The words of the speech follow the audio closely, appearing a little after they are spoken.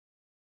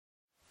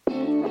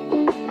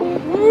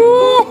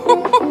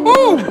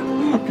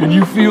Can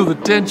you feel the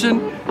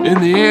tension in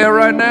the air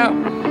right now?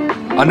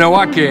 I know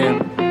I can.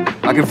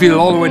 I can feel it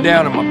all the way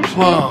down in my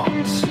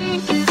plums.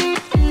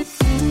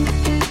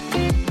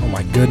 Oh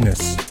my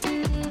goodness.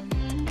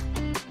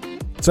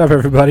 What's up,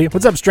 everybody?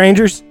 What's up,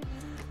 strangers?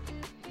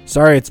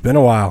 Sorry, it's been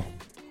a while.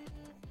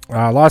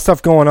 A lot of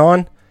stuff going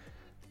on.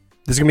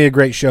 This is going to be a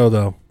great show,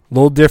 though. A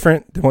little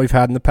different than what we've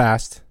had in the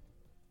past.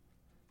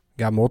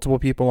 Got multiple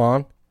people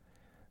on.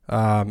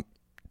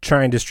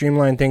 Trying to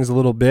streamline things a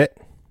little bit.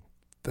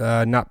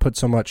 Not put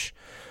so much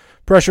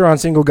pressure on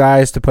single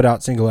guys to put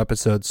out single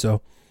episodes.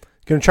 So,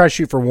 going to try to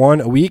shoot for one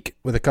a week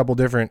with a couple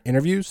different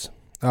interviews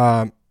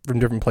from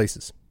different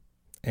places.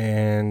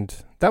 And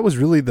that was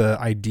really the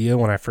idea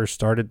when I first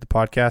started the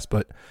podcast.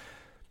 But,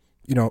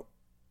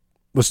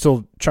 was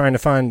still trying to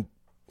find,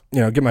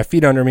 get my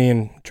feet under me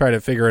and try to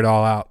figure it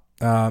all out.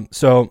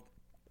 So,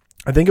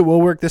 I think it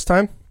will work this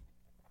time.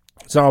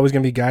 It's not always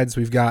going to be guides.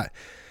 We've got,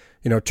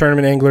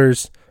 tournament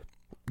anglers,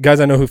 guys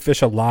I know who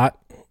fish a lot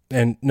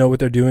and know what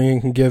they're doing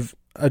and can give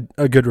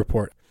a good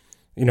report.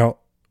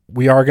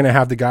 We are going to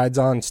have the guides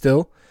on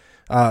still,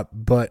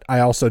 but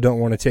I also don't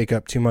want to take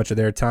up too much of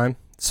their time.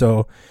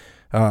 So,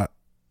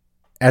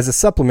 as a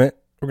supplement,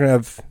 we're going to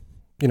have,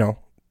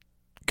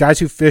 guys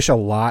who fish a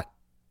lot,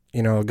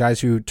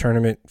 guys who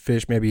tournament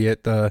fish maybe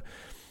at the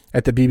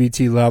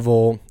BBT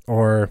level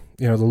or,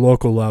 the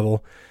local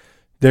level.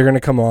 They're going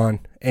to come on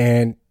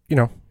and,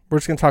 we're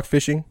just going to talk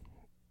fishing.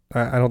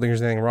 I don't think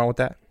there's anything wrong with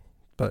that,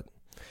 but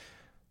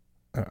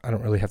I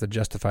don't really have to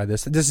justify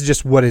this. This is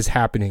just what is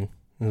happening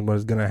and what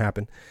is going to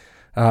happen.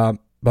 But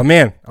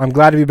man, I'm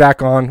glad to be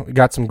back on. We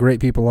got some great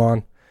people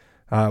on.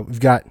 We've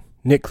got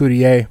Nick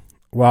Cloutier,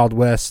 Wild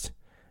West,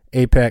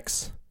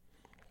 Apex,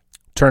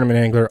 tournament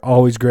angler,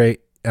 always great.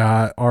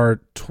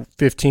 Our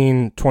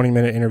 15,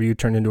 20-minute interview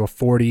turned into a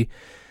 40.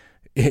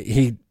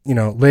 He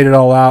laid it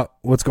all out,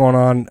 what's going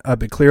on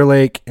up at Clear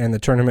Lake and the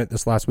tournament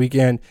this last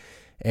weekend,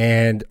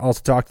 and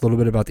also talked a little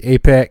bit about the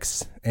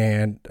Apex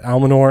and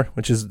Almanor,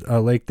 which is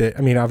a lake that,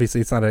 obviously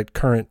it's not a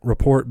current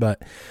report,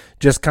 but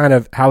just kind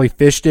of how he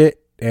fished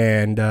it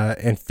and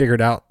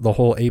figured out the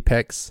whole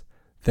Apex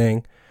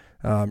thing.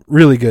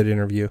 Really good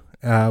interview.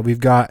 We've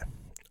got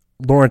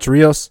Lawrence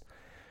Rios,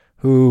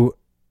 who,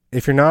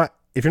 if you're not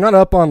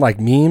up on like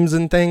memes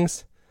and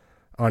things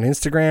on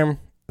Instagram,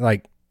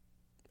 like,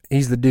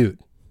 he's the dude.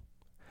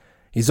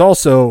 He's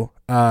also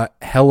a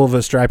hell of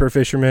a striper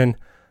fisherman,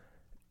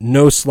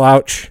 no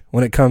slouch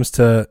when it comes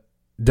to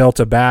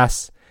Delta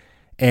bass,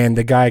 and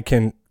the guy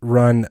can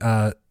run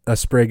a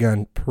spray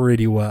gun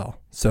pretty well.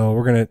 So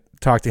we're going to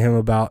talk to him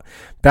about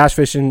bass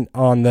fishing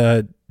on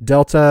the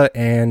Delta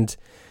and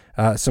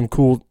some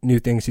cool new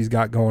things he's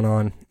got going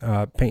on,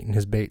 painting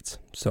his baits.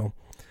 So,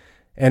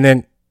 and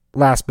then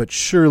last but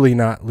surely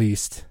not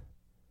least,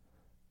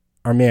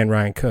 our man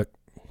Ryan Cook.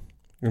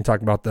 We're going to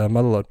talk about the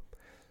mother lode.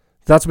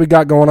 That's what we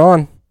got going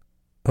on.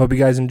 Hope you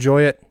guys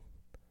enjoy it.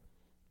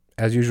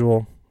 As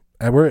usual,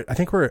 I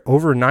think we're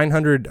over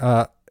 900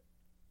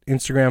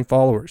 Instagram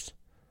followers.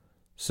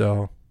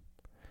 So,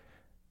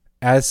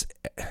 as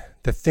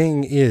the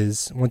thing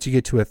is, once you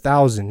get to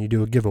 1,000, you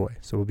do a giveaway.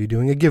 So we'll be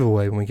doing a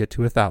giveaway when we get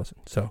to 1,000.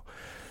 So,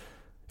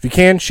 if you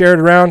can, share it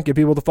around, get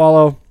people to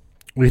follow.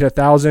 We hit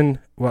 1,000.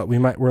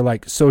 We're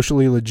like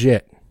socially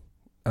legit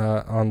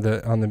on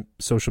the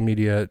social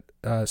media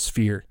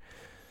sphere.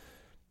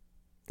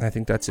 I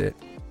think that's it.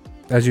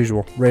 As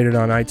usual, rated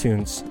on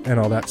iTunes and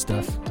all that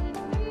stuff.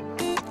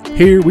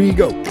 Here we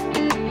go.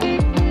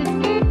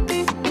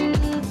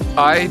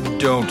 I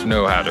don't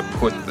know how to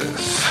put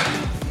this,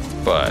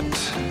 but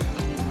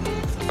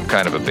I'm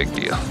kind of a big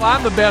deal. Well,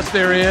 I'm the best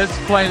there is,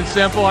 plain and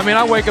simple.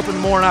 I wake up in the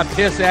morning, I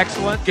piss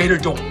excellent. Gator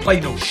don't play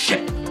no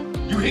shit.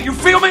 You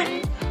feel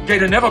me?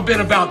 Gator never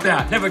been about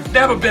that. Never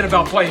been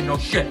about playing no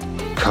shit.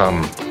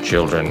 Come,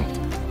 children,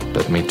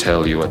 let me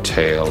tell you a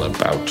tale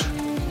about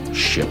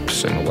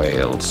ships and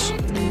whales.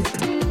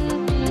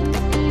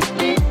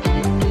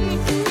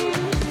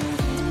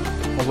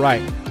 All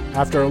right.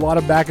 After a lot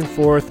of back and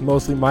forth,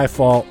 mostly my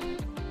fault,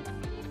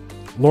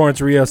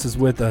 Lawrence Rios is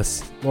with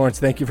us. Lawrence,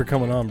 thank you for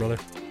coming on, brother.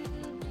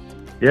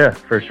 Yeah,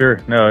 for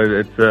sure. No,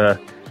 it's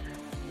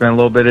been a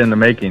little bit in the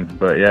making,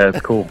 but yeah,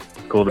 it's cool.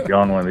 It's cool to be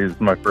on one of these. This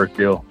is my first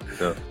deal,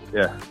 so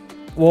yeah.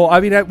 Well,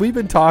 we've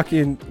been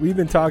talking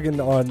on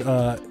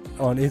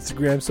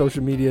Instagram,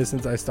 social media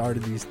since I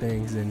started these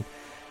things, and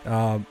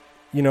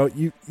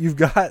you've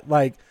got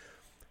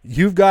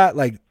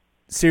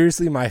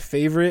seriously my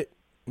favorite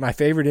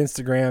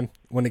Instagram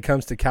when it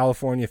comes to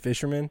California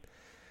fishermen.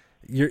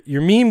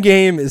 Your meme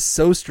game is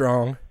so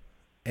strong,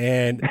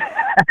 and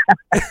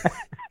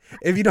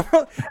if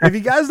you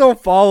guys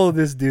don't follow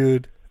this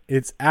dude,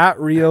 it's at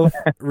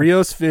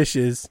Rios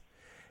Fishes,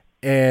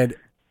 and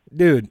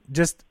dude,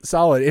 just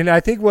solid. And I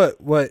think what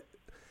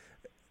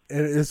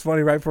it's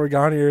funny, right before we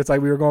got on here, it's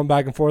like we were going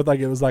back and forth like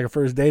it was like a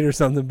first date or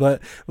something.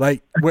 But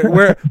like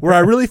where I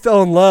really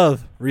fell in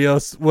love,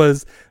 Rios,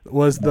 was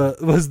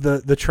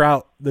the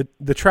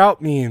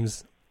trout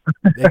memes.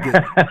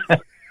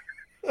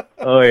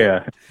 Oh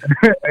yeah,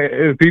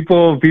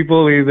 people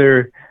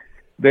either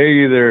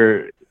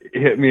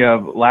hit me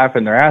up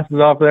laughing their asses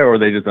off there, or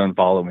they just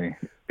unfollow me.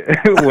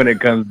 When it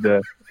comes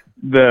to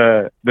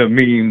the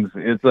memes,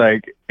 it's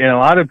like, and a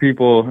lot of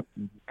people,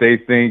 they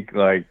think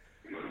like,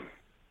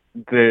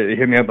 they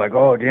hit me up like,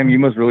 oh damn, you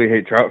must really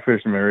hate trout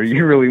fishermen, or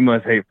you really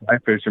must hate fly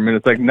fishermen.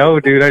 It's like, no,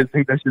 dude, I just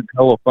think that shit's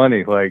hella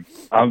funny. Like,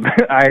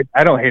 I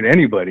don't hate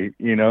anybody,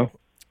 you know.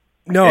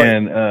 No,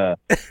 and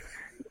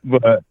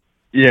but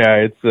yeah,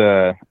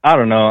 it's I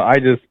don't know.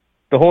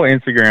 The whole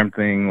Instagram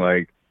thing,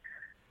 like,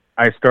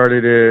 I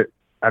started it,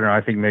 I don't know,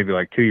 I think maybe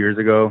like 2 years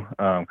ago,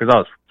 because I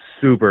was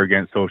super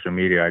against social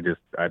media.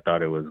 I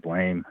thought it was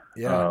lame.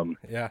 Yeah.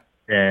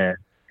 And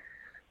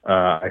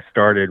I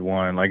started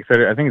one, like I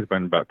said, I think it's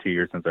been about 2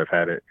 years since I've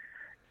had it.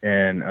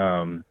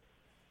 And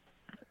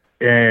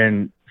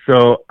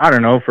so I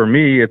don't know, for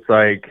me, it's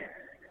like,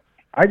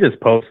 I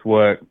just post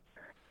what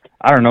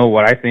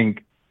I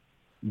think,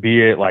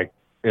 be it like,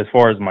 as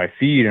far as my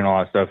feed and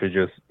all that stuff, is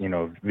just, you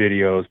know,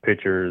 videos,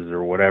 pictures,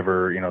 or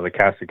whatever, you know, the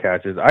casted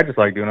catches. I just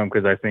like doing them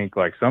because I think,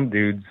 like, some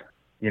dudes,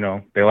 you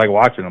know, they like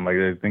watching them. Like,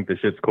 they think the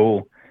shit's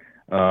cool.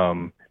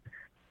 And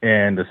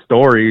the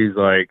stories,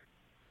 like,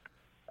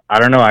 I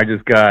don't know.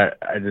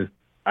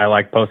 I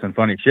like posting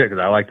funny shit because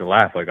I like to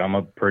laugh. Like, I'm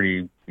a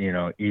pretty, you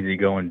know,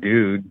 easygoing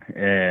dude.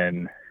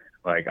 And,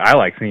 like, I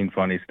like seeing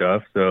funny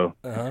stuff. So,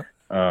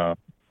 but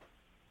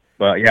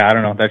yeah, I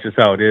don't know. That's just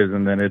how it is.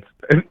 And then it's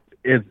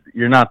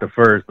you're not the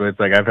first, but it's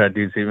like, I've had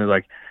dudes see me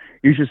like,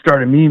 you should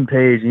start a meme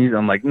page. And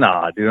I'm like,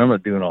 nah, dude, I'm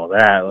not doing all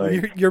that.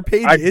 Like, your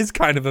page is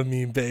kind of a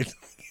meme page.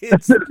 Yeah,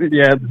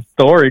 the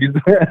stories.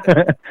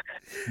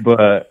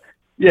 But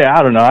yeah,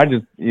 I don't know. I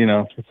just, you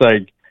know, it's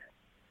like,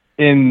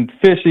 in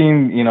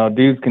fishing, you know,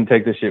 dudes can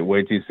take this shit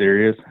way too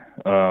serious.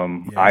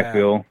 I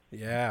feel.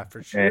 Yeah,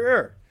 for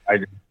sure. I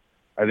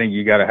think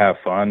you got to have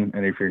fun,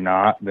 and if you're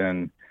not,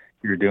 then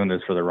you're doing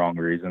this for the wrong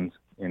reasons,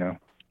 you know.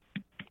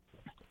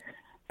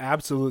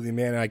 Absolutely,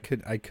 man. I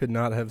could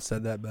not have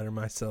said that better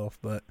myself,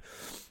 but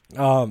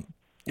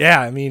yeah,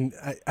 I mean,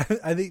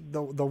 I think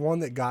the one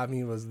that got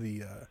me was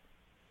the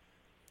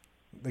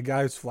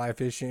guy who's fly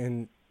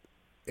fishing,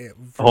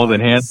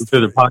 holding hands to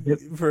their pocket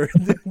for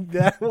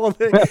that whole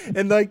thing,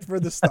 and like for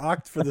the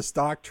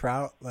stock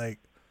trout, like.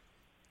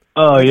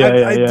 Oh, like,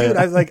 yeah, dude,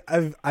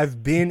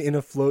 I've been in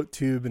a float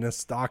tube in a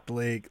stocked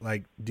lake,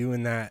 like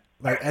doing that,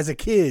 like as a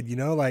kid, you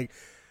know, like.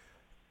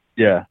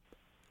 Yeah.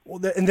 Well,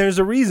 and there's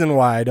a reason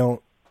why I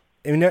don't.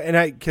 I mean,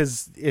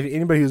 because if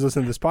anybody who's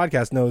listening to this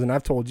podcast knows, and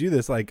I've told you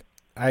this, like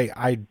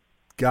I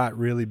got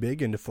really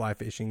big into fly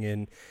fishing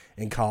in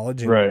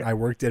college, and right. I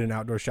worked at an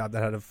outdoor shop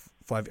that had a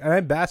fly, and I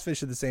had bass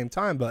fish at the same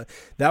time, but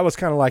that was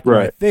kind of like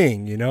my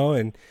thing, you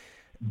know,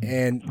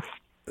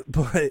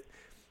 but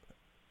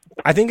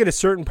I think at a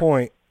certain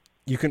point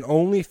you can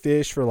only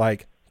fish for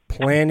like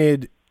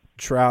planted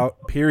trout,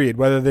 period,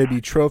 whether they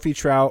be trophy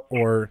trout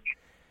or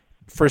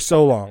for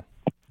so long.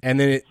 And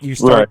then you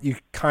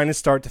kind of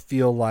start to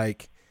feel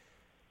like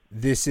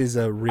this is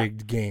a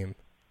rigged game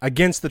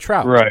against the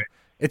trout. Right.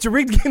 It's a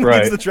rigged game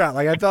against the trout.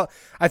 Like I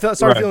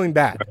started feeling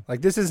bad.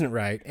 Like this isn't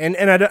right. And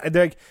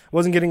I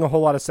wasn't getting a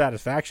whole lot of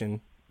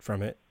satisfaction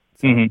from it.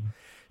 So,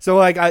 so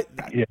like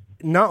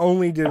not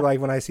only did like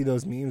when I see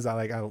those memes,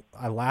 I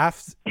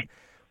laughed,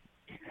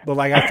 but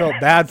like I felt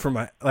bad for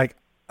my like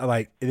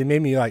it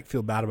made me like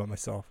feel bad about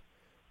myself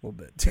a little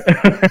bit too.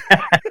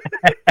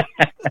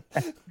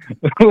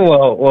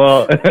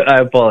 well,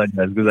 I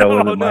apologize because that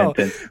wasn't my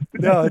intention.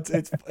 No,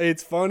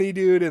 it's funny,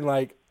 dude, and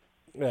like,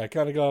 yeah,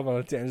 kind of go off on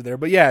a tangent there.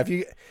 But yeah, if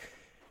you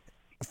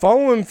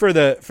follow him for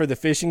the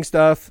fishing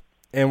stuff,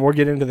 and we'll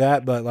get into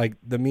that. But like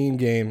the meme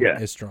game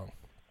is strong.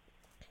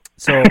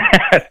 So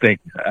thank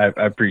you. I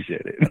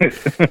appreciate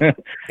it.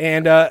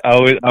 And I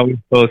always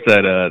post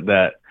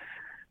that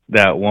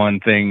one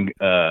thing.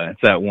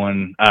 It's that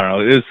one. I don't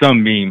know. It was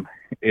some meme.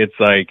 It's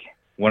like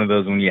one of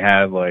those when you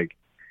have like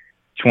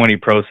 20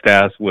 pro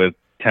staffs with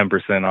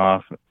 10%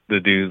 off. The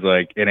dude's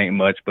like, it ain't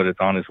much, but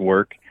it's honest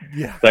work.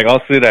 Yeah. Like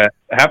I'll see that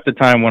half the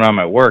time when I'm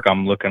at work,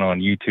 I'm looking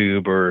on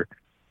YouTube or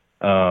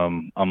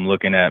I'm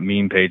looking at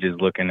meme pages,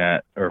 looking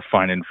at or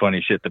finding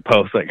funny shit to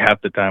post. Like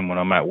half the time when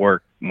I'm at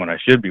work, when I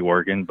should be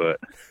working, but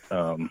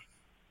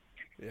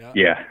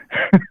yeah.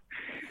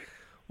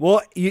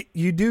 Well,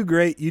 you do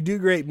great. You do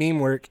great meme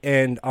work,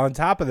 and on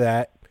top of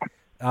that,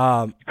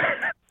 I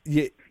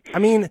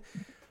mean,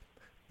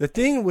 the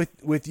thing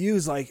with you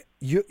is like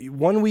you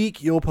 1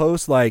 week you'll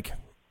post like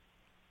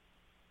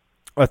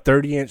a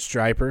 30-inch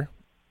striper,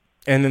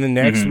 and then the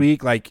next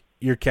week like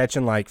you're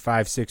catching like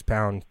 5-6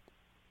 pound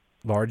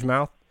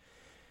largemouth.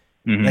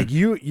 Like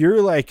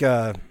you're like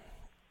you're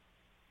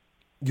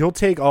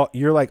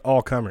like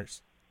all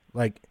comers.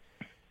 Like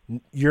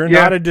you're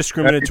not a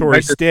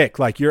discriminatory stick.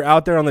 Like you're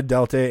out there on the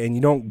Delta and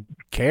you don't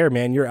care,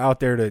 man. You're out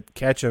there to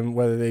catch them,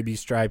 whether they be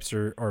stripes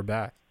or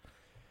back.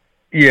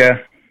 Yeah,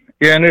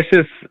 and it's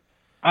just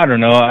I don't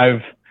know.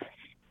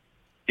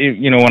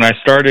 When I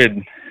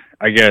started,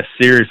 I guess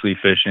seriously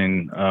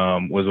fishing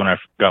was when I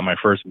got my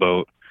first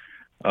boat.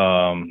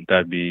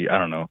 That'd be I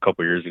don't know a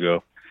couple years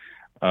ago.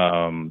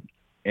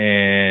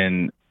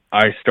 And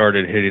I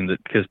started hitting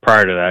because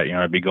prior to that,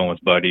 I'd be going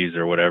with buddies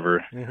or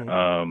whatever.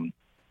 Mm-hmm.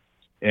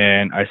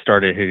 And I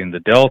started hitting the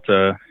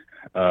Delta,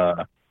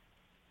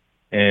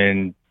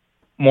 and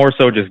more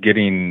so just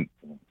getting,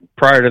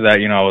 prior to that,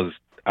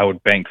 I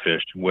would bank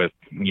fish with,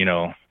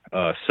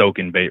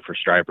 soaking bait for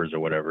stripers or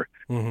whatever.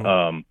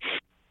 Mm-hmm.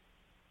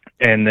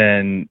 And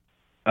then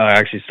I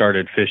actually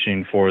started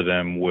fishing for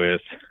them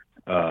with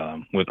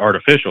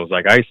artificials.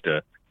 Like I used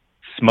to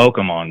smoke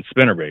them on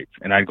spinner baits,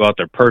 and I'd go out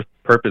there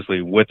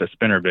purposely with a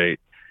spinner bait,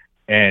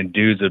 and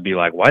dudes would be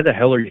like, "Why the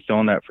hell are you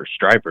throwing that for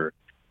striper?"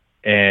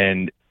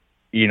 And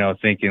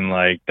thinking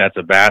like that's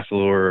a bass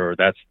lure, or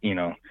that's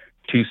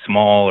too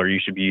small, or you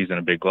should be using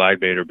a big glide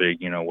bait or big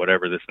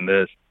whatever, this and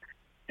this.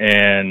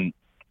 And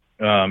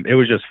it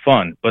was just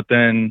fun. But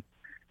then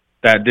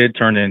that did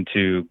turn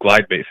into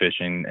glide bait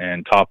fishing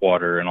and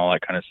topwater and all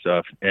that kind of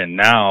stuff. And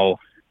now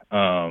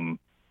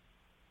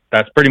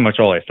that's pretty much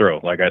all I throw.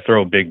 Like I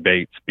throw big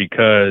baits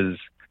because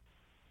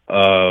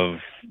of,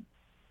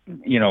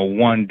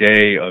 one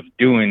day of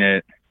doing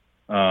it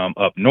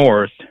up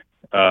north.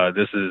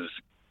 This is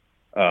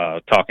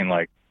talking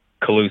like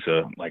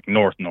Calusa, like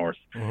north.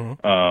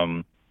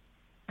 Mm-hmm.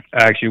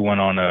 I actually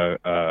went on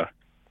a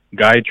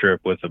guide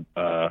trip with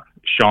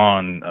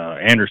Sean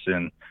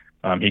Anderson.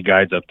 He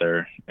guides up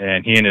there,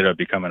 and he ended up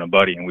becoming a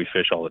buddy, and we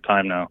fish all the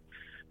time now.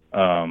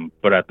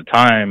 But at the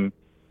time,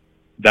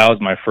 that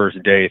was my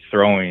first day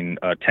throwing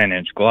a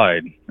 10-inch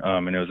glide,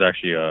 and it was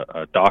actually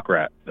a dock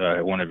rat,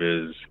 one of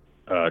his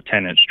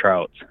 10-inch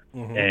trouts.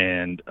 Mm-hmm.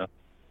 And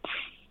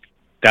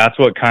that's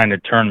what kind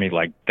of turned me,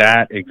 like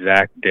that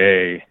exact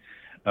day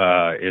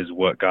is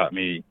what got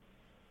me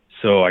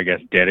so, I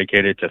guess,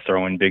 dedicated to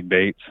throwing big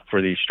baits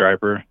for these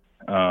striper.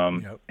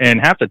 Yep. And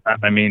half the time,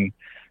 I mean,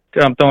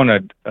 I'm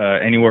throwing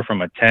anywhere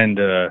from a 10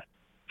 to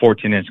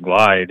 14-inch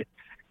glide,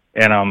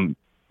 and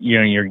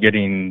you're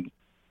getting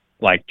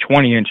like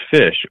 20-inch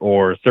fish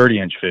or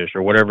 30-inch fish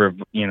or whatever.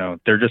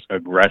 They're just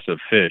aggressive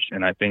fish,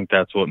 and I think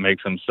that's what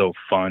makes them so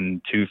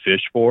fun to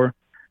fish for,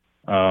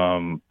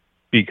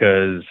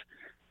 because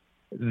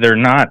they're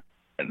not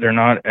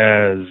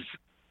as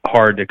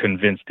hard to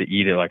convince to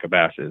eat it like a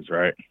bass is,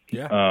 right?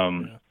 Yeah.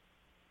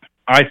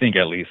 I think,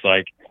 at least,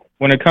 like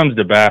when it comes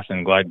to bass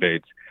and glide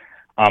baits,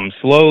 I'm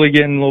slowly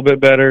getting a little bit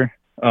better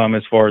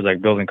as far as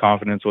like building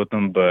confidence with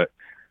them. But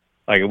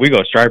like if we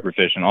go striper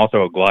fishing, I'll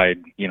throw a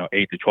glide,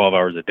 8 to 12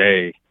 hours a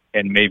day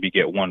and maybe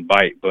get one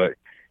bite. But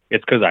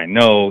it's because I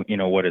know,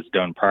 what it's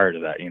done prior to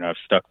that. I've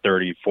stuck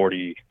 30,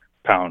 40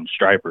 pound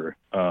striper,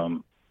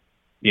 and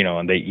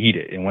they eat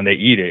it. And when they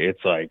eat it,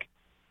 it's like,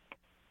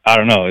 I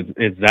don't know,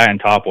 it's that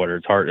and topwater.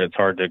 It's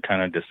hard to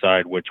kind of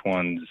decide which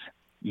one's,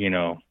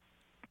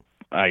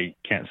 I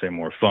can't say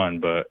more fun,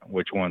 but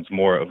which one's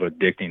more of a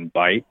addicting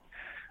bite.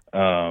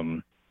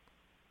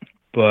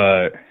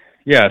 But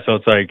yeah, so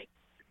it's like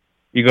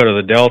you go to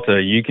the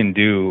Delta, you can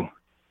do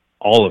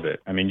all of it.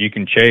 I mean, you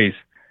can chase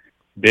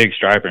big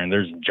striper, and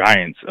there's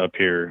giants up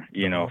here,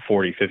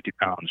 40, 50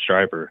 pound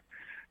striper.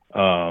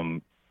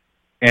 And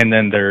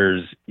then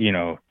there's,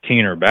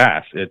 teen or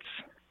bass.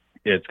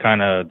 It's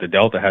kind of, the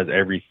Delta has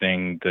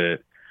everything that,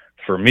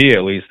 for me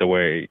at least, the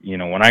way,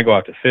 when I go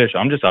out to fish,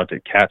 I'm just out to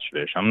catch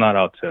fish. I'm not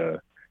out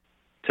to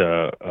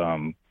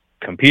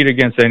compete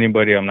against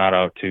anybody. I'm not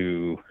out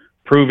to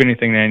prove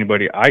anything to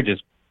anybody. I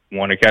just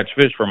want to catch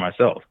fish for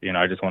myself.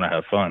 I just want to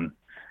have fun.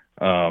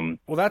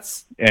 Well,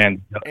 that's,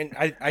 and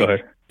I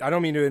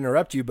don't mean to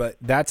interrupt you, but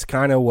that's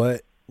kind of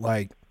what,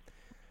 like,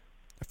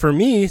 for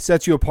me,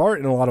 sets you apart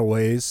in a lot of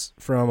ways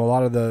from a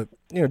lot of the,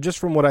 just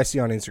from what I see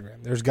on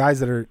Instagram. There's guys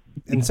that are,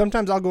 and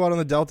sometimes I'll go out on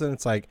the Delta and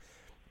it's like,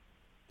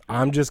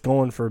 I'm just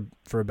going for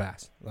a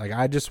bass. Like,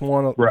 I just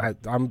want to, right.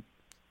 I'm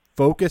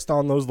focused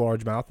on those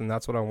largemouth, and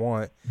that's what I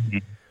want.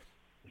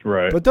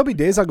 Right. But there'll be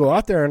days I'll go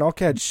out there and I'll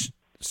catch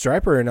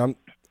striper, and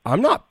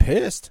I'm not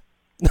pissed.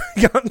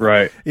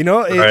 Right.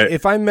 Right.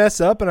 If I mess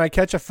up and I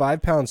catch a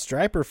 5 pound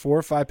striper, 4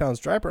 or 5 pound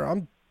striper,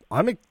 I'm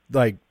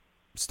like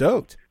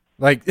stoked.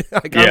 Like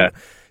yeah.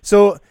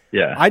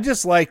 Yeah. I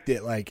just liked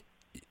it. Like,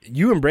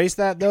 you embrace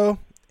that though.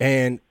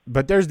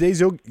 But there's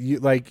days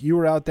you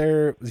were out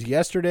there, it was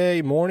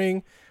yesterday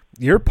morning,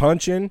 you're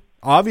punching.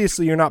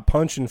 Obviously you're not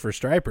punching for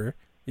striper.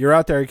 You're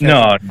out there.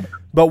 No.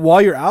 But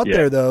while you're out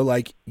there though,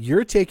 like,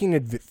 you're taking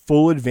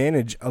full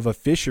advantage of a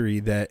fishery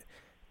that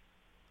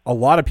a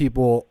lot of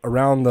people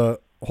around the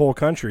whole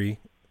country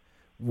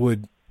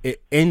would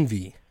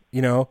envy,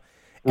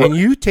 and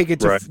you take it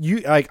to you.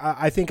 Like,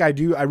 I think I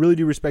really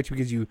do respect you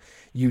because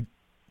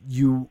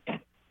you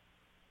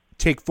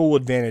take full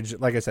advantage,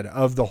 like I said,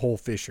 of the whole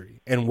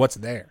fishery and what's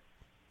there.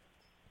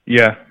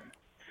 Yeah.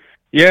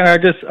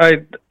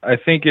 I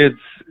think it's,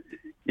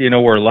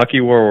 we're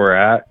lucky where we're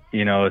at,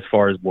 as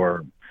far as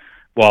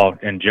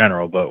in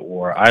general, but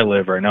where I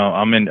live right now,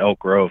 I'm in Elk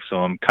Grove. So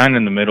I'm kind of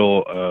in the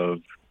middle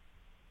of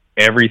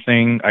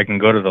everything. I can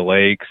go to the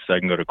lakes. I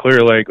can go to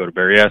Clear Lake, go to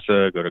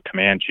Berryessa, go to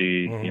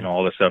Comanche,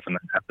 all this stuff. And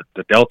then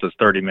the Delta's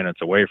 30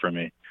 minutes away from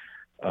me.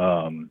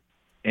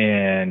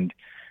 And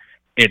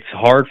it's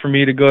hard for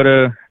me to go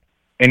to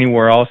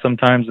anywhere else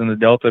sometimes in the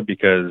Delta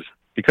because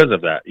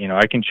of that.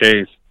 I can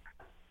chase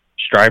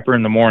striper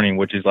in the morning,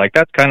 which is like,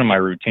 that's kind of my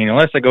routine.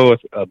 Unless I go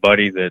with a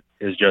buddy that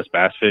is just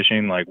bass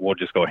fishing, like we'll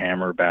just go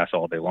hammer bass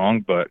all day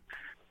long. But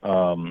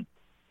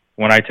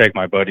when I take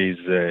my buddies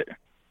that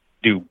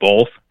do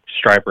both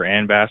striper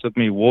and bass with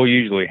me, we'll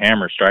usually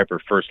hammer striper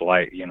first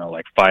light, you know,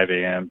 like 5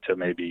 a.m. to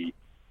maybe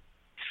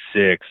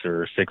 6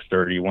 or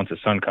 6:30 once the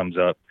sun comes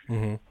up.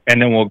 And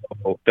then we'll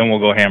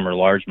go hammer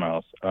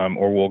largemouth,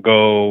 or we'll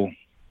go,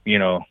 you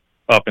know,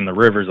 up in the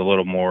rivers a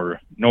little more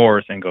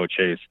north and go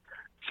chase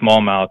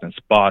smallmouth and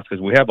spots,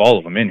 because we have all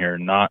of them in here.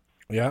 Not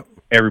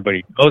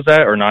everybody knows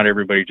that, or not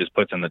everybody just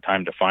puts in the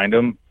time to find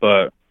them,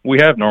 but we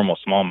have normal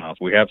smallmouth,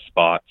 we have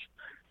spots,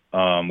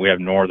 we have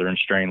northern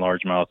strain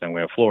largemouth, and we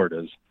have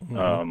Floridas.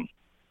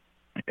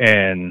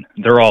 And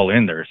they're all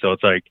in there. So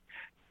it's like,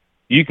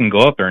 you can go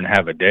up there and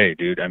have a day,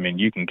 dude. I mean,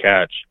 you can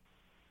catch,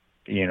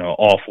 you know,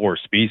 all 4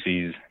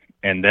 species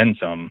and then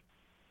some,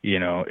 you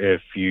know,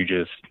 if you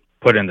just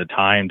put in the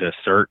time to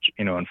search,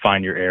 you know, and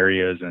find your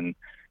areas, and,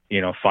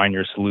 you know, find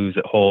your sloughs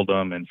that hold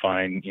them, and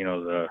find, you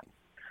know, the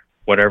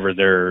whatever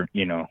they're,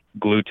 you know,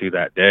 glued to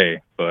that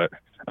day. But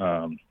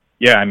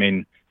yeah, I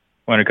mean,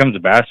 when it comes to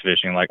bass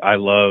fishing, like I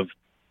love,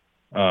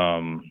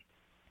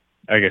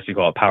 I guess you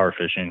call it power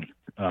fishing,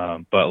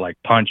 but like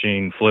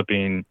punching,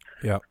 flipping,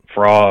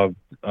 frog,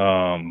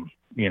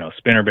 you know,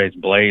 spinner-based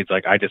blades.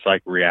 Like I just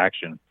like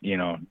reaction, you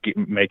know,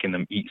 making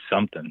them eat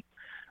something.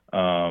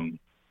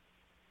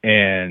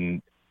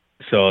 And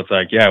so it's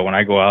like, yeah, when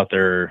I go out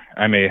there,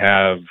 I may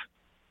have,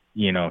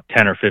 you know,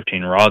 10 or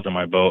 15 rods on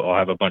my boat. I'll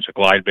have a bunch of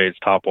glide baits,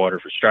 top water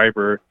for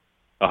striper.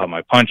 I'll have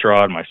my punch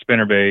rod, my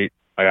spinnerbait.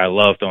 Like I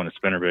love throwing a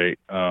spinnerbait.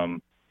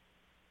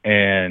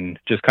 And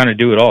just kind of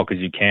do it all,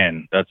 because you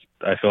can. I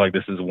feel like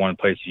this is one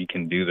place you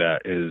can do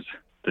that, is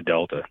the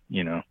Delta,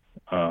 you know.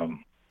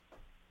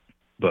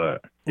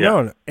 But yeah.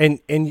 No, and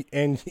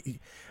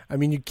I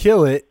mean, you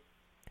kill it.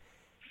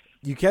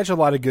 You catch a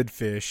lot of good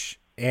fish.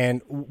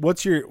 And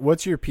what's your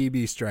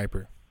PB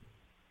striper?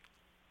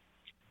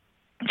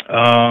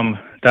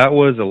 That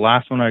was the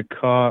last one I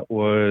caught. It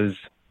was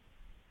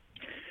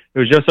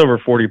just over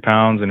 40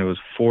 pounds, and it was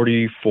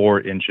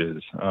 44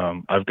 inches.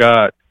 I've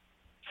got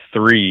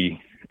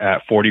 3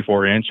 at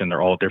 44 inch, and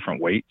they're all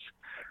different weights.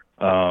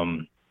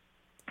 That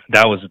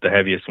was the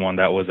heaviest one.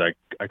 That was, I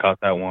caught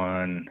that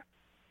one, I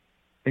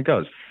think that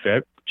was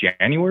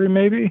January,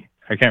 maybe.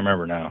 I can't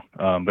remember now.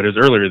 But it was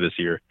earlier this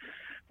year.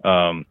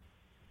 That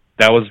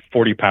was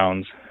 40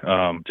 pounds,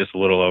 just a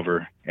little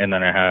over. And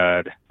then I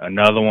had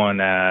another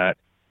one at, I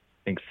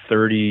think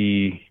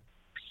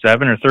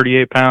 37 or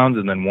 38 pounds,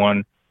 and then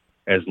one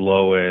as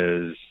low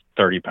as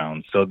 30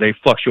 pounds. So they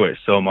fluctuate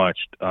so much,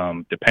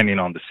 depending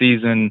on the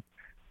season,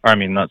 or I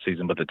mean, not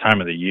season, but the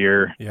time of the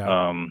year.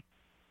 And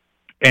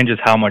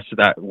just how much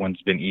that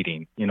one's been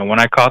eating. You know, when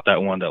I caught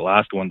that one, the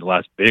last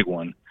big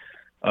one,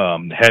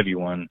 the heavy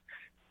one,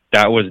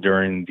 that was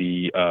during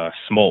the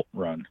smolt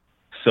run.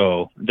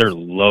 So they're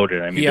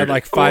loaded. I mean, he had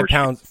like 5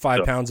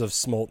 pounds of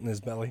smolt in his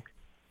belly.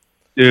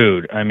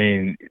 Dude, I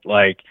mean,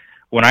 like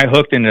when I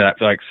hooked into that,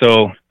 like,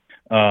 so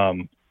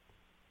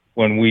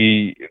when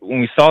we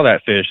saw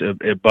that fish,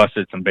 it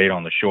busted some bait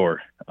on the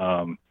shore,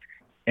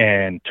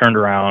 and turned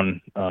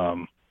around.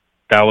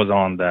 That was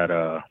on that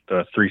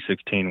the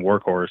 316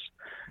 workhorse.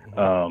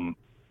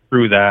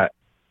 Through that,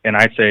 and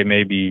I'd say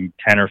maybe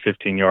 10 or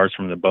 15 yards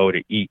from the boat,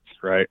 it eats,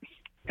 right?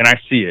 And I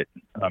see it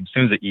as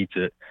soon as it eats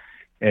it,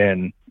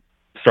 and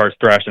starts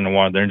thrashing the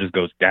water, then it just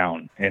goes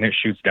down, and it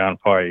shoots down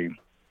probably,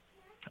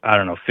 I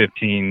don't know,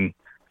 15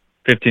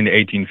 to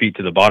 18 feet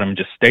to the bottom, and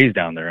just stays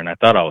down there. And I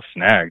thought I was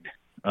snagged.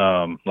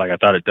 Like I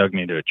thought it dug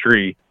me into a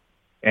tree,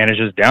 and it's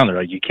just down there.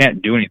 Like you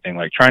can't do anything.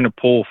 Like trying to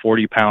pull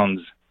 40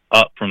 pounds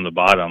up from the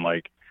bottom,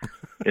 like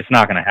it's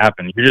not going to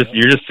happen. You're just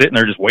sitting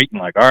there just waiting,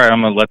 like, all right,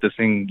 I'm going to let this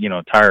thing, you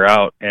know, tire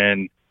out.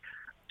 And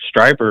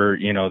striper,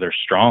 you know, they're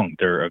strong,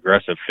 they're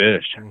aggressive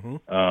fish.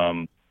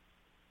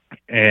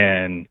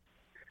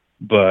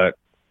 But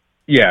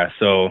yeah,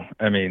 so,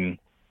 I mean,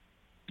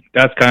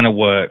 that's kind of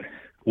what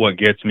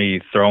gets me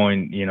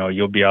throwing. You know,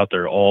 you'll be out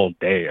there all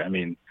day. I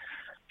mean,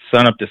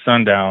 sun up to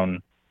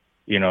sundown,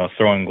 you know,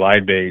 throwing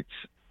glide baits,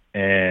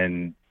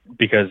 and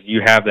because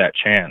you have that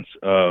chance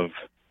of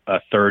a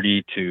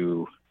 30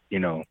 to, you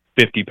know,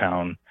 50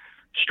 pound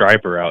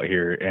striper out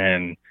here.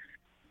 And,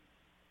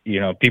 you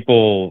know,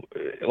 people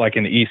like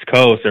in the East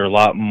Coast, they're a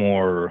lot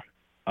more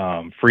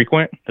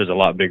frequent. There's a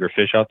lot bigger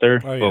fish out there,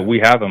 but we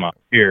have them out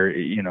here.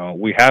 You know,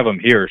 we have them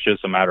here. It's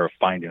just a matter of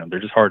finding them. They're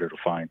just harder to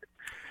find.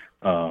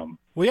 Well,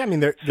 yeah, I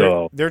mean,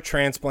 they're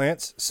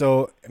transplants.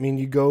 So, I mean,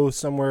 you go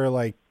somewhere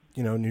like,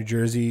 you know, New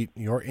Jersey,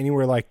 New York,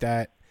 anywhere like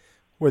that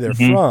where they're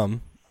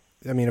from.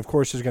 I mean, of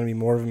course, there's going to be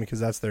more of them because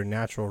that's their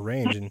natural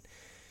range. And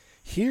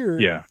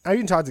here, I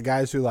even talked to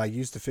guys who like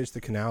used to fish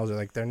the canals. They're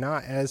like, they're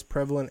not as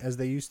prevalent as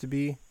they used to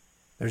be.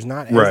 There's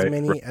not as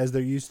many as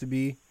there used to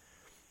be.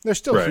 They're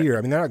still here.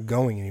 I mean, they're not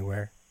going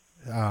anywhere.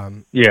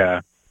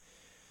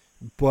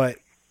 But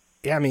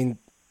yeah, I mean,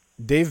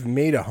 they've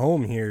made a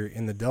home here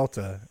in the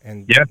Delta,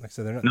 and like I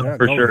said, they're not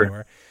going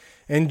anywhere.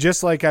 And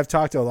just like I've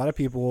talked to a lot of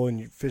people, when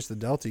you fish the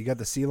Delta, you got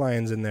the sea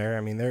lions in there.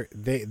 I mean,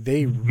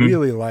 they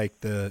really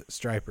like the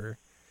striper.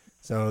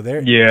 So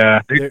they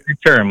tear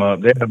them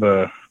up. They have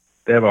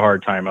a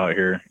hard time out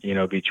here,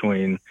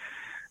 between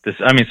this.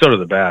 I mean, so do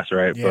the bass,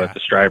 right? Yeah. But the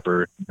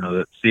striper,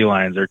 the sea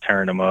lions, they're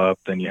tearing them up.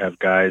 Then you have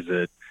guys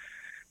that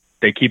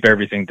they keep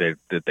everything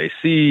that they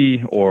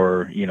see,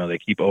 or they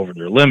keep over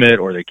their limit,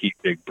 or they keep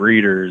big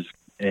breeders.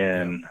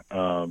 And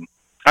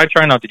I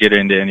try not to get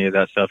into any of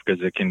that stuff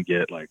because it can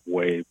get like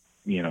way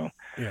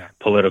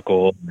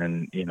political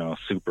and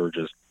super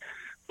just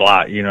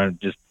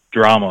just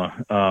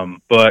drama.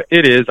 But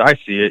it is, I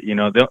see it.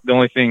 The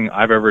only thing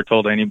I've ever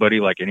told anybody,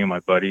 like any of my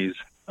buddies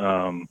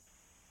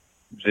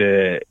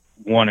that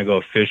want to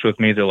go fish with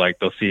me,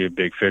 they'll see a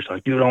big fish,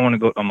 like, dude, I want to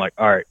go. I'm like,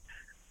 all right,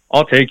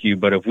 I'll take you,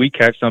 but if we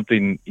catch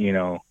something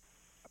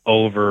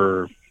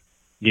over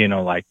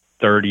like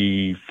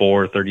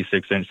 34,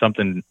 36 inch,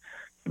 something,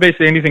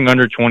 basically anything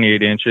under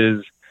 28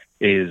 inches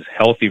is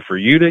healthy for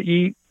you to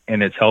eat,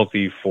 and it's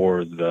healthy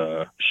for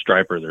the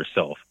striper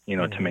theirself,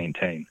 to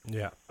maintain.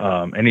 Yeah.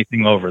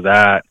 Anything over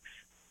that,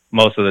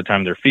 most of the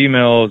time they're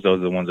females. Those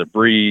are the ones that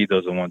breed.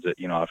 Those are the ones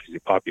that, obviously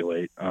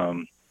populate.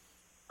 And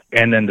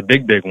then the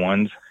big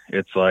ones,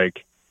 it's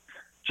like,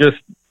 just,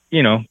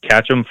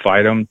 catch them,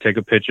 fight them, take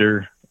a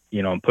picture,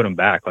 and put them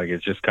back. Like,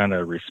 it's just kind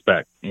of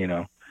respect,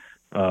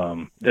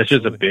 it's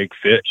just a big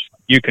fish.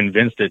 You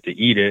convinced it to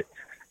eat it.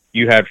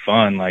 You had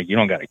fun. Like, you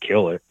don't got to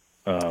kill it.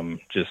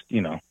 Just,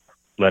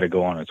 let it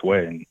go on its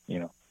way and,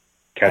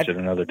 catch it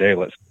another day.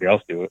 Let somebody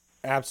else do it.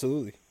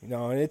 Absolutely.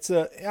 And it's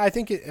I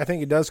think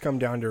it does come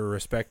down to a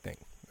respect thing,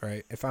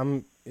 right?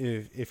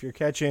 If you're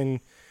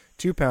catching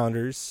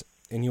 2-pounders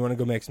and you want to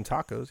go make some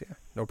tacos, yeah,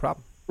 no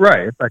problem.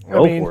 Right. It's like,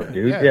 go for it,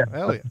 dude. Yeah.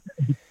 Hell yeah.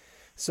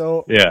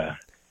 So, yeah.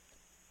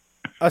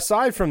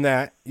 Aside from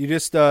that, you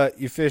just,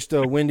 you fished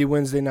a windy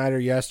Wednesday nighter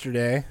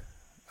yesterday.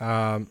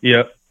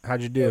 Yep.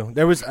 How'd you do?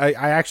 There was, I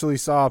actually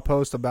saw a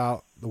post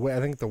about the weight.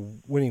 I think the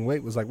winning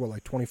weight was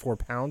like 24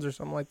 pounds or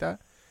something like that.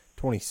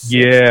 26.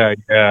 Yeah.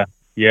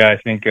 I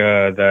think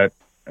that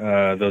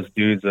those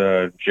dudes,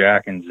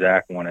 Jack and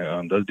Zach, won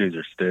it. Those dudes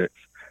are sticks.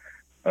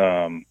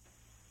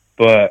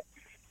 But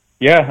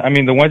yeah, I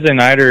mean, the Wednesday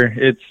nighter,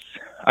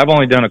 I've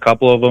only done a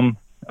couple of them,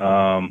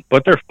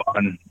 but they're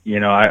fun.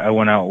 I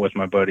went out with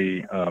my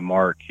buddy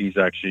Mark. He's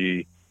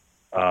actually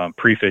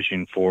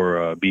pre-fishing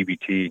for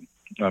BBT.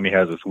 He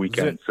has this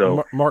weekend.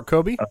 So Mark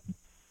Kobe.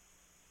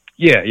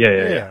 Yeah.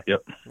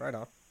 Yep. Right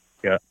on.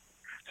 Yeah.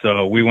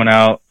 So we went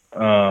out.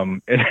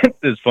 And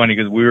it's funny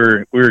because we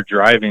were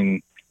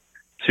driving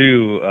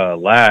to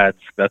Lads.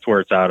 That's where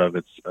it's out of.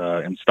 It's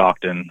in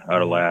Stockton,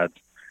 out of Lads.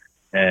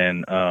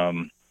 And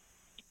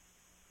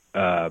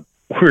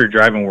we were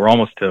driving. We're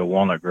almost to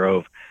Walnut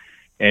Grove,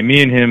 and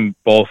me and him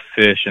both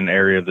fish an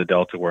area of the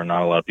Delta where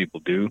not a lot of people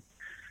do.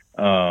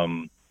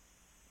 And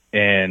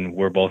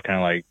we're both kind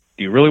of like,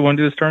 do you really want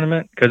to do this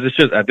tournament? Because it's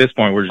just, at this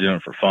point, we're just doing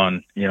it for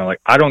fun.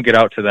 Like, I don't get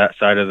out to that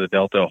side of the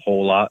Delta a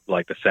whole lot,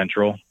 like the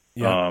Central.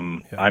 Yeah.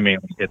 I mean,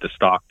 hit the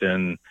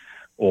Stockton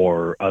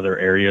or other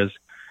areas.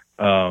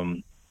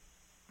 And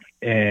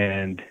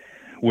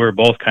we're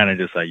both kind of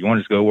just like, you want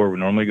to just go where we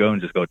normally go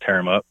and just go tear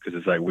them up, because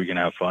it's like we can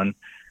have fun.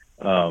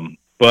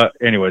 But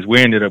anyways,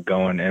 we ended up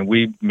going, and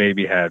we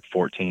maybe had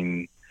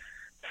 14,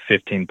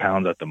 15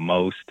 pounds at the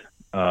most.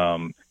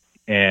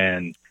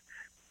 And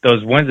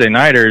those Wednesday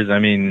nighters, I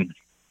mean,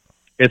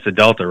 it's a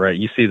Delta, right?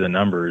 You see the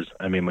numbers.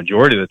 I mean,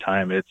 majority of the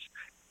time it's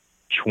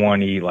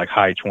 20, like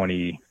high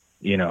 20,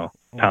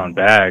 pound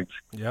bags.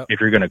 Yep.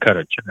 If you're going to cut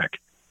a check.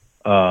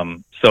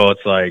 So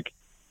it's like,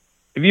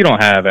 if you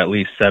don't have at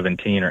least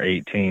 17 or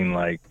 18,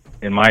 like,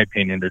 in my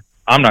opinion,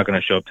 I'm not going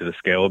to show up to the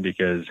scale,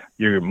 because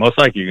you're most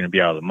likely going to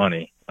be out of the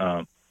money.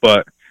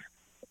 But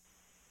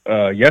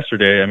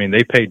yesterday, I mean,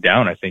 they paid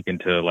down, I think,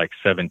 into like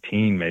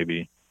 17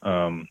 maybe.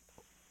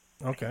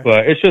 Okay.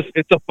 But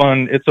it's a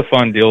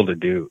fun deal to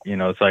do.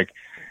 It's like,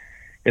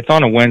 it's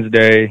on a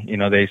Wednesday,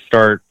 they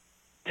start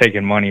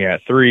taking money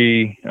at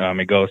 3.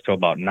 It goes to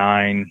about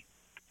 9.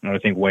 I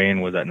think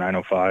weigh-in was at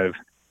 9:05.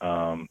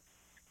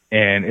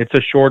 And it's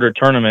a shorter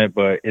tournament,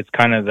 but it's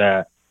kind of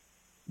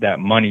that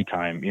money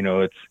time.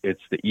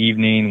 It's the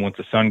evening once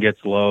the sun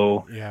gets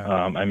low. Yeah.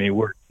 I mean,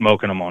 we're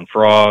smoking them on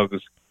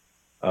frogs,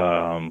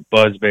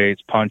 buzz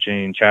baits,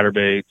 punching,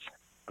 chatterbaits.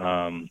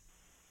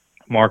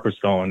 Mark was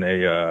throwing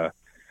a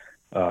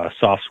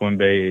soft swim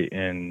bait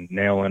and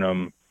nailing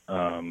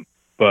them.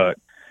 But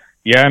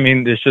yeah, I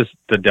mean, it's just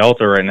the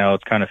Delta right now.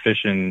 It's kind of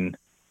fishing.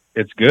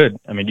 It's good.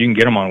 I mean, you can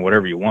get them on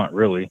whatever you want,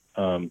 really.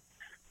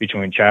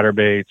 Between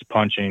chatterbaits,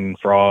 punching,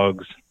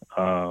 frogs,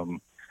 a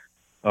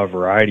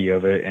variety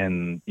of it,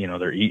 and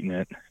they're eating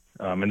it.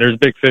 And there's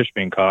big fish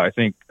being caught. I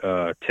think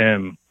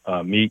Tim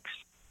Meeks,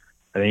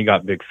 I think he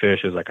got big fish.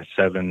 It was like a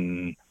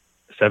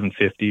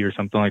 750 or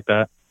something like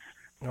that.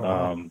 Oh,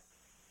 wow.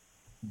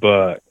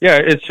 But yeah,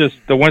 it's just,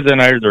 the Wednesday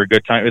nighters are a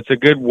good time. It's a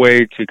good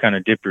way to kind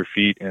of dip your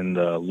feet in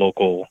the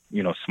local,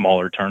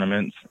 smaller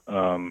tournaments.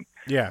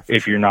 Yeah.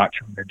 If you're not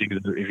trying to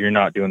if you're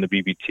not doing the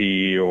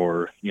BBT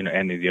or,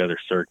 any of the other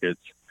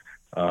circuits.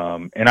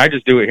 And I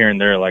just do it here and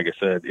there. Like I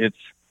said,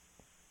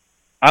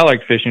 I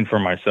like fishing for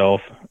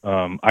myself.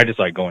 I just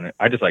like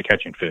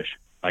catching fish.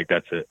 Like,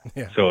 that's it.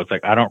 Yeah. So it's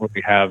like, I don't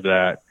really have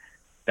that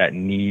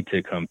need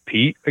to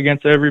compete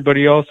against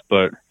everybody else,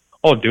 but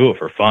I'll do it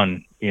for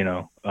fun, you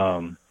know?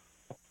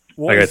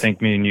 I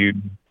think me and you,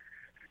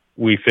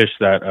 we fished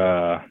that,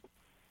 I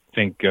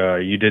think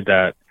you did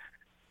that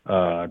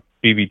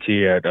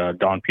BBT at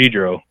Don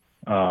Pedro.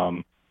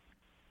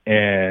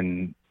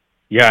 And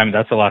yeah, I mean,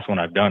 that's the last one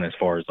I've done as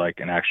far as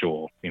like an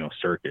actual, you know,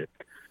 circuit.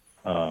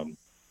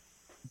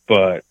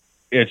 But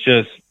it's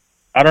just,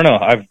 I don't know.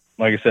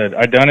 Like I said,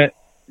 I've done it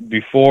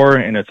before,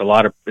 and it's a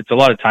lot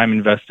of time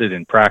invested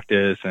in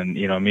practice. And,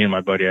 you know, me and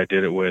my buddy I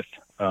did it with,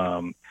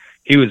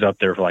 he was up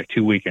there for like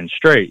 2 weekends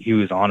straight. He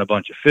was on a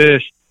bunch of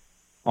fish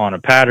on a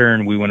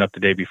pattern. We went up the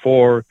day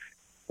before,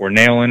 we're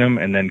nailing them.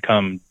 And then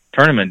come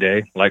tournament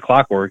day, like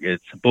clockwork,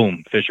 it's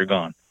boom, fish are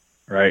gone.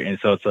 Right. And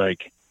so it's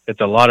like,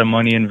 it's a lot of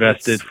money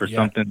invested for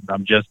something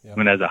I'm just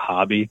doing as a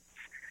hobby.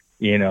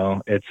 You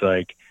know, it's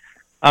like,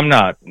 I'm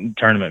not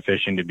tournament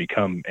fishing to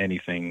become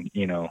anything,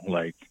 you know,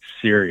 like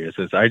serious.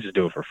 I just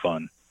do it for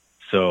fun.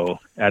 So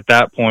at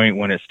that point,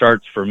 when it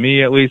starts, for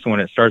me at least, when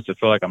it starts to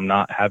feel like I'm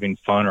not having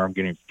fun or I'm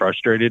getting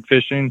frustrated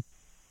fishing,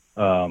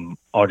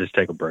 I'll just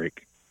take a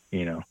break,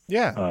 you know?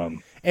 Yeah.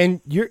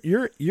 And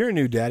you're a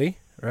new daddy,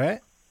 right?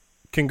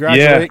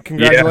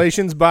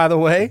 Congratulations, by the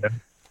way.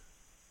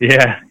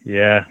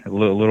 Yeah.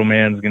 Little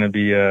man's going to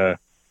be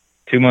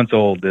 2 months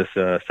old this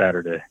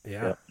Saturday.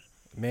 Yeah.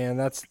 Man,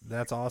 that's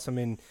awesome.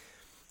 And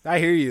I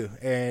hear you.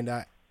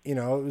 And, you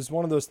know, it was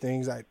one of those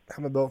things. I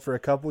have a boat for a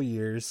couple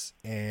years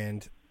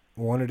and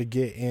wanted to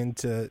get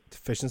into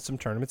fishing some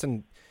tournaments.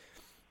 And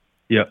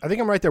yeah, I think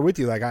I'm right there with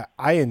you. Like,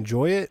 I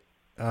enjoy it.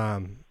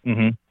 And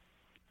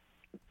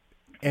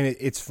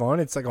it's fun.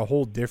 It's like a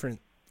whole different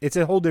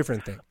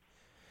thing.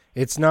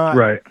 It's not,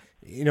 right.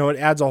 You know, it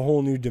adds a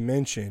whole new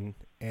dimension.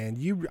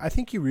 And I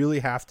think you really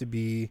have to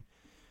be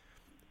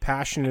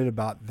passionate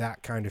about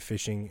that kind of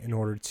fishing in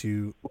order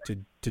to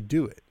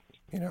do it,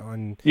 you know?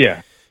 And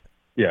yeah.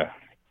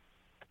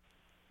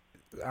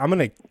 I'm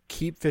going to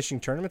keep fishing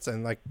tournaments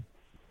and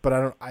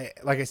but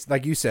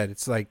like you said,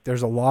 it's like,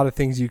 there's a lot of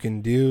things you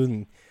can do,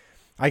 and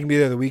I can be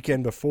there the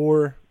weekend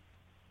before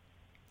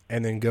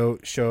and then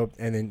show up.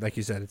 And then, like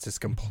you said, it's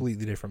just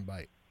completely different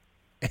bite.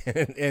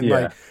 and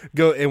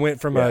it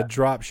went from a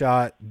drop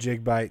shot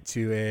jig bite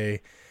to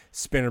a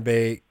spinner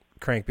bait,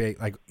 crankbait.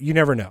 Like, you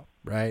never know.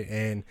 Right.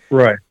 And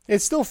right.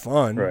 It's still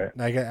fun. Right.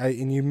 Like,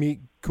 and you meet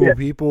cool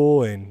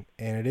people and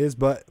it is,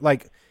 but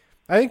like,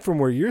 I think from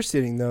where you're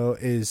sitting though,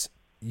 is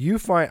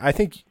I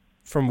think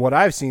from what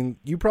I've seen,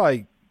 you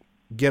probably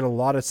get a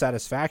lot of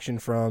satisfaction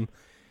from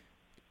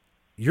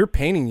you're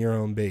painting your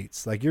own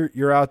baits. Like,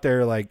 you're out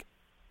there like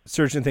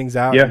searching things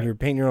out and you're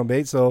painting your own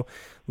baits. So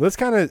let's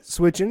kind of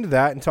switch into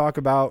that and talk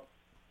about,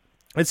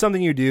 it's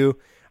something you do.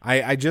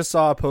 I just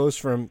saw a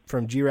post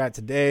from G-Rat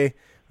today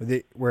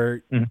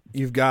where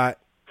you've got,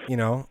 you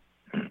know,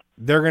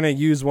 they're going to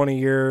use one of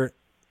your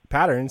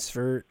patterns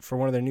for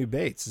one of their new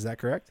baits. Is that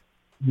correct?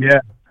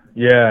 Yeah.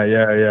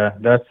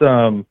 That's,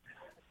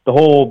 the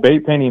whole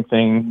bait painting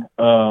thing.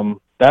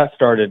 That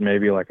started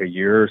maybe like a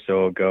year or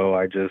so ago.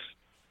 I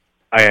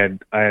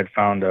had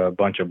found a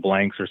bunch of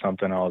blanks or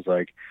something. I was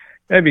like,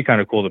 that'd be kind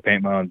of cool to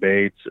paint my own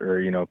baits, or,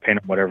 you know, paint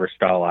them whatever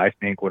style I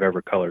think,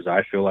 whatever colors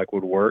I feel like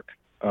would work.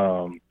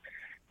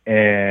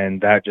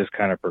 And that just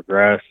kind of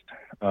progressed.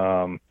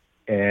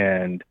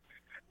 And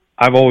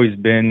I've always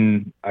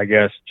been, I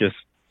guess, just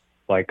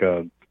like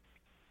a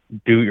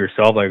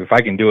do-it-yourself. Like, if I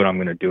can do it, I'm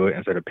going to do it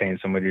instead of paying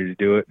somebody to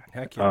do it.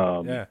 Heck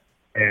yeah. Yeah.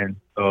 And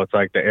so it's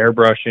like the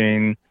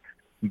airbrushing,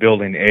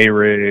 building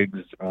A-rigs,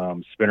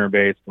 spinner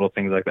baits, little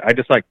things like that. I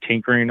just like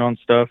tinkering on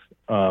stuff,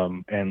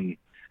 and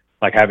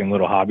like having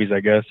little hobbies,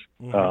 I guess.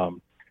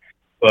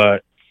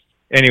 But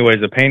anyways,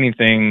 the painting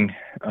thing,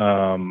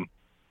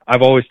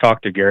 I've always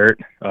talked to Garrett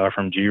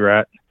from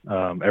G-Rat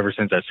ever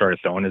since I started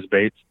throwing his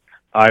baits.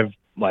 I've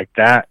like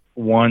that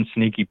one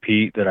Sneaky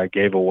Pete that I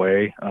gave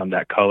away,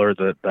 that color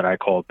that I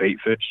call bait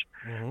fish.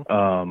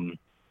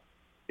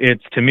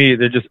 It's, to me,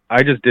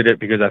 I just did it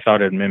because I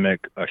thought it'd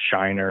mimic a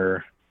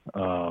shiner,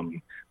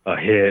 a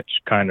hitch,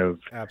 kind of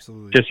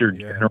absolutely just your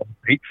general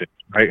bait fish,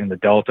 right? In the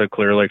Delta,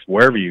 Clear Lakes,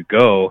 wherever you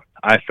go,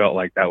 I felt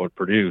like that would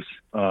produce.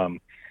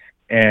 And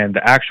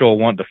the actual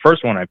one, the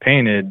first one I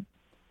painted,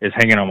 is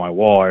hanging on my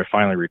wall. I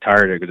finally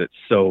retired it because it's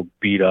so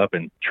beat up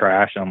and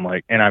trash. I'm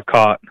like, and I've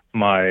caught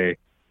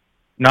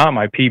not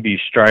my PB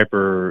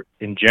striper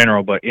in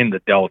general, but in the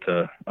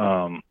Delta,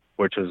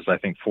 which was, I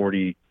think,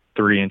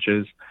 43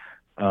 inches.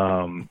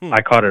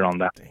 I caught it on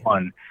that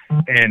one,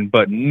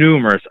 but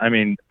numerous, I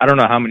mean, I don't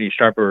know how many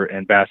striper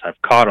and bass I've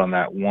caught on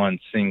that one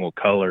single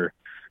color,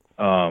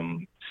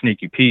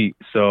 Sneaky Pete.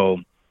 So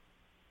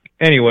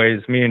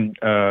anyways, me and,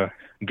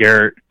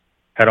 Garrett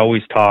had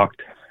always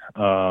talked,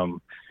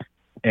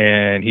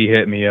 and he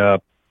hit me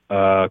up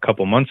a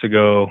couple months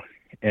ago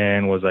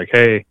and was like,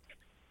 hey,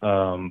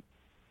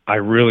 I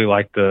really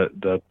like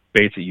the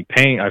baits that you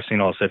paint. I've seen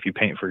all the stuff you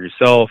paint for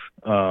yourself.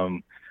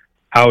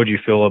 How would you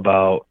feel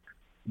about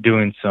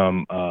doing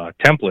some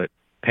template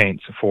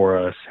paints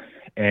for us,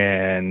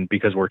 and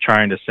because we're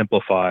trying to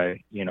simplify,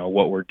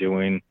 what we're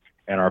doing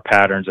and our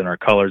patterns and our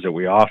colors that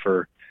we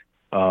offer.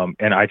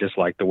 And I just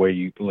like the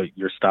way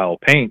your style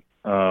paint.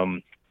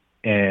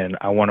 And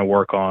I want to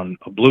work on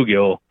a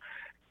bluegill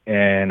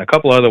and a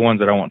couple other ones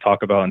that I won't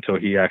talk about until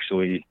he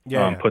actually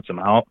puts them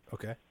out.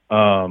 Okay.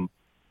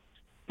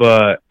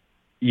 But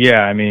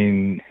yeah, I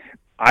mean,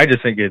 I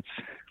just think it's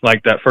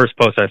like that first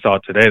post I saw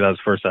today. That was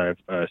the first I've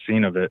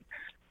seen of it.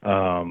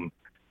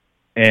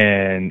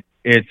 And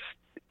it's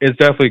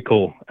definitely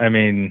cool. I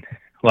mean,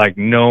 like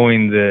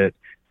knowing that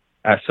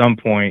at some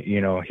point,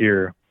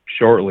 here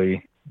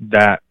shortly,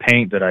 that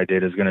paint that I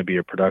did is going to be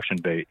a production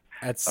bait.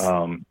 That's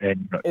and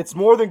it's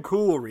more than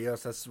cool,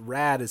 Rios. That's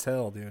rad as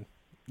hell, dude.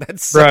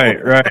 That's so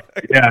right.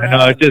 Yeah,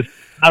 no, it's just,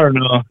 I don't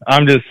know.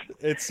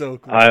 It's so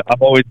cool.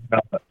 I've always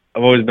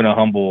been a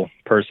humble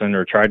person,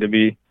 or tried to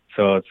be.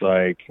 So it's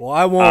like, well,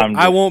 I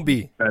won't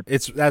be.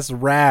 That's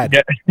rad.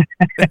 Yeah.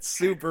 It's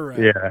super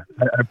rad. Yeah.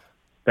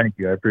 Thank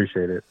you. I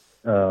appreciate it.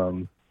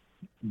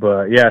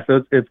 But yeah,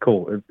 so it's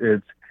cool.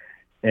 It's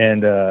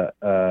and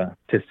to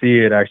see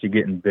it actually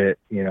getting bit,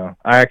 I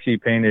actually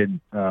painted,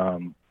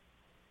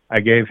 I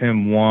gave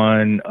him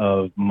one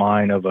of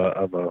mine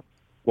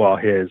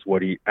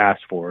what he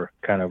asked for,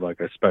 kind of like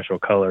a special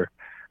color,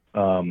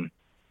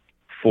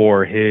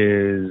 for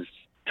his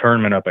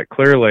tournament up at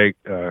Clear Lake.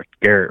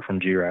 Garrett from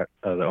G-Rat,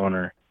 the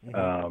owner,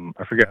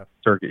 I forget the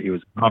circuit he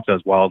was, I don't know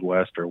if it was Wild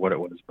West or what it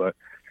was, but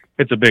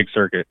it's a big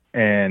circuit.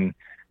 And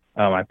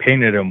I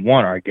painted him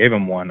one, or I gave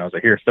him one. I was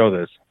like, here, throw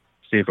this,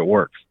 see if it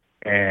works.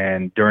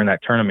 And during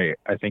that tournament,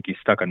 I think he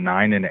stuck a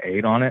 9 and an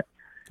 8 on it.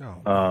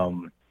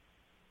 And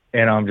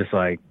I'm just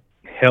like,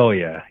 hell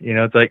yeah.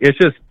 It's like,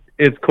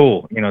 it's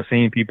cool,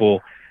 seeing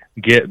people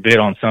get bit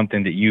on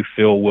something that you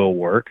feel will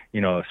work,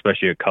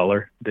 especially a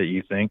color that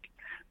you think,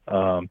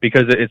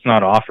 because it's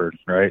not offered,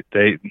 right?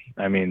 They're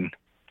going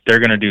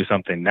to do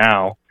something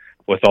now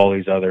with all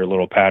these other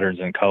little patterns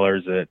and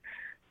colors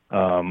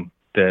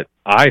that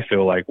I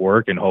feel like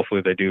work, and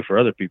hopefully they do for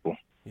other people.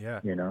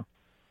 Yeah.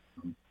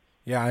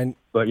 Yeah.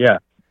 But yeah,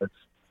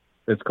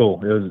 it's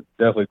cool. It was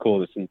definitely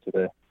cool to see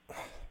today.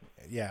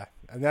 Yeah.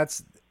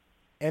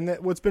 And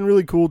what's been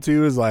really cool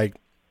too is like,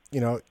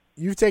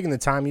 you've taken the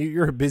time,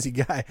 you're a busy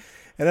guy,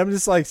 and I'm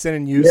just like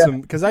sending you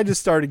some, cause I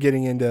just started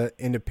getting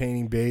into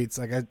painting baits.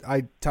 Like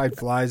I tied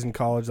flies in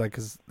college, like,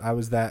 cause I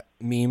was that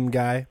meme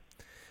guy,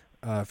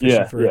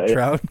 fishing for a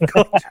trout in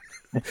college.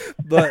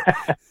 But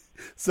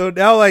so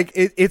now like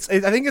I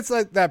think it's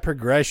like that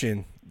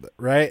progression,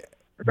 right?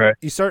 Right.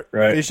 You start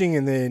fishing,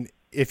 and then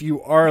if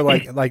you are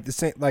like the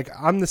same, like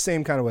I'm the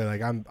same kind of way.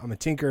 Like I'm a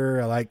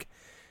tinkerer. I like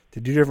to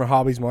do different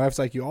hobbies. My wife's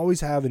like, you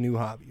always have a new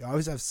hobby. You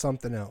always have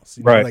something else.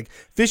 Right. Like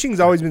fishing's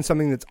always been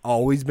something that's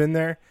always been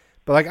there.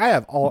 But like I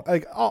have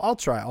I'll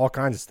try all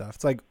kinds of stuff.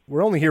 It's like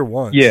we're only here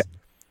once. Yeah.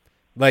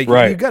 Like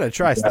you got to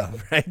try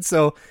stuff, right?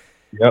 So.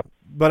 Yep.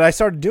 But I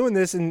started doing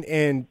this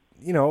and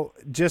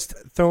just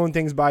throwing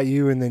things by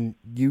you, and then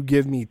you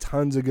give me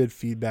tons of good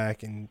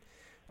feedback, and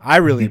I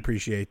really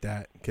appreciate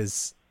that,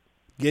 because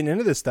getting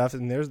into this stuff,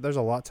 and there's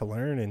a lot to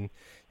learn, and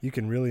you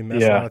can really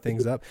mess a lot of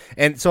things up.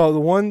 And so the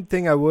one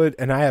thing I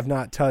have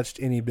not touched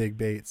any big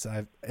baits.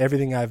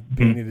 Everything I've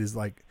painted is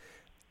like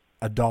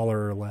 $1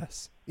 or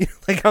less.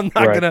 Like I'm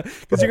not gonna,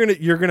 because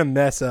you're gonna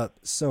mess up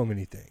so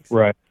many things.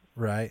 Right.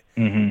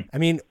 Mm-hmm. I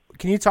mean,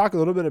 can you talk a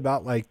little bit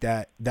about like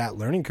that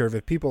learning curve?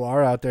 If people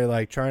are out there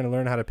like trying to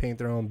learn how to paint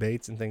their own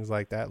baits and things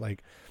like that,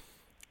 like,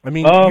 I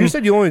mean, you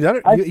said you only done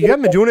it. You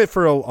haven't been doing it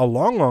for a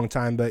long, long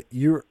time, but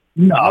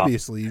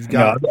obviously you've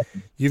got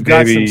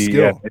some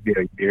skill. Maybe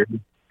a year.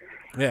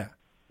 Yeah.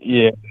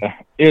 Yeah.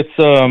 It's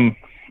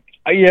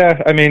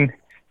I mean,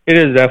 it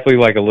is definitely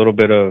like a little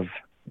bit of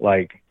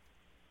like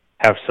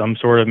have some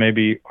sort of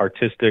maybe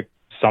artistic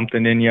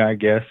something in you, I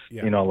guess.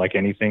 Yeah. Like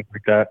anything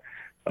like that.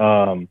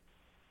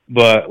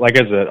 But like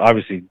as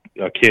obviously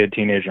a kid,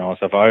 teenager, and all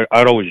that stuff,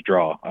 I'd always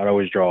draw.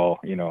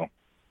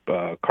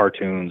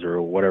 Cartoons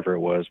or whatever it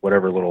was,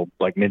 whatever little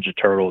like Ninja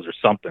Turtles or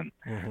something.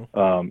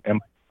 Mm-hmm.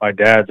 And my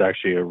dad's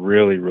actually a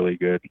really, really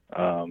good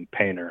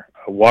painter,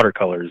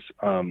 watercolors,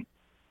 all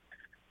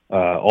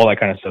that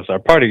kind of stuff. So I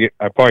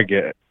probably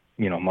get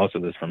most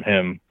of this from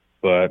him.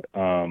 But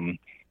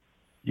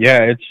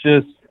it's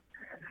just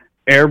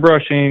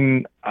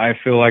airbrushing. I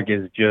feel like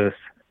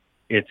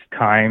it's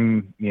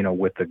time,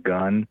 with the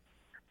gun.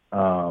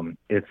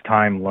 It's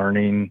time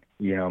learning,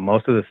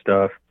 most of the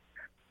stuff.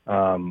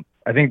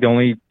 I think the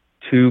only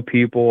 2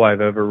 people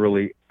I've ever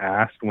really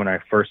asked when I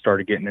first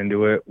started getting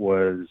into it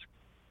was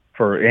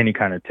for any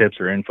kind of tips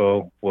or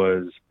info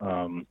was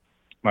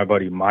my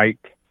buddy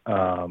Mike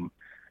on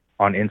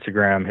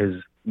Instagram.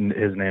 His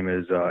name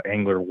is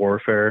Angler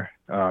Warfare.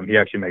 He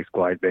actually makes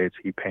glide baits.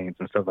 He paints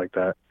and stuff like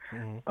that.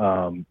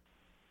 Mm-hmm.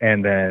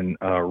 And then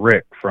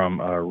Rick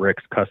from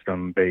Rick's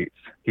Custom Baits.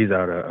 He's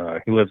out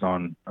of he lives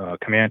on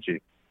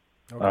Comanche.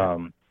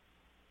 Okay.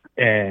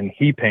 And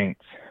he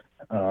paints.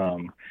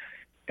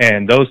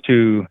 And those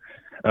 2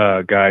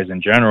 guys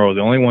in general,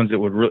 the only ones that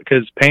would really,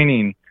 because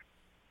painting,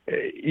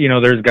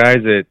 there's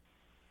guys that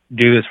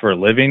do this for a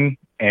living,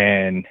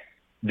 and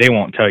they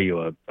won't tell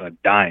you a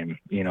dime.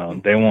 You know,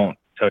 they won't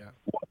tell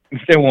you,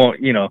 they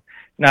won't, you know,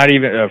 not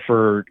even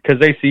because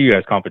they see you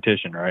as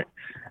competition, right?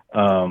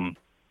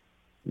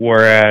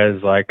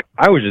 Whereas like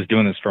I was just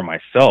doing this for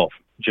myself,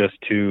 just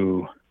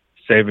to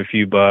save a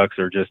few bucks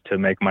or just to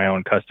make my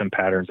own custom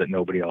patterns that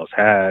nobody else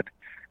had.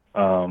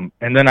 And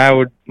then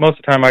most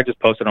of the time I just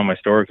post it on my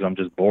story because I'm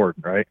just bored,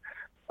 right?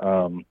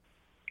 And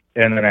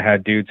then I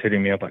had dudes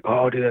hitting me up like,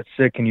 oh, dude, that's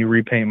sick. Can you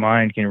repaint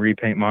mine? Can you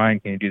repaint mine?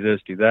 Can you do this,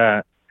 do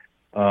that?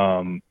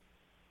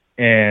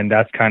 And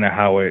that's kind of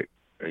how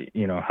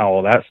how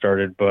all that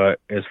started. But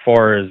as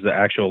far as the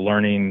actual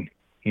learning,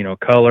 you know,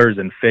 colors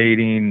and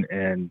fading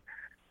and,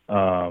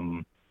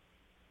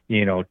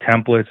 you know,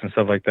 templates and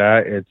stuff like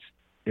that,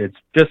 it's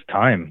just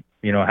time.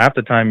 You know, half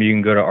the time you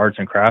can go to arts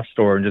and crafts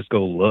store and just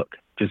go look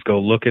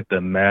at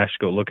the mesh,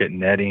 go look at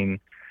netting,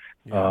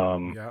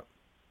 go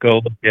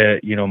look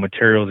at, you know,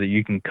 materials that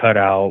you can cut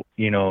out,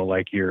 you know,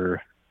 like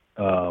your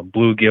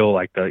bluegill,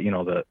 like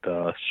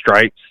the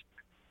stripes,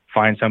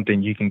 find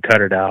something you can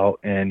cut it out,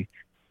 and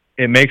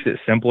it makes it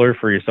simpler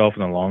for yourself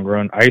in the long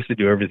run. I used to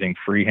do everything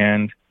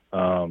freehand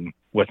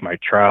with my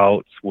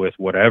trouts, with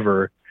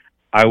whatever.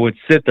 I would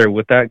sit there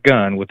with that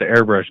gun, with the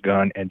airbrush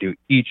gun, and do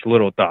each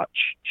little dot.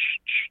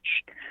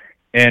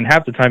 And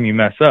half the time you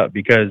mess up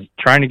because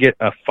trying to get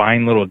a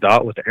fine little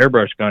dot with the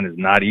airbrush gun is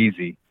not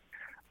easy.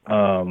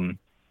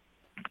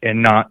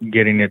 And not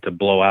getting it to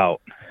blow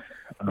out.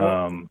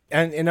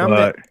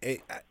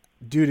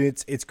 Dude,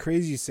 it's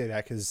crazy you say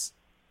that, because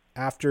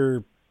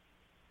after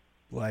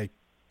about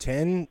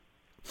 10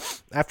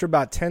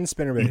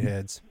 spinnerbait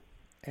heads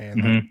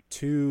and like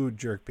 2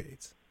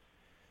 jerkbaits,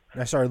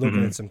 and I started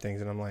looking at some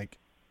things, and I'm like,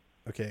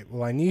 okay,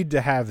 well, I need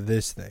to have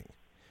this thing.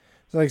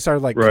 So I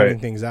started cutting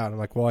things out. I'm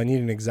like, well, I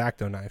need an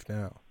X-Acto knife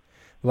now.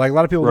 Like a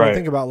lot of people don't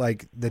think about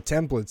like the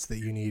templates that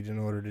you need in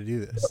order to do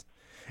this.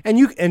 And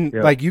you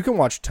can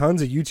watch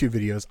tons of YouTube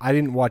videos. I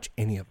didn't watch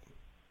any of them.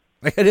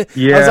 Like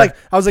I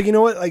was like, you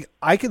know what? Like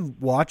I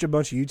could watch a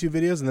bunch of YouTube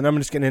videos, and then I'm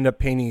just going to end up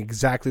painting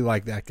exactly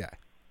like that guy.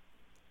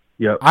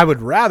 Yep. I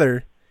would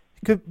rather,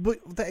 but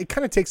it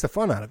kind of takes the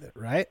fun out of it,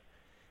 right?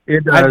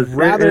 It does. I'd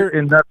rather,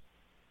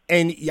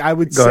 and I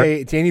would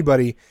say to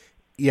anybody,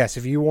 yes,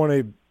 if you want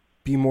to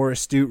be more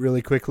astute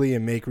really quickly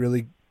and make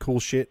really cool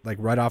shit like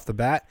right off the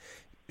bat,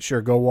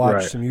 sure, go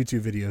watch some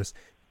YouTube videos.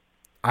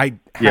 I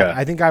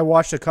think I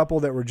watched a couple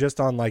that were just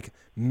on like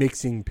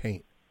mixing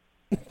paint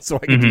so I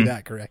could do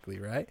that correctly.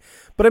 Right.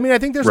 But I mean, I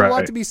think there's a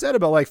lot to be said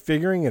about like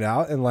figuring it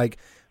out and like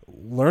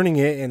learning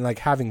it and like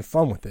having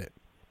fun with it.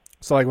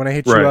 So like when I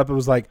hit you up, it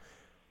was like,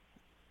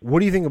 what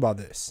do you think about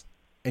this?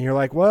 And you're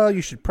like, well,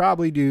 you should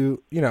probably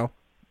do, you know,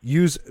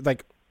 use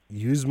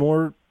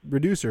more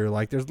reducer.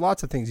 Like there's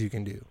lots of things you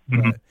can do,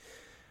 but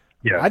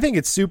I think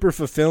it's super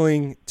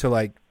fulfilling to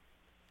like,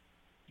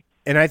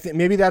 and I think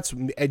maybe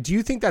do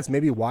you think that's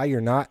maybe why you're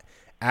not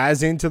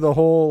as into the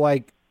whole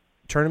like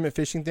tournament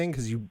fishing thing?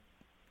 Cause you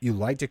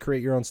like to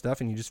create your own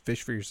stuff and you just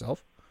fish for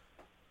yourself?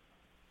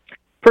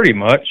 Pretty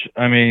much.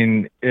 I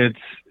mean, it's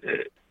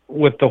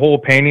with the whole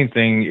painting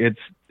thing. It's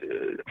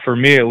for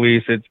me, at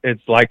least,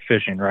 it's like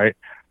fishing, right?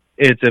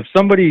 It's if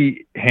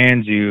somebody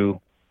hands you,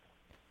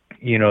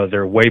 you know,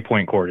 their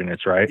waypoint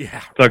coordinates, right?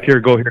 Yeah, it's like,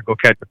 go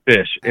catch a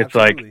fish. Absolutely. It's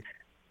like,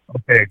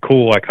 okay,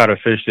 cool, I caught a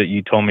fish that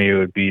you told me it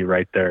would be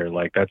right there.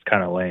 Like, that's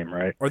kind of lame,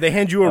 right? Or they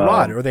hand you a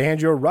rod,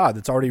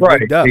 that's already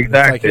rigged up.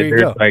 Exactly. Like, here you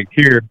go. Like,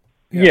 here.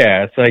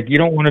 Yeah, it's like you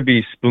don't want to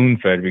be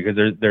spoon-fed because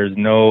there's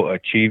no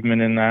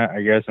achievement in that,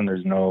 I guess, and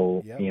there's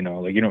no, you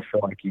know, like you don't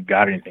feel like you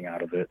got anything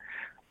out of it.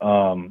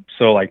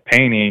 So, like,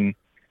 painting,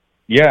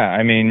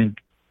 I mean,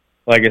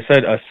 like I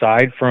said,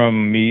 aside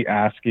from me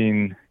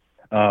asking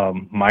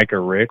Mike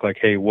or Rick, like,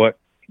 hey, what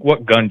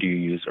gun do you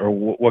use, or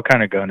what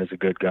kind of gun is a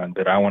good gun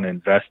that I want to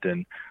invest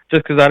in?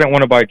 Just because I don't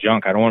want to buy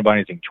junk. I don't want to buy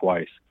anything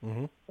twice.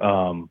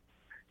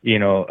 You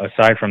know,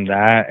 aside from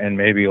that, and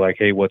maybe like,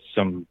 hey, what's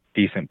some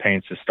decent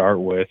paints to start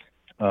with?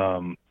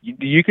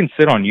 You can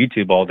sit on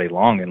YouTube all day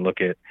long and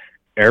look at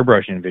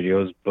airbrushing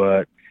videos,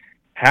 but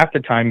half the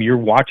time you're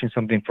watching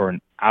something for an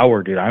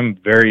hour, dude. I'm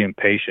very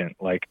impatient.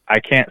 Like, I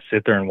can't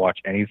sit there and watch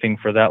anything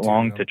for that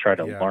long to try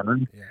to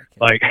learn.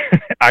 Like,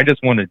 I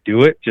just want to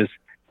do it. Just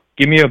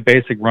give me a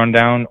basic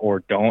rundown,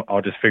 or don't.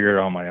 I'll just figure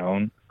it out on my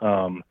own.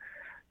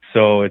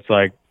 So it's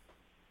like,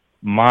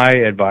 my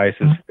advice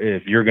is,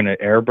 if you're going to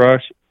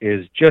airbrush,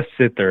 is just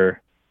sit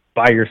there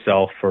by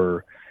yourself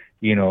for,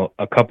 you know,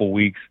 a couple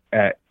weeks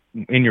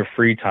in your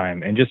free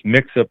time and just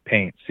mix up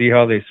paint, see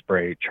how they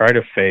spray, try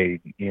to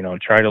fade, you know,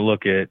 try to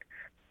look at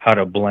how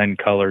to blend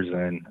colors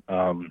in.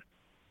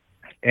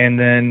 And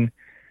then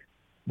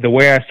the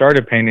way I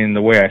started painting and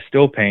the way I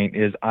still paint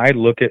is I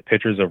look at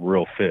pictures of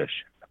real fish.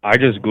 I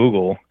just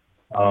Google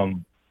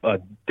a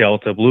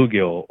Delta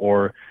bluegill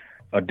or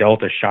a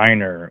Delta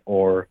shiner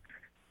or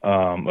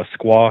a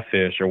squaw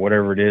fish or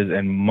whatever it is.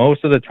 And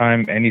most of the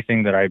time,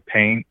 anything that I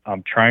paint,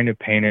 I'm trying to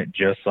paint it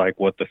just like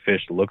what the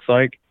fish looks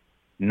like,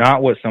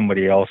 not what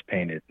somebody else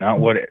painted, not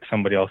what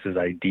somebody else's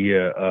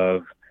idea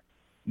of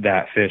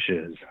that fish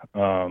is.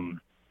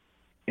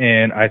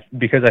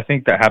 because I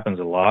think that happens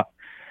a lot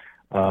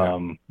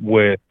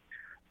with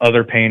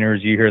other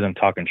painters. You hear them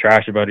talking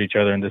trash about each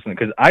other and this, and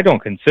because I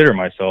don't consider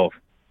myself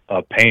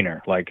a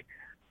painter. Like,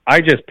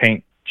 I just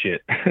paint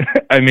shit.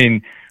 I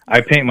mean,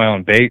 I paint my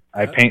own bait.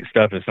 I paint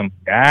stuff if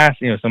somebody asks,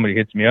 somebody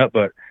hits me up,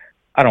 but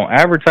I don't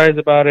advertise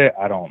about it.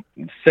 I don't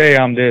say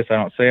I'm this. I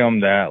don't say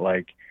I'm that.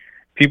 Like,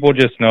 people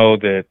just know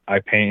that I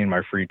paint in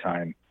my free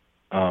time.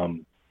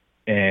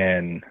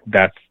 And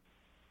that's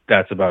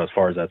about as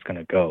far as that's going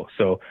to go.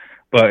 So,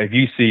 but if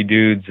you see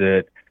dudes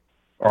that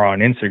are on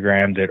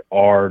Instagram that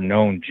are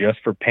known just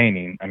for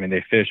painting, I mean,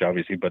 they fish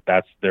obviously, but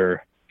that's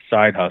their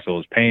side hustle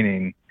is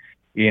painting.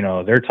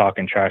 They're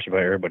talking trash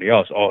about everybody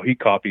else. Oh, he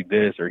copied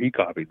this or he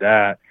copied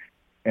that.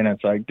 And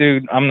it's like,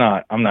 dude, I'm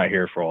not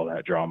here for all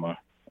that drama.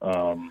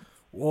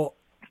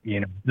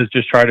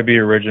 Just try to be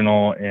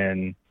original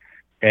and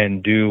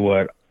do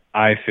what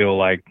I feel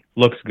like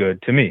looks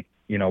good to me.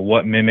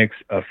 What mimics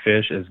a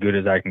fish as good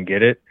as I can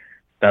get it.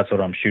 That's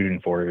what I'm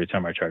shooting for every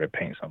time I try to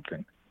paint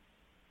something.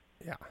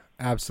 Yeah,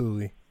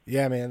 absolutely.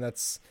 Yeah, man,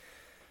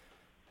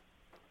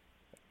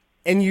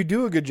 and you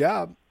do a good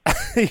job.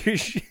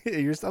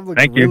 Your stuff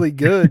looks really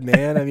good,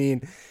 man. I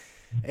mean,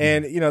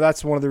 and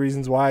that's one of the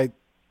reasons why,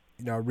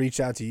 I reached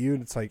out to you,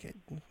 and it's like,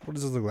 what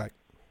does this look like?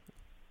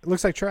 It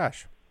looks like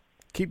trash.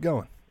 Keep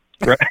going.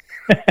 Right.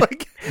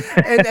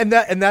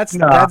 That's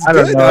no, that's I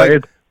good. don't know.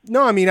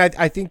 No, I mean,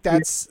 I think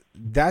that's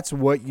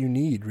what you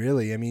need,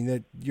 really. I mean,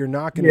 that you're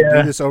not going to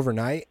do this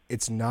overnight.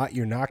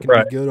 You're not going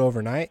to be good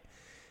overnight.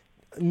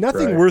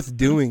 Nothing worth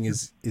doing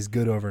is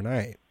good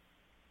overnight.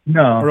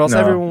 No, or else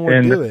everyone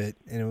would do it,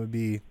 and it would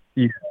be.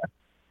 Yeah,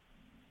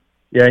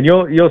 and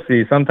you'll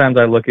see. Sometimes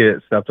I look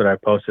at stuff that I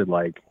posted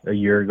like a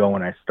year ago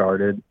when I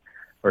started,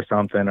 or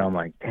something. And I'm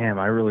like, damn,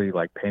 I really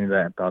painted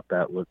that and thought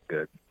that looked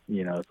good.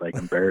 It's like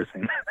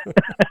embarrassing.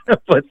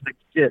 But like,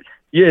 shit,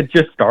 it's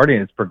just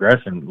starting. It's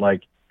progression.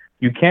 Like,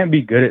 you can't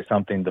be good at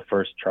something the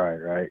first try,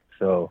 right?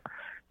 So,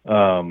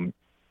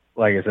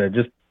 like I said,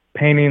 just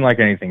painting like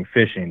anything,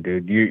 fishing,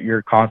 dude.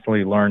 You're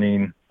constantly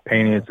learning.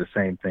 Painting is the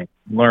same thing.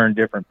 Learn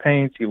different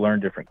paints. You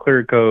learn different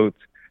clear coats,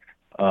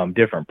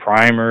 different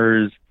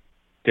primers,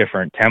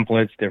 different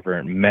templates,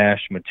 different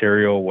mesh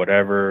material,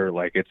 whatever.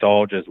 Like, it's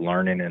all just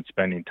learning and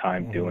spending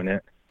time doing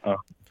it.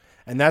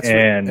 And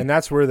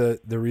that's where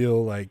the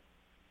real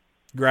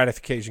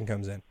gratification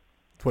comes in.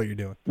 It's what you're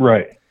doing.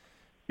 Right.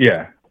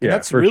 Yeah. And yeah.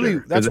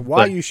 That's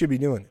why you should be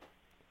doing it.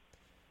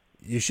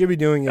 You should be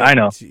doing it. I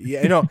know.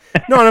 Yeah. No,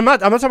 and I'm not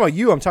talking about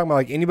you. I'm talking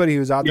about anybody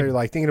who's out there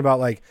thinking about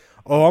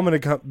oh, I'm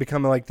going to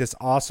become this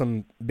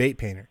awesome bait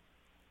painter.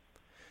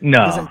 No.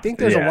 Because I think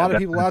there's a lot of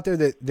people out there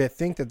that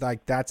think that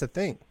that's a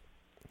thing.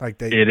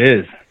 It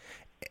is.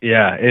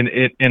 Yeah.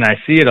 And I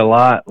see it a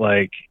lot.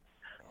 Like,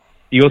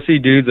 you'll see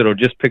dudes that'll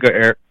just pick up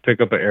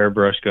an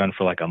airbrush gun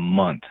for a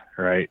month,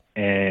 right?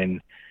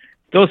 And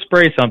they'll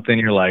spray something.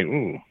 You're like,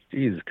 ooh,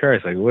 Jesus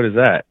Christ! What is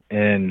that?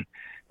 And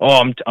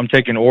I'm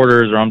taking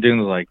orders, or I'm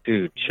doing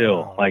dude,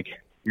 chill.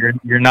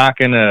 You're not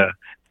gonna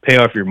pay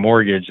off your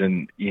mortgage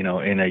in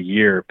a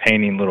year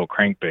painting little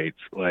crankbaits.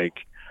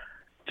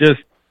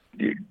 Just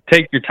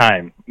take your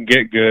time,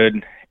 get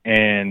good,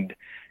 and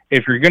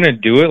if you're gonna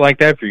do it like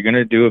that, if you're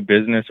gonna do a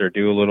business or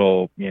do a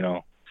little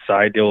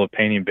side deal of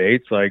painting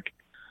baits,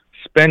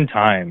 spend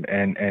time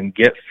and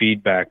get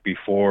feedback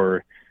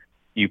before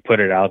you put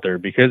it out there,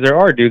 because there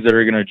are dudes that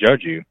are going to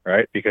judge you,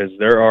 right? Because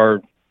there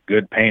are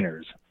good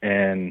painters,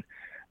 and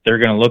they're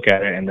going to look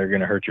at it and they're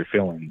going to hurt your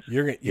feelings.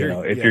 You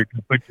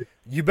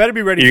better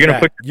be ready for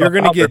that. You're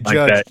going to get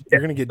judged.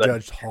 You're going to get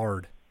judged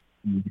hard.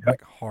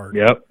 Hard.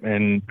 Yep.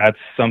 And that's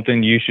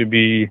something you should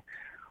be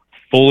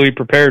fully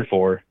prepared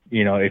for,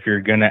 if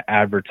you're going to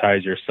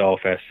advertise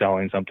yourself as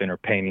selling something or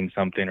painting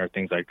something or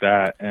things like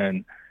that.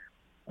 And,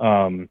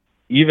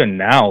 even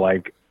now,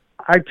 I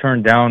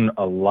turn down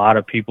a lot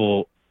of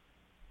people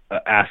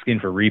asking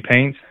for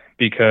repaints,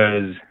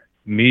 because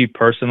me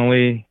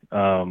personally,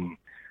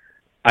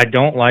 I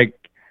don't like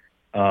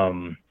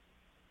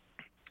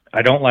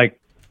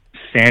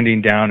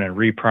sanding down and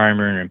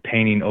reprimering and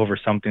painting over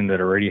something that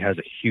already has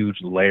a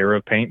huge layer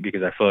of paint,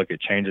 because I feel like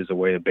it changes the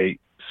way the bait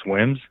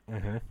swims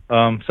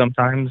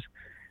sometimes.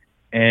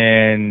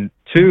 And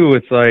two,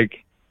 it's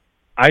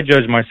I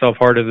judge myself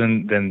harder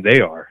than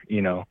they are,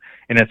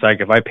 And it's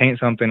if I paint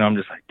something, I'm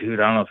just dude,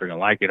 I don't know if they're going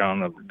to like it. I don't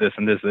know this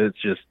and this.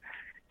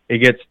 It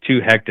gets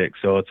too hectic.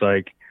 So it's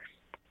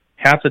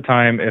half the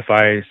time, if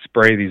I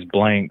spray these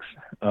blanks,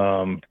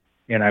 and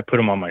I put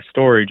them on my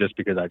story just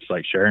because I just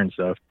like sharing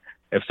stuff.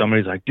 If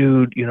somebody's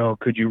dude,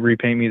 could you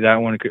repaint me that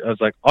one? I was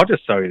I'll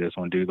just sell you this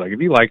one, dude.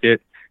 If you like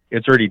it,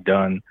 it's already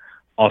done.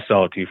 I'll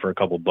sell it to you for a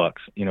couple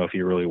bucks, if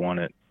you really want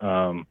it.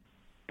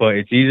 But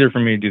it's easier for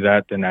me to do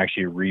that than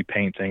actually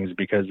repaint things,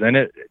 because then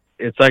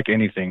it's like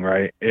anything,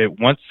 right?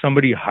 Once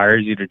somebody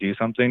hires you to do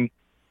something,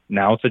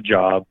 now it's a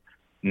job.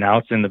 Now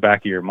it's in the back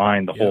of your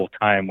mind the whole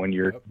time when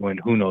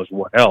who knows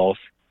what else.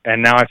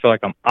 And now I feel like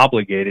I'm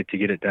obligated to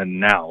get it done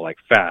now,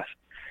 fast.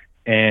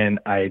 And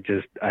I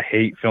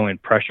hate feeling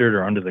pressured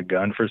or under the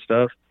gun for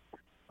stuff.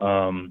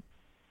 And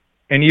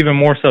and even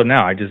more so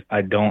now,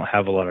 I don't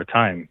have a lot of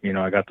time. You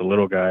know, I got the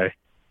little guy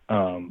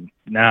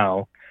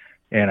now,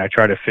 and I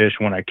try to fish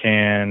when I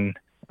can,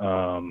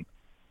 and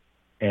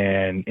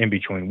in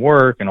between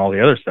work and all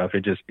the other stuff,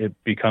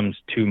 it becomes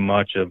too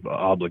much of an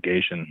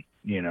obligation,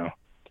 you know.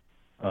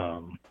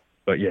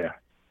 But yeah.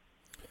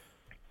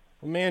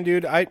 Well, man,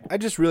 dude, I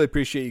just really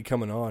appreciate you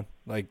coming on.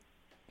 Like,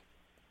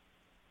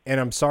 and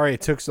I'm sorry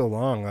it took so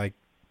long. Like,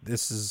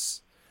 this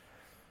is,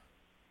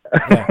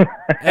 yeah.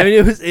 I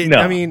mean, No.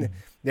 I mean,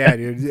 yeah,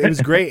 dude, it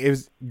was great. It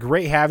was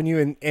great having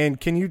you. And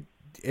can you,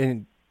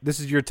 and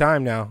this is your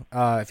time now.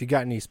 If you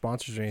got any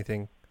sponsors or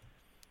anything,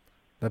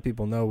 let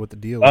people know what the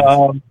deal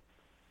is.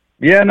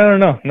 Yeah,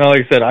 no.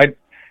 Like I said,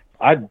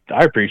 I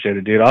appreciate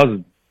it, dude. I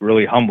was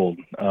really humbled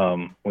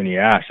when you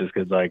asked, just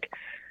because, like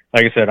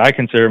I said, I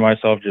consider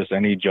myself just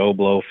any Joe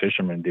Blow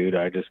fisherman, dude.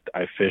 I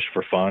fish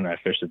for fun. I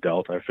fish the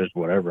Delta. I fish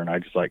whatever, and I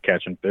just like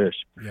catching fish.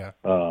 Yeah.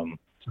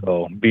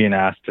 So being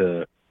asked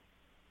to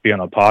be on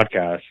a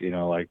podcast, you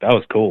know, like that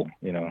was cool,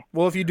 you know.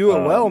 Well, if you do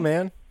it well,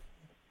 man,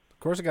 of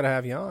course I got to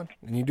have you on,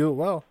 and you do it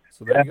well.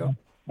 So there you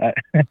go.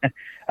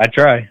 I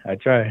try,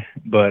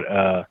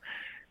 but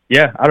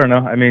yeah, I don't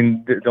know. I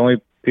mean, the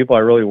only people I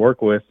really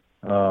work with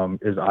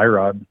is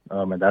iRod,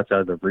 and that's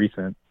as of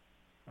recent.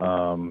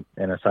 And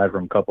aside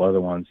from a couple other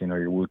ones, you know,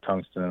 your Woo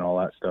Tungsten and all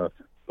that stuff.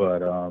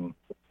 But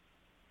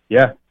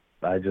yeah,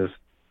 that's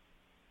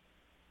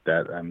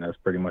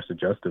pretty much the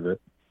gist of it.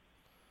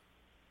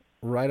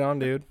 Right on,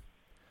 dude.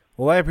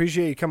 Well, I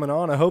appreciate you coming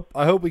on. I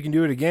hope we can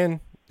do it again.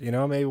 You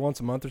know, maybe once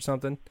a month or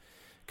something.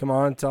 Come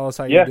on, tell us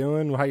how you're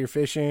doing, how you're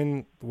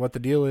fishing, what the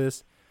deal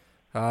is.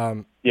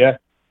 Yeah.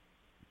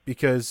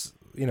 Because,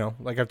 you know,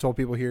 like I've told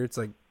people here, it's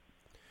like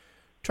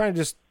trying to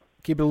just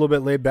keep it a little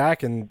bit laid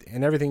back, and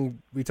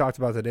everything we talked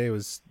about today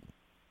was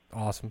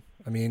awesome.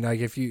 I mean, like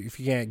if you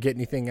can't get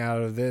anything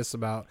out of this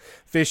about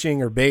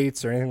fishing or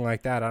baits or anything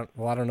like that, I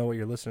don't know what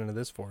you're listening to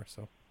this for.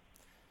 So,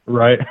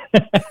 right.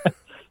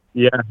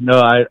 Yeah, no,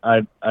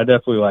 I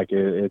definitely like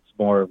it. It's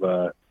more of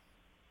a,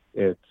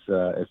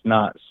 it's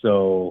not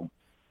so,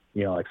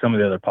 you know, like some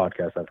of the other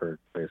podcasts I've heard.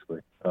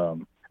 Basically,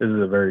 this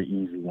is a very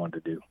easy one to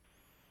do,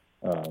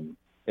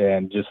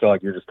 and just feel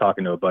like you're just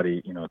talking to a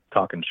buddy, you know,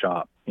 talking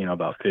shop, you know,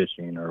 about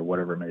fishing or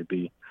whatever it may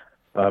be.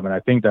 And I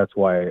think that's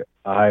why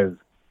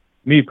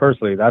me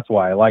personally, that's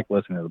why I like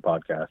listening to the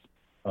podcast,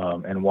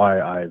 and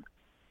why I've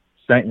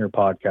sent your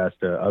podcast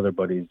to other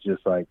buddies,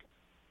 just like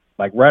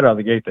right out of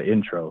the gate, the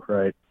intro,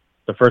 right?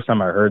 The first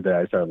time I heard that,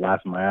 I started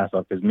laughing my ass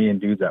off, because me and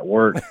dudes at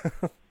work,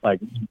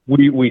 like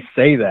we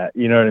say that,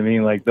 you know what I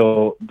mean? Like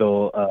they'll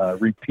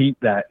repeat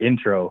that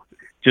intro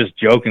just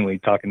jokingly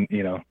talking,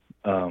 you know.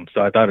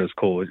 So I thought it was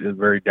cool. It was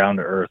very down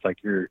to earth.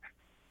 Like your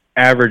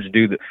average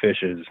dude that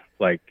fishes,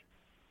 like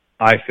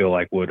I feel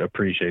like would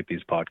appreciate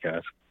these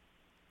podcasts.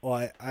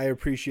 Well, I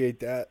appreciate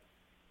that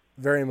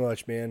very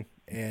much, man.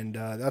 And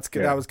that's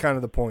good. That was kind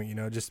of the point, you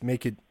know, just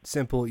make it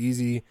simple,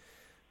 easy.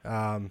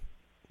 Like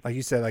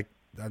you said, like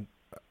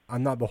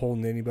I'm not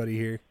beholden to anybody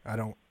here. I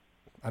don't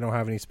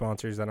have any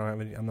sponsors.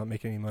 I'm not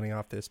making any money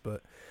off this,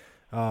 but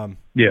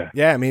yeah.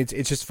 I mean,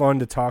 it's just fun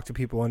to talk to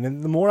people. And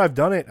then the more I've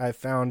done it, I've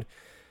found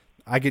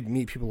I could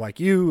meet people like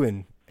you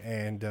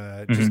and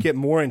just get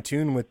more in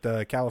tune with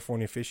the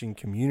California fishing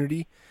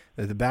community,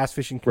 the bass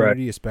fishing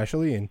community,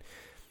 especially. And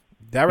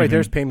that right there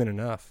is payment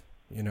enough,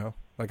 you know,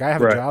 like I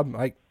have a job,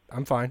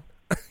 I'm fine,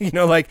 you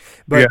know, like,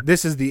 but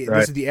this is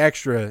the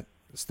extra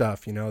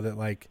stuff, you know, that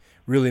like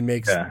really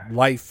makes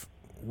life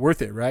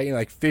worth it, right? You know,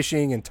 like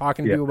fishing and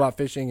talking to people about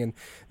fishing, and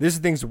this is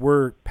things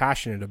we're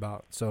passionate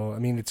about. So I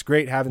mean, it's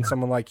great having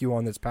someone like you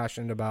on that's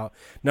passionate about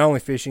not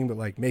only fishing but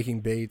like making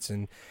baits,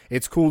 and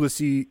it's cool to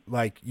see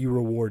like you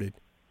rewarded,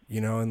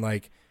 you know, and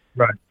like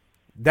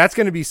that's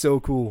going to be so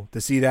cool to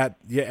see that.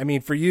 Yeah, I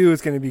mean, for you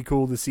it's going to be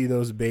cool to see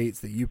those baits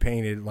that you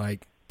painted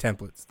like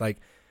templates. Like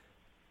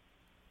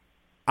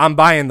I'm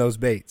buying those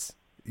baits,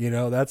 you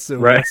know. That's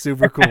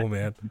super cool,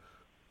 man.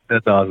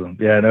 That's awesome.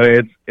 Yeah, no,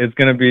 it's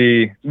gonna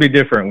be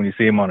different when you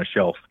see him on a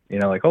shelf. You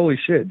know, like holy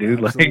shit,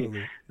 dude! Absolutely.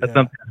 Like that's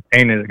something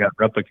painted that got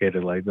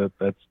replicated. Like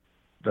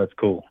that's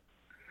cool.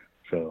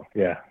 So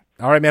yeah.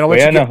 All right, man. I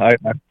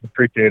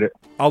appreciate it.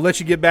 I'll let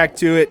you get back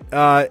to it.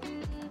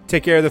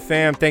 Take care of the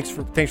fam. Thanks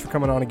for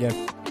coming on again.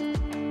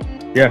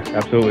 Yeah,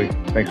 absolutely.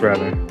 Thanks for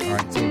having me. All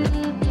right, see you,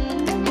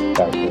 man.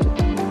 Absolutely.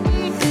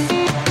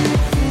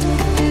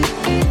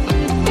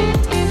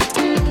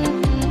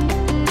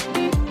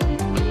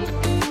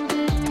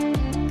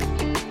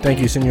 Thank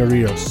you, Senor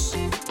Rios.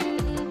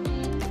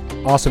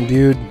 Awesome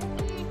dude.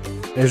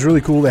 It was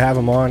really cool to have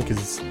him on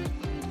because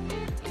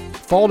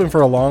followed him for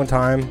a long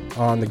time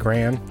on the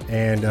gram,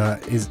 and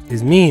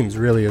his memes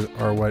really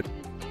are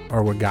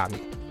what got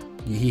me.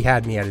 He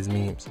had me at his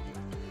memes.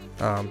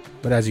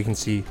 But as you can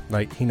see,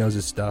 like he knows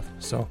his stuff.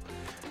 So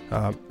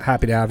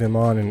happy to have him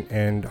on,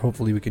 and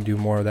hopefully we can do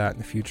more of that in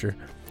the future.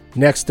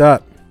 Next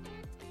up,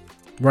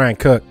 Ryan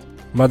Cook,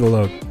 Mother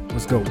Lode.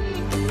 Let's go.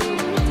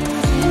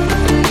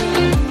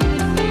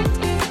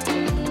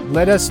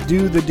 Let us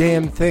do the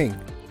damn thing.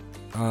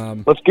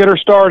 Let's get her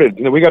started.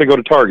 We got to go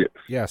to Target.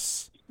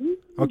 Yes.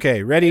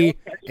 Okay, ready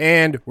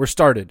And we're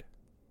started.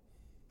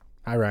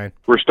 Hi, Ryan.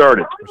 We're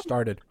started. We're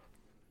started.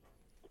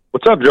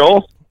 What's up,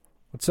 Joel?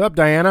 What's up,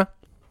 Diana?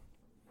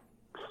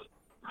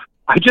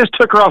 I just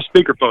took her off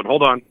speakerphone.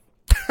 Hold on.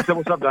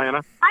 What's up,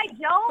 Diana? Hi,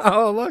 Joe.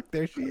 Oh, look,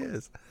 there she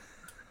is.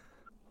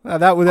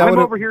 That would I'm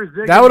over here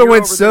zigging, that would have you're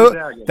went over so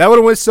there zagging. that would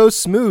have went so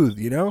smooth,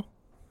 you know.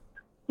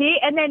 See,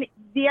 and then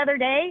the other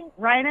day,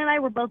 Ryan and I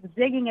were both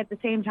zigging at the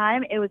same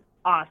time. It was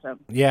awesome,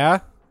 Yeah,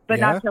 but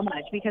yeah. not so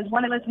much because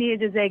one of us needed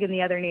to zig and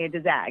the other needed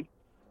to zag.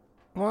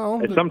 Well,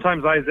 And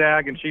sometimes I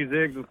zag and she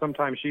zigs, and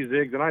sometimes she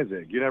zigs and I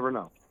zig. You never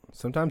know.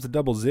 sometimes a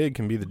double zig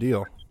can be the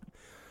deal.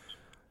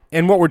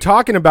 And what we're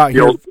talking about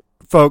here,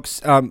 folks,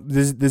 the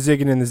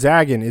zigging and the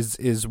zagging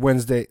is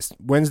Wednesdays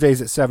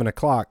at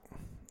 7:00.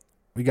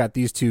 We got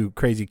these two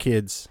crazy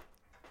kids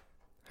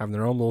having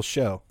their own little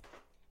show.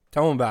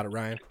 Tell them about it,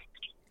 Ryan.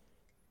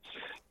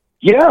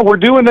 Yeah, we're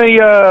doing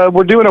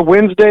a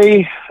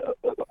Wednesday.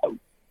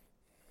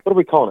 What are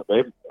we calling it,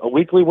 babe? A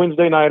weekly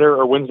Wednesday nighter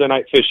or Wednesday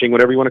night fishing,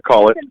 whatever you want to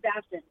call it.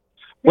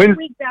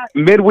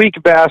 Midweek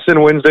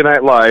Bassin Wednesday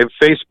Night Live,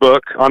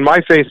 Facebook, on my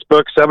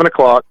Facebook,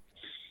 7:00.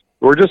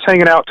 We're just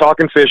hanging out,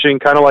 talking fishing,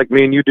 kind of like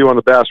me and you do on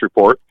the Bass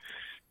Report.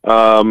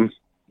 Diana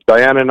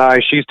and I,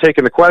 she's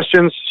taking the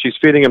questions. She's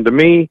feeding them to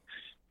me.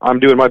 I'm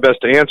doing my best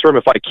to answer them.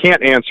 If I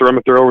can't answer them,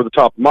 if they're over the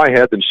top of my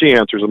head, then she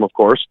answers them, of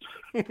course.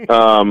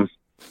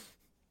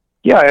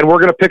 Yeah, and we're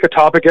going to pick a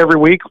topic every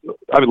week.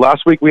 I mean,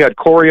 last week we had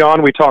Corey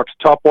on. We talked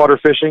topwater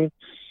fishing.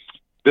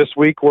 This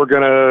week we're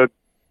going to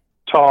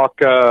talk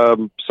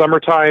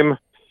summertime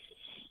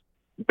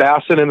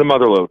bassin in the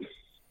motherlode,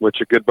 which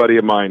a good buddy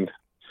of mine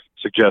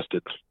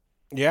suggested.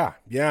 Yeah.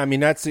 I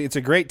mean, it's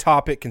a great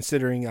topic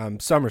considering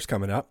summer's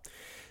coming up.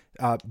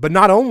 But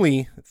not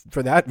only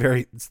for that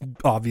very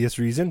obvious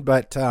reason,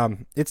 but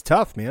it's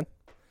tough, man.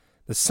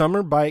 The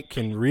summer bite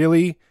can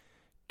really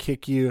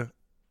kick you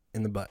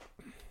in the butt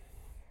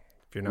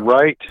if you're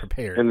not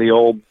prepared. in the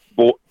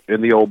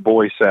old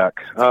boy sack.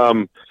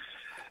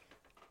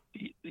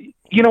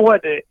 You know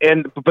what?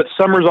 But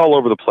summer's all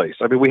over the place.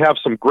 I mean, we have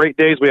some great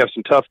days. We have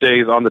some tough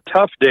days. On the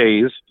tough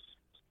days,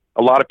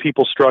 a lot of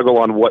people struggle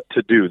on what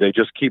to do. They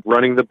just keep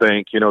running the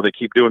bank. You know, they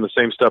keep doing the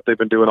same stuff they've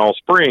been doing all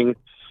spring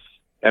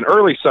and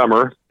early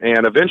summer,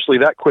 and eventually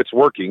that quits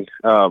working,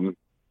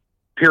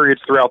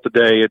 periods throughout the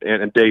day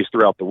and days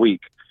throughout the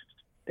week.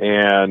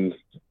 And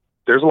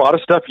there's a lot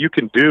of stuff you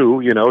can do,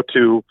 you know,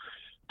 to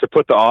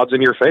put the odds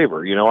in your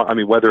favor, you know, I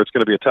mean, whether it's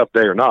going to be a tough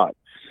day or not.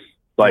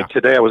 Like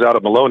today I was out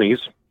at Maloney's,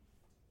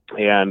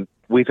 and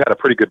we've had a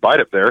pretty good bite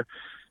up there,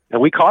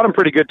 and we caught them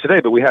pretty good today,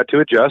 but we had to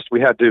adjust.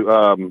 We had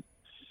to,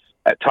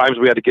 at times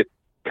we had to get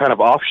kind of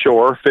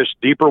offshore, fish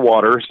deeper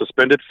water,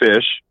 suspended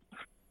fish,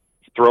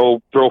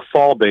 throw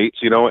fall baits,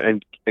 you know,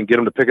 and get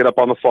them to pick it up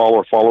on the fall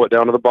or follow it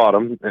down to the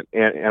bottom.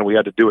 And we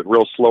had to do it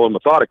real slow and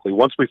methodically.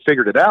 Once we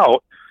figured it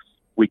out,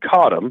 we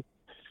caught them.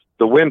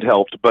 The wind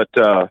helped, but,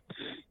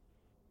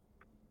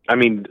 I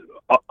mean,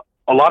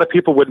 a lot of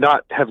people would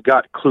not have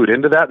got clued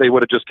into that. They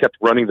would have just kept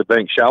running the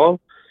bank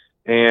shallow.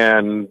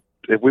 And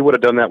if we would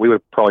have done that, we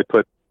would have probably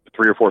put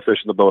 3 or 4 fish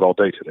in the boat all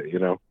day today, you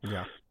know?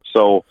 Yeah.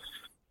 So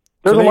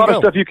there's a lot of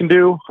stuff you can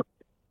do.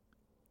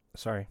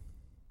 Sorry.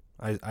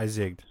 I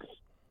zigged.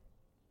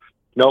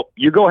 No,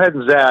 you go ahead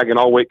and zag, and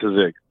I'll wait to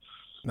zig.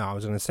 No, I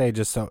was going to say,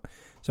 just so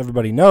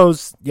everybody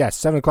knows, yes,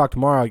 7:00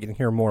 tomorrow, you can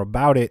hear more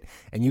about it,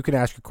 and you can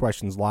ask your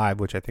questions live,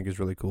 which I think is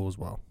really cool as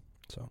well.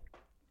 So,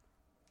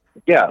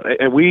 yeah,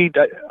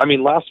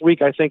 and last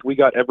week I think we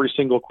got every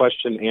single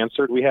question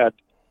answered. We had,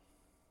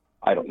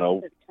 I don't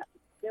know.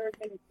 There were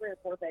maybe 3 or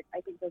 4, but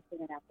I think those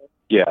didn't happen.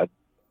 Yeah,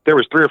 there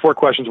was 3 or 4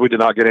 questions we did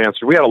not get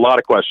answered. We had a lot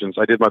of questions.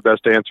 I did my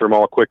best to answer them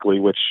all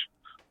quickly, which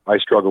I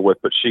struggle with,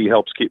 but she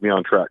helps keep me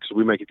on track, so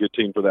we make a good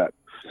team for that.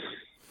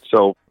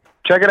 So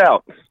check it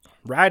out.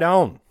 Right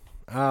on.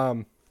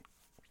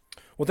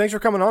 Well, thanks for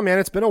coming on, man.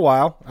 It's been a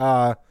while.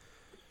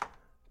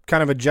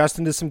 Kind of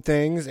adjusting to some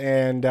things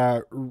and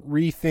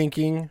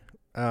rethinking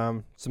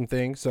some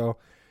things. So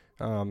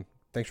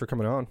thanks for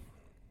coming on.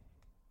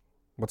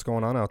 What's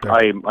going on out there?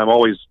 I'm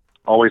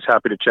always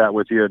happy to chat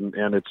with you,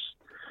 and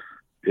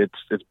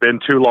it's been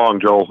too long,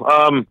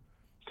 Joel.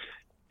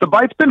 The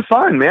bite's been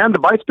fun, man. The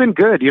bite's been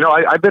good. You know,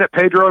 I've been at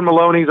Pedro and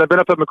Maloney's. I've been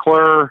up at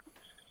McClure.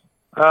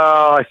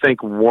 I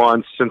think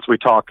once since we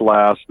talked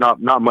last. Not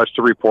much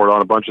to report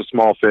on. A bunch of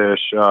small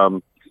fish.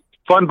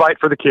 Fun bite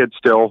for the kids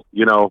still.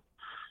 You know,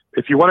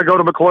 if you want to go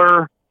to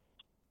McClure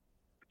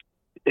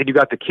and you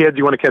got the kids,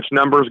 you want to catch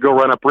numbers, go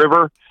run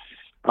upriver.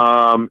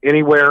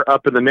 Anywhere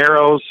up in the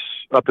Narrows,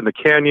 up in the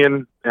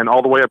canyon, and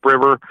all the way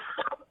upriver,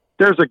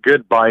 there's a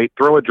good bite.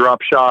 Throw a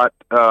drop shot.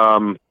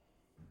 Throw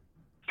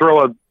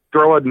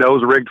a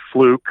nose rigged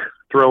fluke.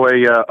 Throw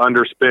a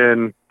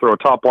underspin. Throw a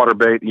topwater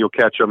bait, and you'll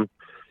catch them.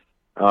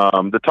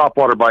 The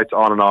topwater bites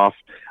on and off.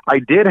 I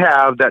did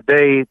have that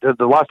day,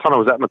 the last time I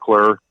was at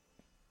McClure,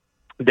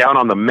 down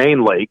on the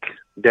main lake,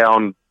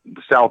 down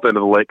the south end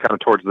of the lake, kind of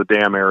towards the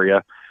dam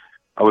area.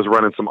 I was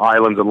running some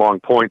islands and long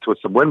points with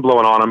some wind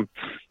blowing on them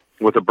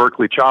with a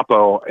Berkeley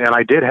Chapo. And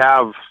I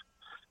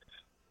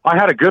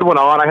had a good one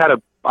on. I had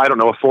a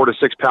 4 to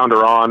 6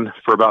 pounder on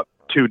for about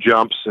 2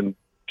 jumps, and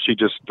she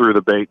just threw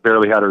the bait,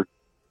 barely had her,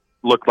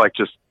 looked like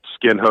just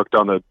skin hooked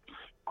on the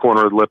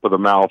corner of the lip of the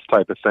mouth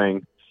type of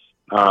thing.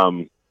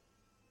 And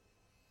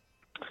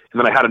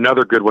then I had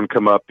another good one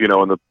come up, in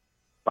the,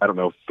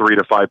 3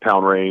 to 5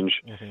 pound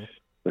range,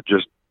 that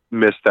just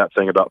missed that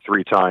thing about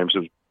 3 times. It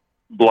was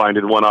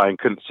blinded one eye and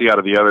couldn't see out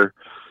of the other.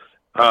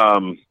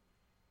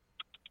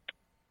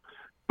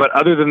 But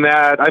other than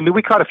that, I mean,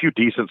 we caught a few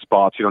decent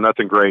spots,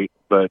 nothing great,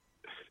 but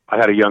I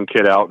had a young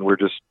kid out, and we're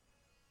just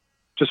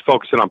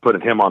focusing on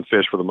putting him on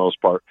fish for the most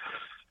part.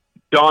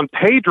 Don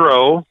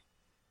Pedro's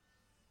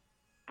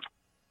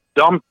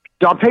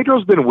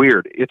been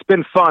weird. It's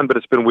been fun, but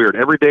it's been weird.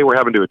 Every day we're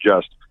having to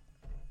adjust.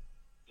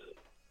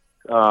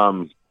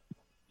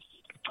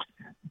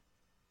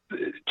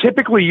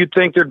 Typically you'd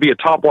think there'd be a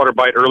topwater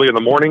bite early in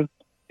the morning,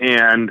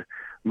 and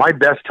my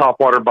best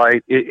topwater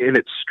bite, and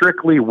it's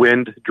strictly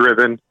wind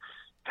driven,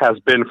 has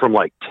been from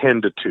like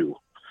 10 to 2.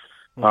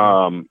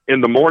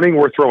 In the morning,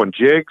 we're throwing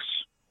jigs.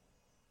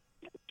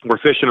 We're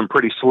fishing them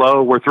pretty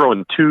slow. We're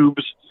throwing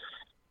tubes,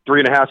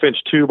 3.5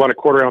 inch tube on a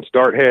 1/4 ounce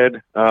dart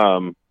head.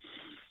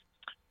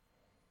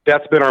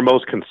 That's been our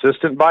most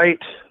consistent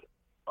bite.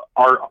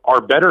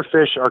 Our better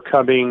fish are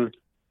coming.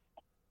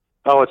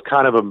 It's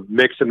kind of a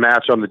mix and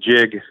match on the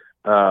jig,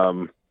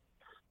 and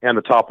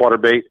the topwater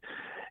bait.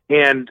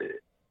 And,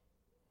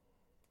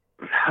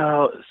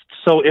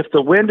 so if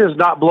the wind is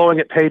not blowing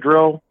at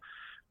Pedro,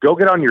 go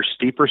get on your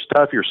steeper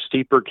stuff, your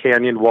steeper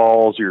canyon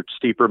walls, your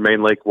steeper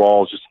main lake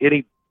walls, just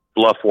any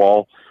bluff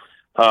wall.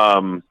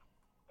 And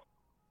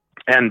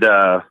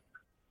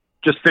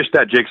just fish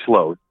that jig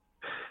slow.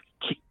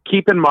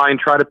 Keep in mind,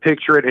 try to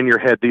picture it in your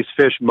head. These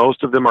fish,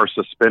 most of them are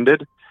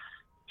suspended.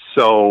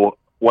 So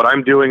what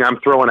I'm doing, I'm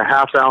throwing a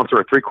 1/2 ounce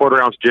or a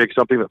 3/4 ounce jig,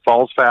 something that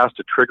falls fast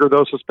to trigger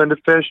those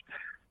suspended fish.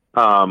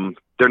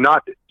 They're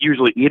not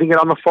usually eating it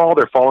on the fall.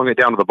 They're following it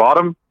down to the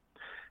bottom,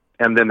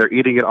 and then they're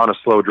eating it on a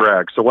slow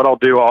drag. So what I'll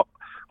do, I'll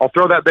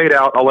throw that bait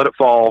out. I'll let it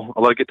fall.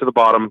 I'll let it get to the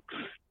bottom.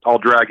 I'll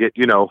drag it,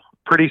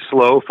 pretty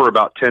slow for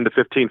about 10 to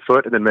 15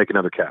 foot, and then make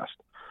another cast.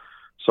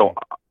 So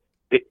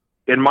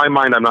in my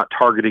mind, I'm not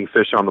targeting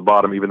fish on the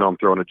bottom, even though I'm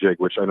throwing a jig,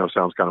 which I know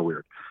sounds kind of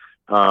weird.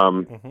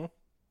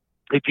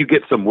 If you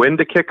get some wind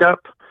to kick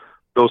up,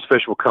 those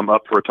fish will come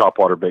up for a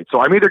topwater bait. So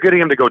I'm either getting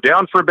them to go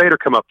down for a bait or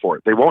come up for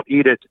it. They won't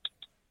eat it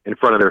in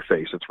front of their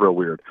face. It's real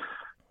weird.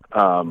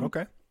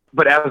 Okay.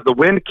 But as the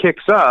wind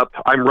kicks up,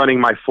 I'm running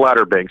my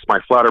flatter banks,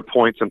 my flatter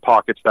points and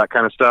pockets, that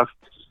kind of stuff.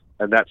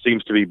 And that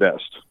seems to be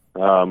best.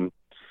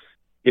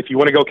 If you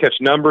want to go catch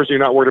numbers, you're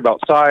not worried about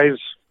size,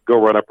 go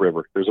run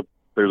upriver.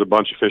 There's a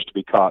bunch of fish to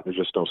be caught. There's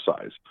just no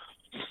size.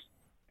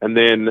 And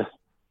then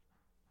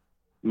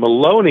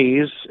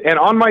Maloney's, and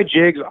on my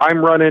jigs,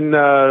 I'm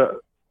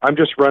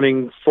just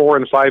running 4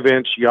 and 5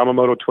 inch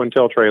Yamamoto twin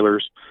tail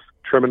trailers,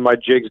 trimming my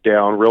jigs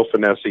down, real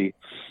finessey.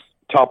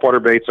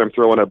 Topwater baits, I'm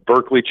throwing a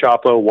Berkeley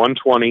Chapo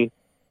 120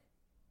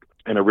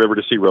 and a River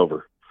to Sea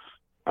Rover.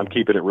 I'm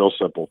keeping it real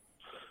simple.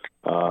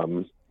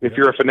 If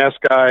you're a finesse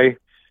guy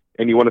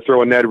and you want to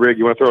throw a Ned rig,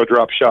 you want to throw a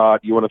drop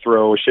shot, you want to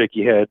throw a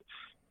shaky head,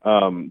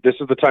 this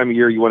is the time of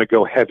year you want to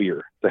go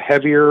heavier. The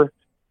heavier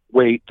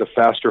weight, the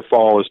faster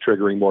fall is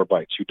triggering more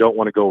bites. You don't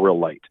want to go real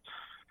light.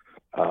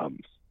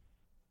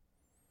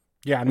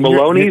 Yeah, I mean,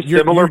 Maloney's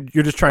similar.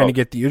 You're just trying to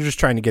get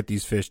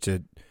these fish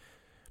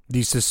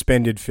these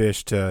suspended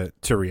fish to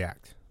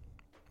react,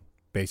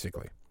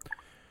 basically.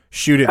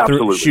 Shoot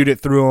it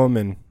through them,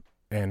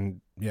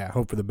 and yeah,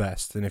 hope for the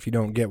best. And if you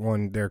don't get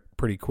one, they're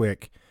pretty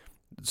quick.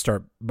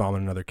 Start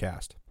bombing another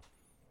cast.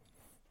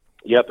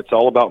 Yep, it's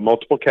all about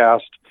multiple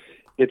cast.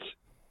 It's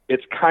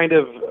kind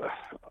of,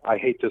 I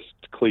hate this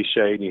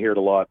cliche, and you hear it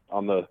a lot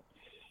in the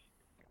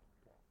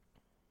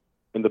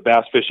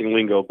bass fishing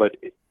lingo, but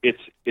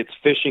it's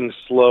fishing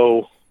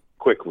slow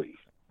quickly.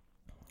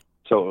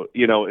 So,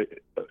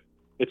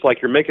 it's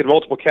like you're making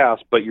multiple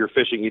casts, but you're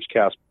fishing each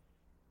cast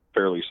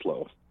fairly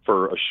slow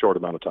for a short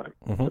amount of time,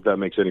 if that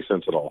makes any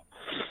sense at all.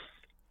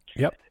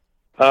 Yep.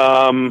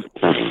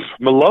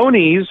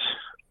 Maloney's,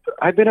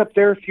 I've been up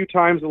there a few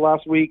times the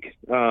last week.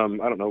 I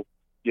don't know.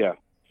 Yeah.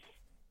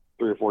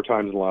 3 or 4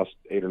 times in the last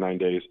 8 or 9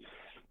 days.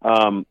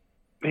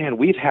 Man,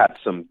 we've had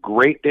some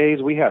great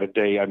days. We had a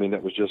day,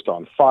 that was just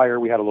on fire.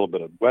 We had a little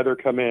bit of weather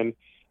come in.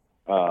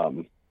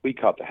 We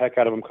caught the heck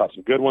out of them, caught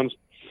some good ones.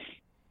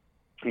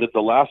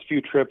 The last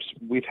few trips,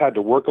 we've had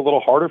to work a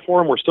little harder for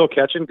them. We're still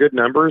catching good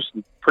numbers,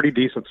 pretty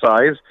decent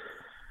size.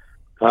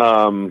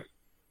 But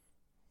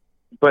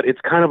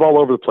it's kind of all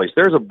over the place.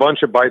 There's a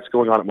bunch of bites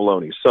going on at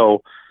Maloney's.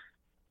 So,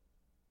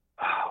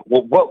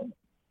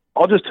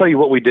 I'll just tell you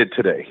what we did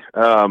today.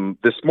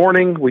 This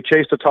morning, we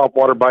chased a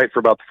topwater bite for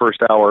about the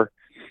first hour.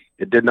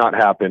 It did not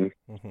happen.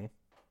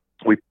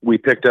 We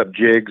picked up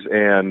jigs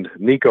and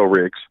Nico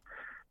rigs.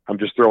 I'm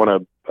just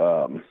throwing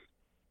a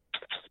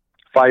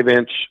 5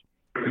 inch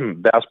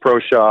Bass Pro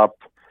Shop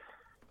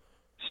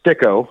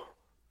Sticko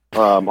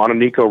on a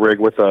Nico rig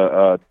with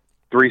a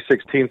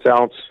 3/16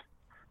 ounce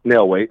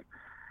nail weight.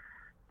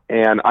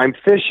 And I'm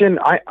fishing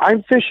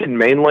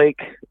main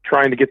lake,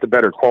 trying to get the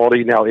better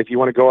quality. Now, if you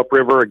want to go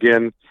upriver,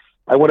 again,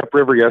 I went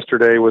upriver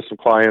yesterday with some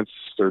clients,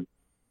 or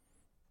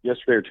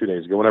yesterday or 2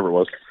 days ago, whenever it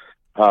was.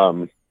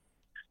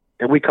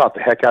 And we caught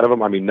the heck out of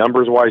them. I mean,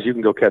 numbers-wise, you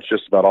can go catch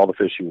just about all the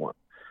fish you want.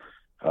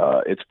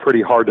 It's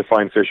pretty hard to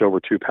find fish over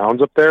 2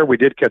 pounds up there. We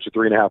did catch a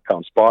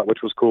 3.5-pound spot,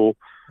 which was cool.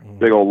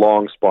 Big old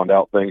long spawned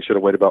out thing. Should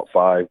have waited about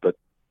 5, but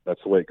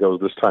that's the way it goes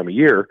this time of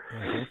year.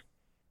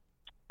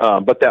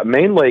 But that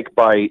main lake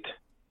bite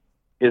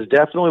is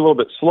definitely a little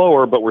bit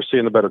slower, but we're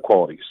seeing the better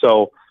quality.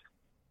 So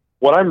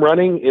what I'm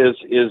running is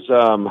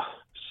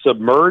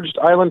submerged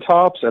island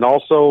tops and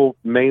also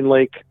main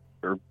lake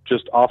or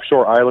just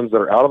offshore islands that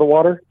are out of the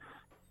water.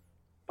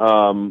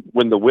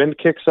 When the wind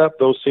kicks up,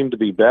 those seem to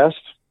be best.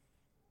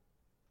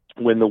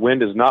 When the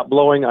wind is not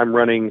blowing, I'm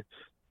running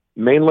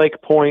main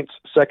lake points,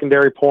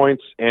 secondary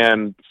points,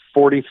 and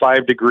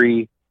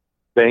 45-degree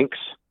banks,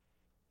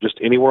 just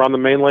anywhere on the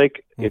main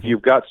lake. If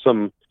you've got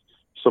some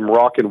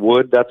rock and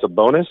wood, that's a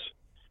bonus.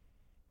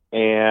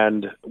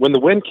 And when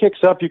the wind kicks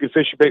up, you can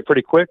fish your bait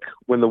pretty quick.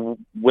 When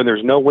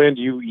there's no wind,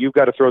 you've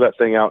got to throw that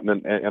thing out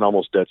and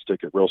almost dead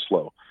stick it real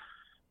slow.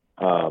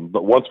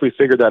 But once we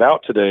figured that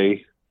out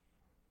today,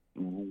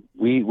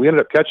 we ended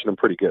up catching them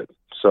pretty good.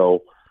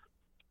 So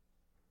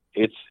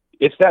it's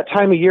that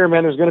time of year,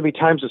 man. There's going to be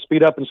times to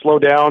speed up and slow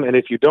down. And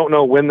if you don't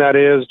know when that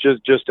is,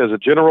 just as a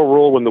general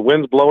rule, when the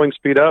wind's blowing,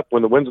 speed up.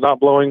 When the wind's not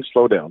blowing,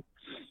 slow down.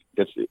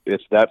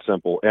 It's that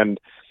simple. And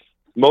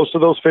most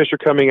of those fish are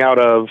coming out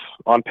of,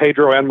 on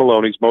Pedro and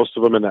Maloney's, most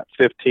of them in that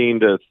 15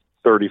 to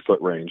 30 foot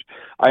range.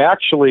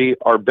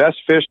 Our best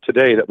fish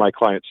today that my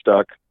client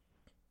stuck,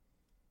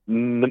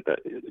 like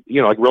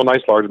real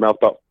nice largemouth,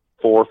 about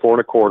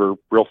 4.25,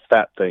 real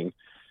fat thing.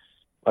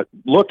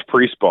 Looked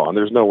pre-spawn.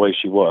 There's no way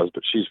she was,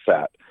 but she's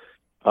fat.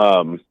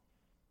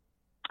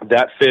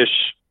 That fish,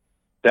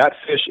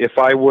 if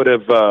I would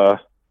have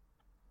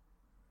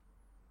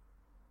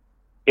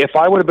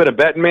been a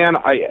betting man,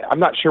 I'm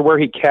not sure where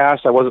he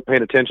cast. I wasn't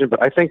paying attention,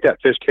 but I think that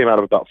fish came out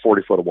of about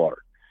 40 foot of water.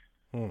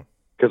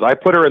 Because I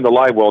put her in the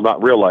live well,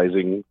 not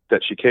realizing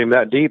that she came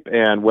that deep.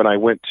 And when I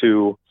went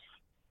to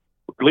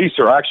release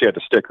her, I actually had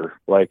to stick her.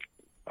 Like,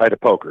 I had to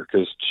poke her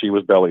because she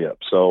was belly up.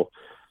 So,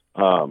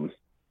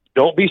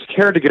 don't be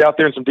scared to get out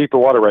there in some deeper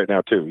water right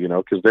now too,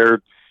 because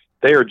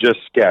they are just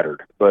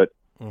scattered, but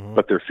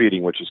they're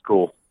feeding, which is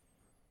cool.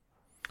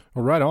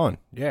 Well, right on.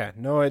 Yeah,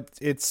 no,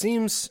 it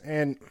seems,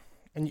 and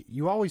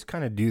you always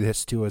kind of do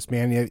this to us,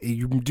 man.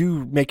 You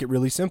do make it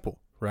really simple,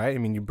 right? I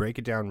mean, you break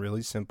it down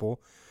really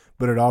simple,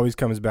 but it always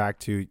comes back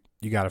to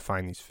you got to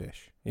find these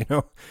fish,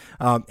 and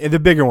the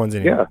bigger ones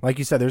anyway. Yeah. Like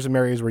you said, there's some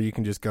areas where you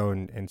can just go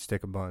and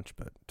stick a bunch,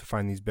 but to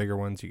find these bigger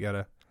ones, you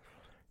gotta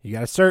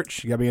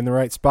search. You gotta be in the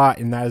right spot,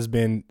 and that has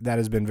been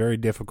very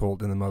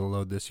difficult in the muzzle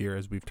load this year,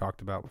 as we've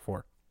talked about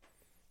before.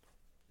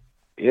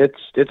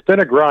 It's been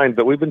a grind,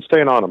 but we've been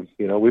staying on them.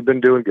 We've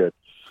been doing good,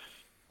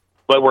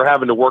 but we're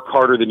having to work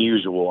harder than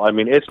usual. I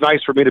mean, it's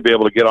nice for me to be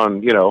able to get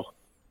on,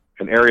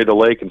 an area of the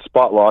lake and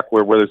spot lock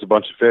where there's a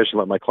bunch of fish and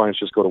let my clients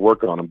just go to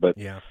work on them. But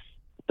yeah,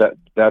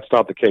 that's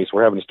not the case.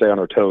 We're having to stay on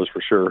our toes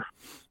for sure.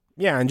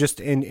 Yeah, and just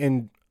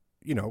in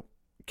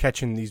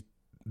catching these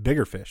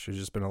bigger fish. There's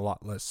just been a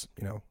lot less,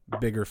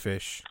 bigger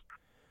fish,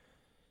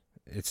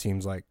 it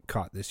seems like,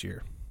 caught this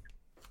year.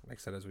 Like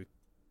I said, as we...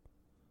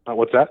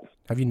 what's that?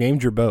 Have you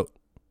named your boat?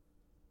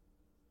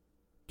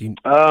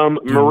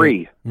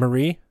 Marie.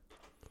 Marie?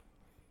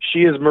 She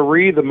is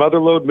Marie, the mother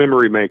lode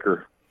memory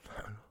maker.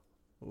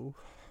 Ooh.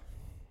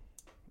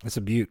 It's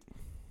a beaut.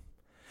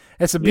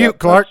 It's a beaut,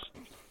 Clark.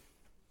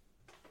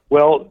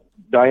 Well,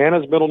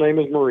 Diana's middle name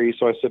is Marie,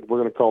 so I said we're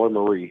going to call her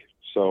Marie.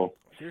 So...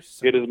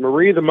 It is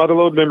Marie, the mother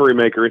lode memory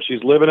maker, and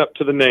she's living up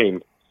to the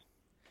name.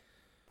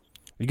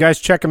 You guys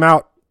check them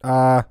out.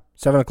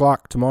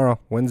 7:00 tomorrow,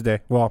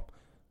 Wednesday. Well,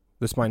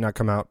 this might not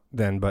come out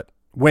then, but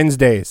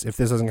Wednesdays, if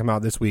this doesn't come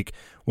out this week,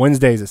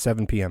 Wednesdays at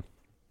 7 p.m.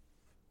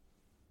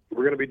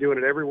 We're going to be doing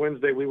it every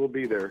Wednesday. We will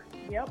be there.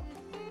 Yep.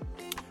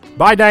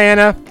 Bye,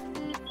 Diana.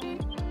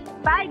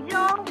 Bye,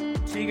 Joe.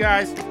 See you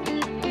guys.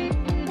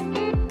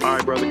 All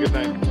right, brother. Good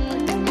night.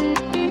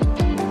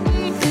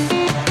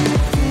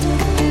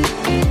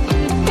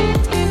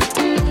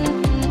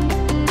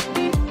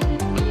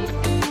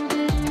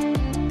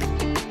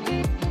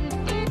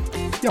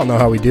 Y'all know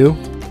how we do.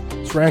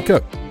 It's Ryan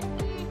Cook.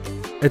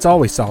 It's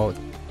always solid.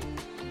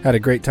 Had a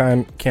great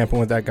time camping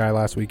with that guy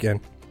last weekend.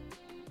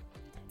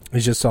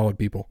 He's just solid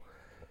people.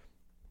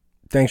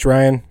 Thanks,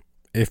 Ryan.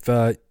 If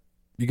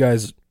you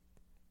guys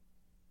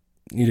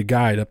need a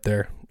guide up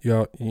there,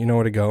 you know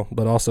where to go.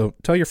 But also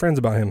tell your friends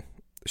about him.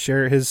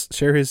 Share his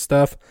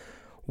stuff.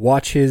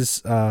 Watch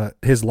his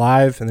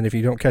live, and then if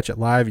you don't catch it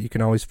live, you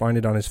can always find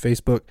it on his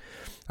Facebook.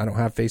 I don't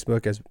have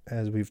Facebook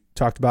as we've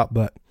talked about,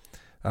 but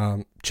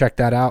check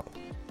that out.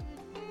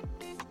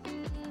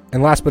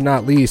 And last but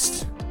not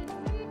least,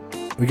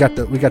 we got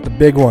the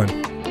big one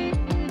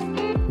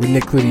with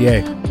Nick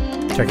Cloutier.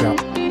 Check it out.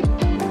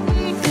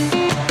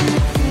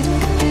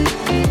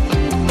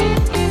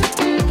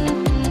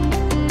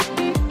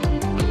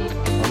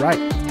 All right,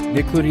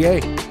 Nick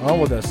Cloutier on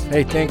with us.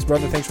 Hey, thanks,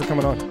 brother. Thanks for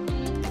coming on.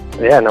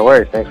 Yeah, no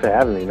worries. Thanks for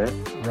having me,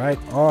 man. Right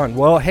on.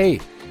 Well,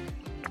 hey,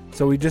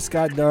 so we just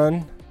got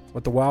done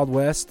What, the Wild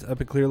West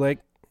up at Clear Lake?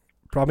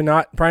 Probably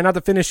not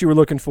the finish you were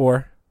looking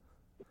for.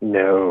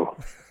 No.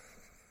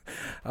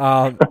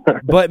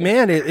 But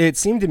man, it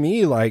seemed to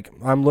me like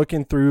I'm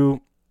looking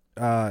through,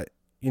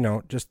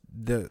 just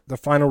the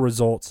final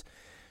results.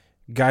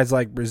 Guys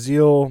like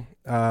Brazil,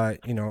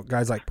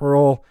 guys like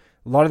Pearl,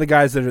 a lot of the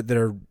guys that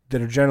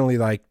are generally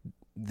like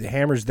the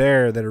hammers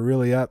there that are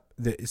really up.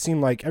 It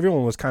seemed like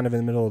everyone was kind of in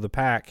the middle of the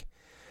pack.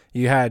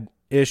 You had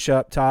Ish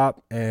up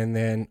top, and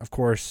then of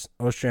course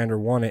Ostrander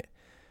won it.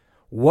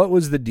 What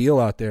was the deal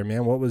out there,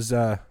 man? What was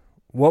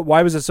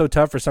why was it so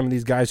tough for some of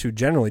these guys who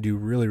generally do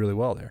really, really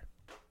well there?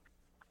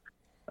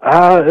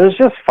 It was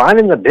just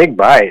finding the big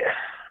bite,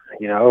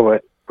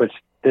 which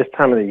this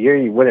time of the year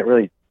you wouldn't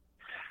really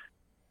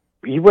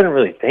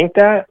think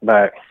that,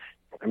 but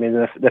I mean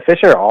the fish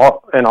are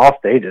all in all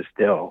stages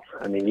still.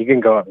 I mean, you can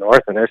go up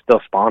north and they're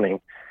still spawning,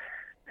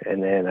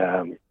 and then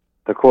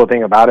the cool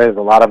thing about it is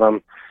a lot of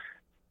them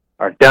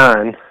are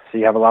done, so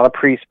you have a lot of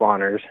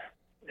pre-spawners,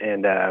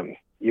 and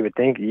you would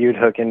think you'd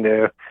hook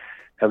into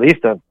at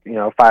least a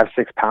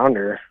 5-6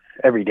 pounder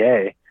every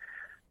day.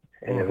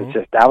 And it was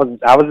just that was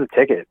the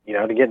ticket,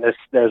 to get this.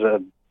 There's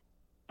an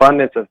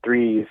abundance of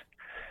 3s,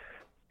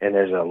 and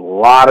there's a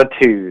lot of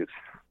 2s.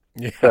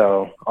 Yeah.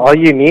 So all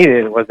you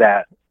needed was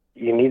that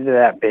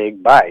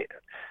big bite,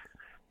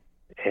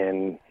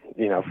 and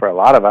for a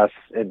lot of us,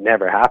 it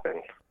never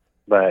happened.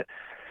 But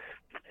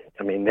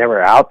I mean, they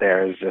were out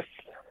there.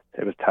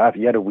 It was tough.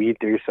 You had to weed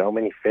through so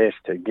many fish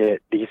to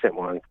get decent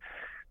ones.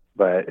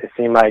 But it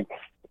seemed like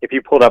if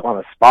you pulled up on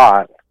a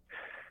spot,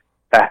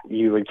 that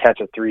you would catch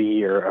a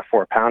 3 or a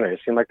 4 pounder. It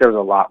seemed like there was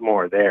a lot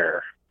more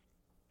there.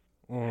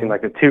 It seemed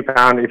like the 2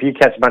 pounder, if you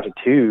catch a bunch of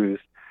 2s,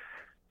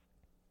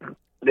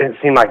 it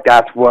seemed like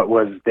that's what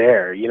was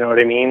there. You know what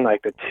I mean?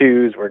 Like the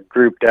 2s were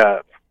grouped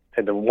up,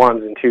 and the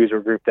 1s and 2s were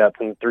grouped up,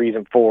 and the 3s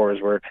and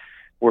 4s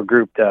were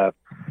grouped up.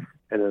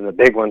 And then the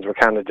big ones were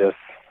kind of just,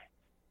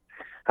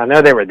 I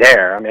know they were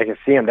there. I mean, I could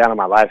see them down on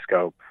my live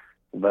scope,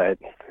 but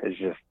it's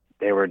just,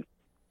 they were,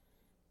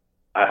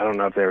 I don't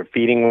know if their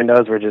feeding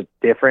windows were just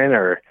different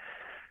or,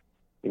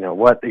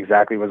 what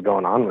exactly was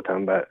going on with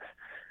them. But,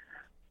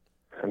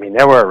 I mean,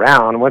 they were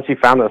around. Once you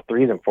found those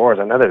 3s and 4s,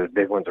 I know there's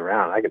big ones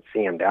around. I could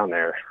see them down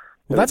there.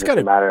 Well, that's got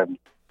to matter of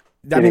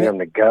getting them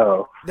to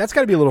go. That's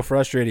got to be a little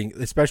frustrating,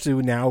 especially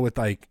now with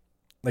like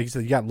you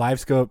said, you got live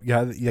scope.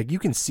 You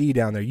can see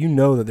down there. You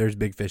know that there's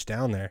big fish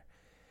down there,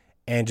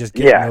 and just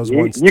getting those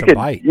ones to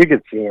bite. You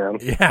could see them.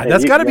 Yeah,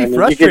 that's got to be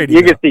frustrating.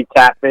 You could see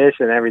catfish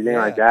and everything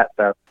like that.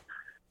 So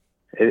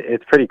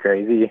it's pretty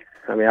crazy.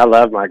 I mean, I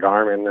love my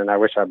Garmin, and I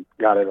wish I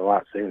got it a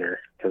lot sooner,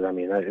 because I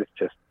mean, it's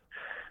just,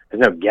 there's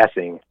no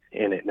guessing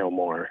in it no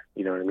more.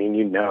 You know what I mean?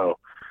 You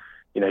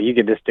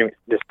could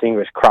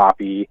distinguish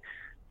crappie,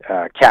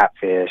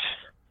 catfish,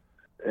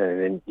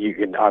 and then you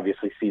can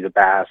obviously see the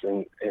bass,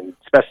 and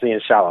especially in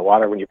shallow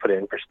water when you put it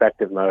in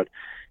perspective mode,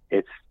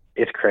 it's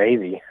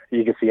crazy.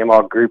 You can see them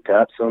all grouped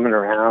up, swimming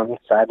around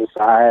side to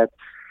side.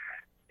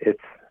 It's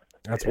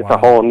a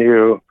whole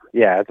new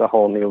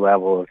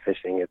level of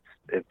fishing.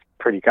 It's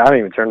pretty. I don't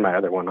even turn my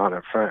other one on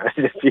up front. I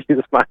just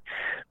use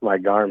my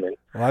Garmin.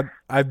 Well,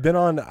 I've been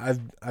on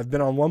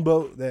one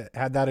boat that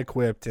had that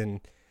equipped,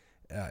 and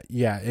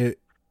it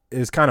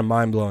is kind of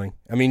mind blowing.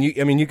 I mean,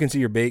 you can see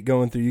your bait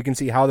going through. You can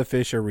see how the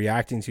fish are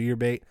reacting to your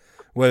bait,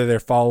 whether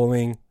they're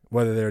following,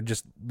 whether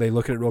they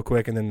look at it real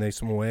quick and then they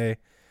swim away.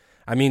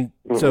 I mean,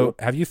 So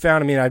have you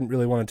found? I mean, I didn't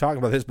really want to talk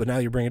about this, but now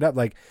you bring it up.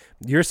 Like,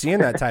 you're seeing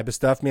that type of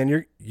stuff, man.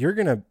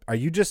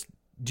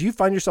 Do you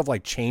find yourself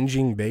like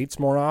changing baits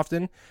more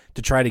often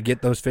to try to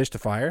get those fish to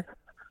fire?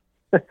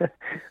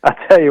 I'll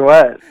tell you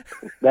what,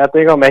 that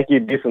thing will make you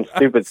do some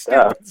stupid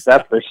stuff.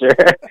 That's for sure.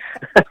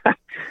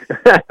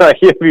 Like,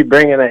 you'll be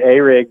bringing an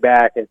A-rig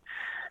back, and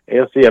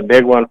you'll see a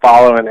big one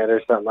following it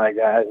or something like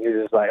that, and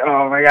you're just like,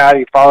 oh my God,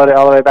 you followed it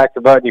all the way back to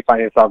the boat, and you find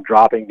yourself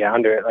dropping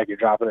down to it like you're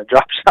dropping a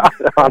drop shot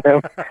on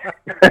him.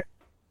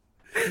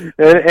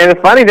 and the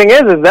funny thing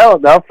is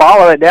they'll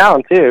follow it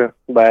down too,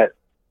 but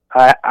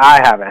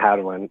I haven't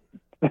had one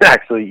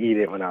actually eat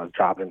it when I was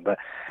dropping. But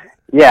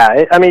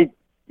yeah, I mean,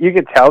 you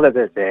could tell that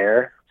they're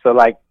there. So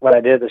like what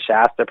I did the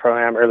Shasta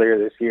Pro-Am earlier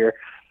this year,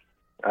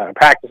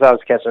 practice, I was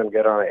catching them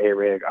good on an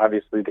A-rig.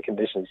 Obviously the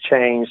conditions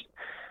changed,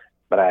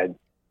 but I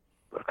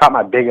caught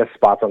my biggest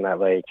spots on that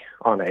lake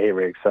on the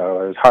A-rig,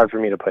 so it was hard for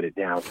me to put it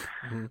down.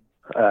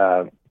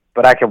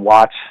 But I could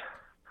watch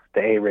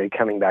the A-rig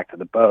coming back to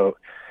the boat,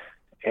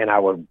 and I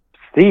would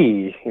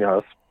see,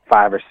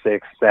 5 or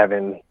 6,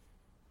 7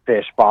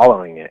 fish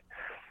following it.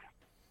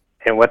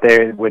 And what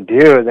they would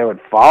do is they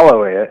would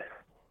follow it,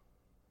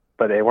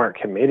 but they weren't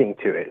committing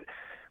to it.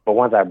 But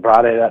once I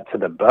brought it up to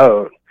the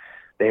boat,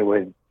 they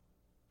would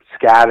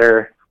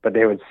scatter, but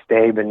they would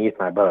stay beneath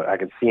my boat. I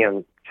could see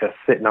them just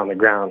sitting on the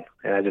ground,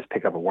 and I just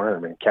pick up a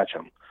worm and catch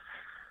them.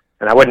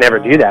 And I would never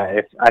do that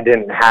if I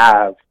didn't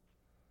have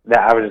that.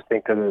 I would just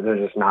think that they're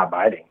just not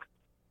biting.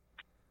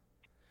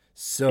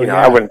 So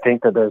I wouldn't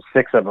think that there's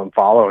 6 of them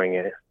following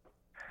it.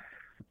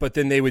 But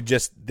then they would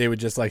just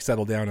like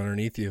settle down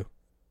underneath you,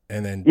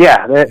 and then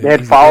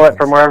they'd follow it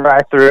from wherever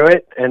I threw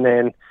it, and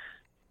then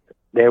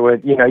they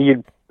would,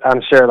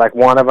 I'm sure like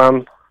one of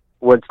them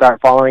would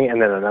start following,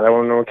 and then another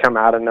one would come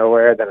out of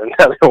nowhere, then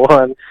another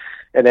one,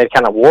 and they'd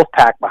kind of wolf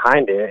pack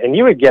behind it. And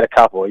you would get a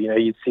couple,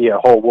 you'd see a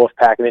whole wolf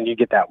pack, and then you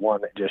get that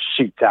one that just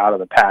shoots out of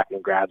the pack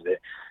and grabs it.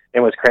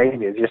 And what's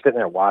crazy is you're sitting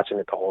there watching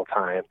it the whole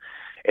time,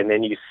 and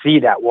then you see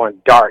that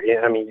one dart.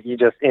 I mean, you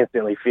just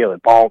instantly feel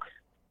it. Bonk.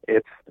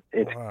 It's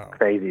Wow.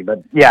 crazy.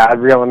 But yeah, I'd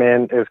reel them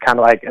in. It was kind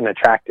of like an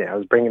attractant. I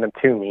was bringing them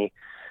to me,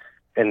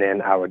 and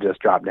then I would just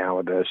drop down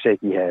with a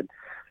shaky head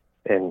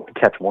and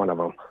catch one of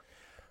them.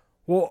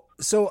 Well,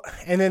 so,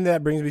 and then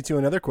that brings me to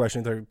another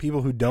question. There are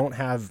people who don't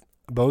have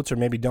boats, or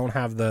maybe don't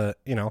have the,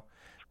 they don't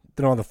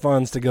have the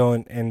funds to go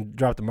and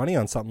drop the money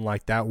on something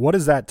like that. What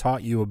has that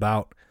taught you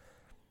about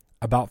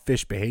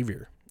fish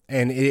behavior?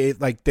 And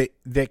it like that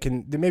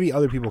maybe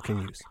other people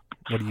can use.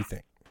 What do you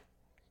think?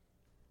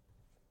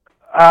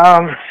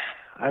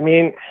 I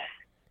mean,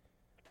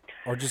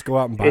 or just go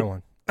out and buy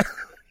one.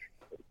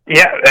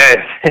 Yeah,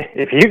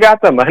 if you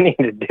got the money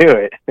to do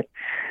it,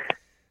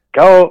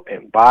 go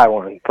and buy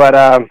one. But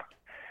I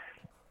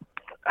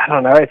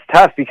don't know. It's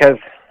tough because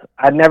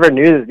I never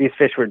knew that these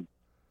fish were,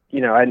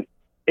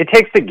 it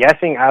takes the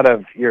guessing out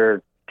of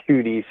your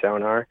 2D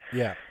sonar.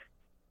 Yeah.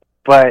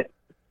 But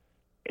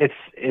it's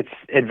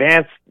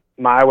advanced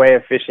my way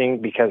of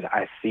fishing because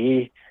I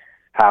see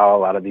how a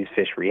lot of these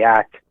fish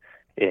react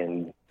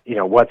in,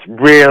 what's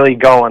really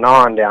going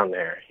on down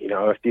there.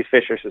 If these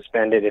fish are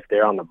suspended, if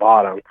they're on the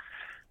bottom,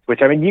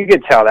 which, I mean, you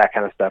could tell that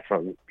kind of stuff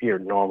from your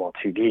normal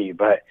 2D,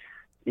 but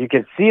you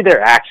can see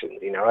their actions.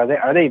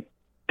 Are they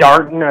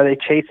darting? Are they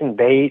chasing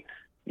bait?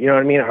 You know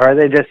what I mean? Or are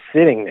they just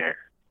sitting there?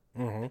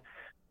 Mm-hmm.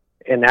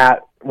 And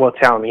that will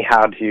tell me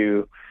how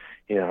to,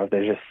 if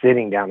they're just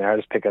sitting down there, I'll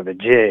just pick up a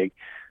jig.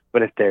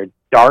 But if they're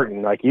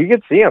darting, like you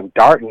could see them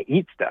dart and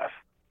eat stuff.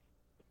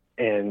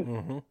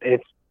 And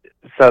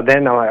so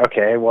then I'm like,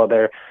 okay, well,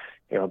 they're,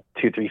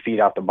 2-3 feet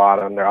off the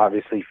bottom. They're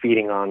obviously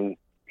feeding on,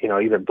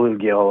 either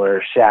bluegill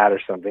or shad or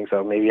something.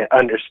 So maybe an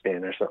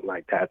underspin or something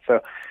like that.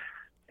 So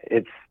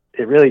it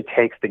really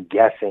takes the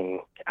guessing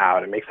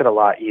out. It makes it a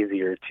lot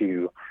easier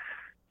to,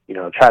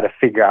 try to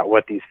figure out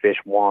what these fish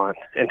want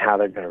and how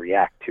they're going to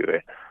react to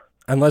it.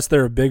 Unless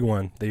they're a big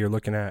one that you're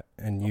looking at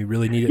and you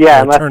really need it.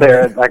 Yeah, unless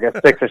they're like a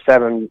 6 or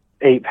 7,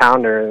 8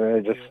 pounder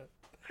and they just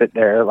sit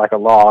there like a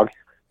log.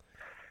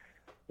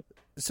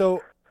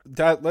 So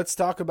let's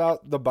talk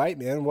about the bite,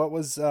 man. What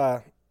was,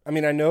 I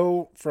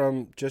know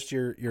from just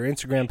your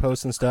Instagram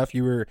posts and stuff,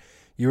 you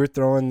were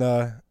throwing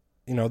the,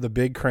 the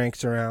big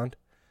cranks around.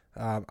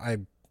 I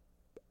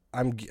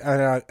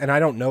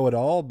don't know it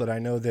all, but I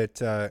know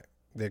that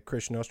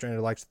Christian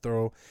Ostrander likes to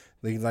throw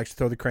the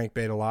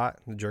crankbait a lot,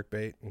 the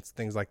jerkbait and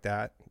things like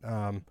that.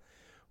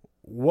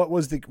 What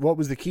was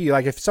the key?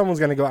 Like if someone's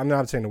going to go, I'm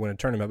not saying to win a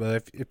tournament,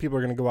 but if people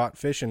are going to go out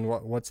fishing,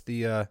 what's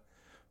the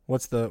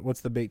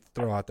bait to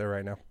throw out there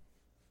right now?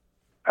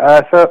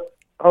 So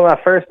on my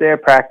first day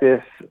of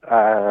practice,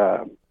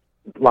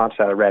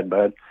 launched out of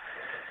Redbud,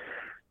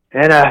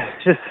 and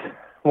just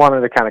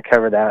wanted to kind of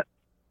cover that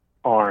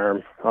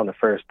arm on the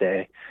first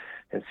day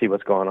and see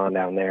what's going on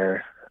down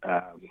there.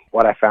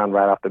 What I found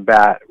right off the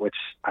bat, which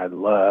I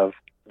love,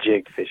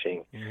 jig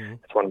fishing. Mm-hmm.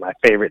 It's one of my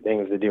favorite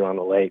things to do on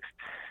the lakes,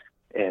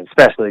 and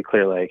especially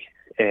Clear Lake.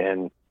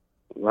 And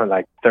on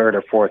like third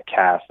or fourth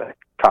cast, I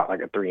caught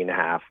like a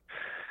 3.5.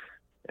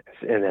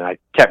 And then I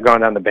kept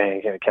going down the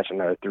bank and I'd catch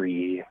another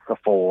 3, a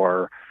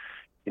 4.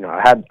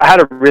 I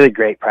had a really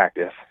great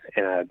practice,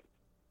 and I'm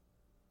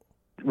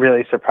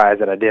really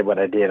surprised that I did what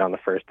I did on the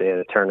first day of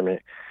the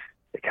tournament.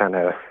 It kind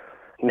of,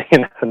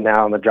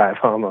 now on the drive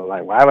home, I'm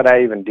like, why would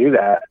I even do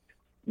that?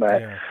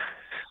 But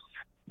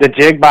the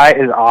jig bite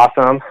is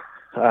awesome.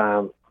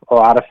 A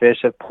lot of fish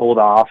have pulled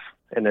off,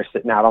 and they're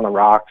sitting out on the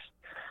rocks,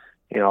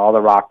 all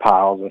the rock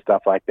piles and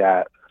stuff like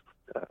that.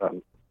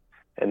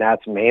 And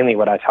that's mainly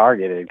what I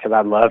targeted because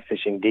I love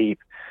fishing deep.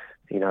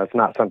 It's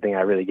not something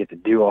I really get to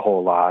do a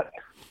whole lot.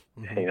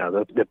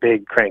 Mm-hmm. The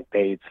big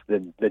crankbaits,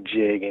 the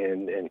jig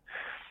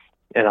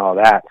and all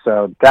that.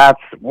 So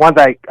that's once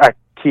I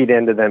keyed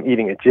into them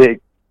eating a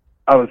jig,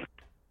 I was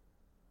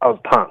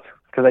pumped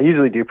because I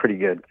usually do pretty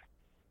good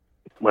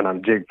when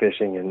I'm jig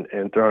fishing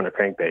and throwing a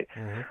crankbait.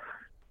 Mm-hmm.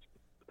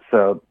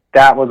 So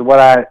that was what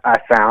I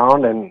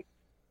found, and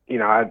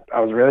I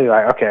was really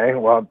like, okay,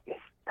 well,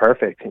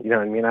 perfect. You know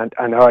what I mean?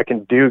 I know I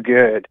can do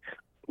good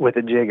with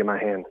a jig in my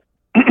hand.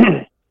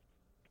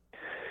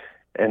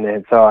 And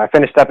then so I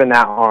finished up in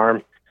that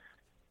arm,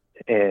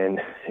 and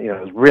it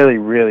was really,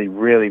 really,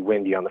 really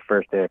windy on the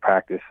first day of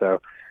practice.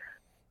 So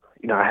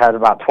I had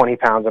about 20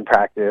 pounds in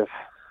practice,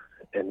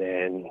 and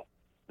then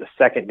the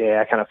second day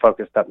I kind of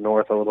focused up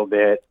north a little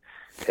bit,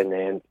 and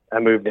then I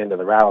moved into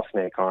the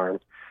rattlesnake arm,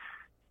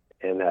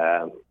 and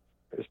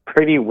it was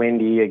pretty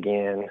windy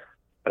again,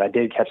 but I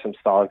did catch some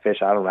solid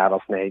fish out of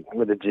rattlesnake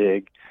with a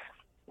jig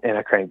and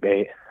a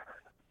crankbait.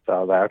 So I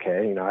was like,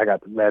 okay, I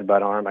got the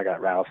redbud arm, I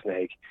got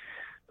rattlesnake.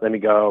 Let me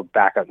go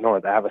back up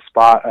north. I have a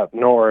spot up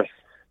north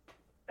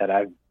that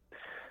I've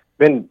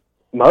been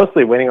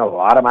mostly winning a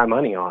lot of my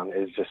money on,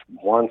 is just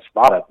one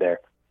spot up there.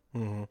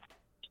 Mm-hmm.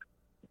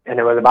 And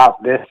it was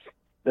about this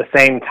the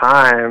same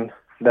time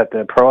that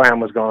the Pro-Am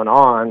was going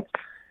on,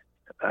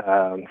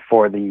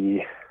 for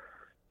the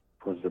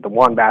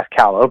One Bass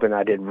Cal Open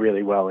I did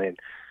really well in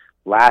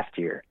last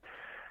year,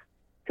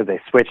 because they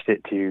switched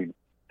it to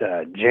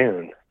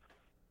June.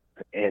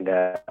 And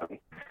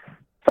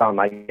so I'm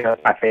like,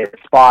 it's my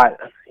favorite spot.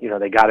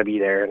 They got to be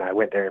there. And I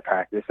went there and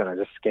practiced, and I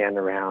just scanned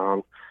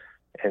around,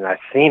 and I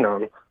seen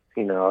them.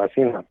 I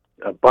seen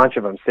a bunch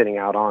of them sitting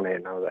out on it,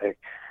 and I was like,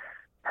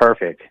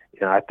 perfect.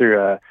 I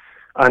threw a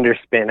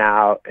underspin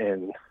out,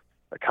 and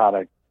I caught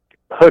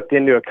hooked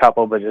into a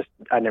couple, but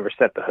I never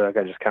set the hook.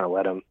 I just kind of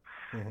let them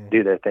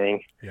do their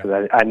thing,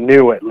 because I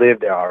knew what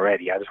lived there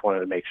already. I just wanted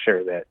to make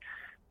sure that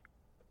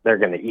they're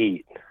going to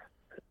eat.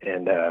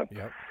 And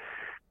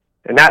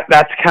and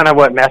that's kind of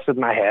what messed with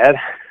my head,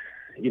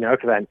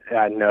 because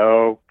I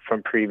know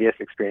from previous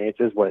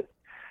experiences what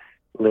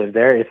lived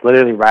there. It's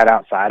literally right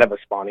outside of a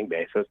spawning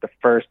bay, so it's the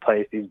first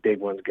place these big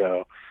ones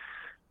go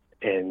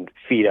and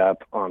feed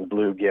up on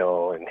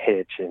bluegill and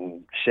hitch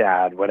and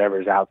shad,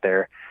 whatever's out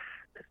there.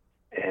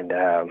 And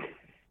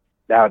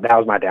that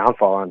was my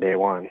downfall on day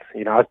one. I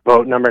was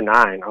boat number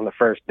 9 on the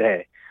first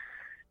day.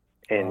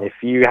 And if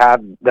you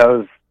have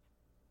those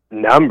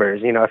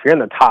numbers, if you're in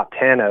the top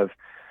 10 of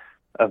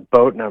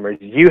boat numbers,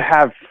 you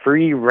have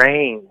free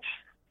range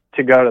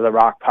to go to the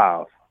rock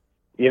piles.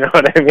 You know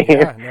what I mean?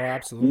 Yeah, no,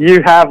 absolutely.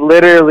 You have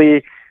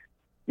literally,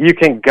 you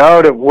can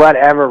go to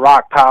whatever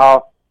rock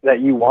pile that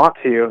you want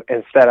to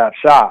and set up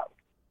shop.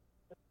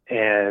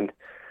 And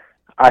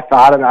I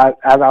thought, as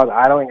I was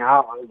idling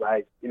out, I was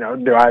like,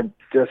 do I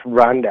just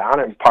run down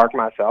and park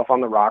myself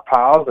on the rock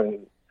piles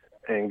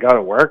and go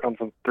to work on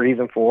some 3s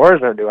and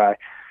 4s, or do I,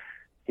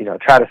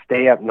 try to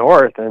stay up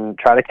north and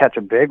try to catch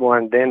a big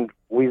one, then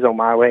weasel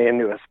my way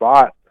into a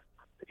spot,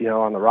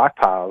 on the rock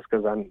piles,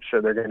 because I'm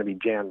sure they're going to be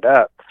jammed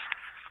up.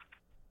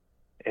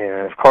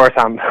 And of course,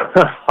 I'm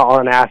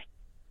hauling ass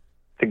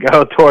to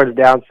go towards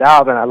down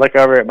south, and I look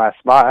over at my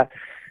spot,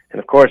 and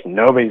of course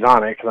nobody's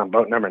on it because I'm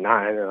boat number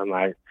 9, and I'm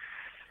like,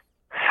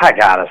 I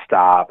gotta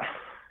stop.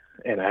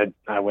 And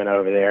I went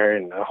over there,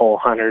 and the whole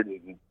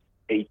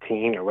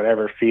 118 or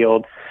whatever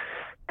field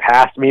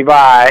passed me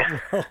by,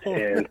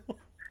 and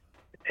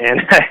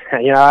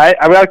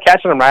I was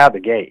catching them right out the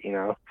gate,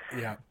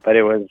 Yeah. But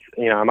it was,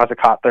 I must have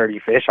caught 30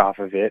 fish off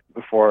of it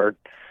before,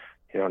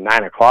 9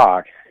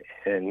 o'clock,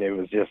 and it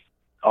was just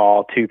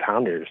all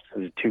 2-pounders. It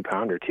was a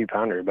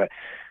 2-pounder. But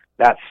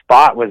that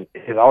spot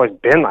has always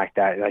been like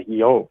that. Like,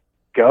 you'll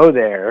go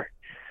there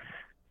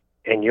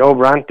and you'll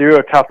run through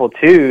a couple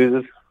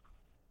 2s,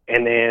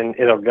 and then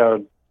it'll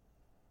go,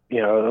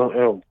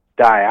 it'll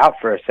die out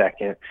for a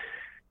second.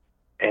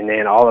 And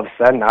then all of a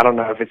sudden, I don't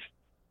know if it's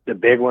the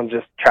big ones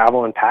just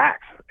travel in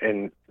packs,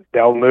 and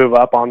they'll move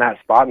up on that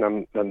spot,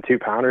 and them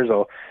 2-pounders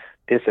will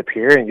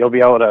disappear, and you'll be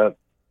able to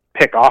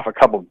pick off a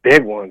couple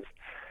big ones,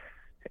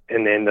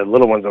 and then the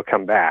little ones will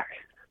come back.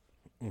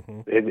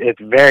 Mm-hmm.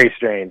 It's very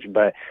strange,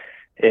 but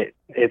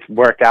it's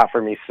worked out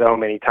for me so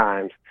many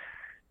times.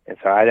 And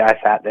so I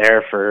sat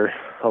there for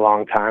a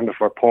long time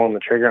before pulling the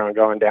trigger on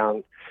going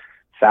down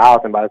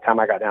south. And by the time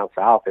I got down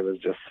south, there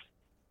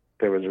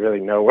was really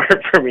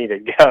nowhere for me to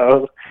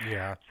go.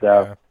 Yeah.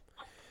 So, yeah.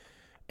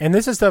 And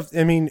this is stuff,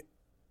 I mean,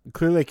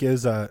 Clear Lake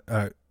is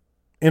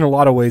in a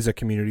lot of ways a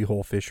community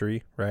hole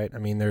fishery, right? I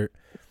mean, there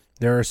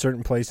are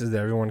certain places that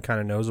everyone kind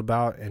of knows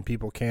about, and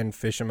people can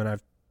fish them. And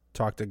I've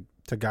talked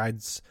to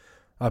guides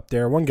up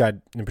there. One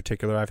guide in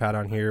particular I've had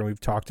on here, and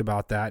we've talked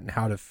about that and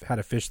how to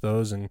fish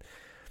those. And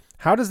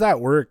how does that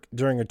work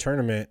during a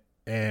tournament?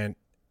 And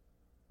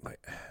like,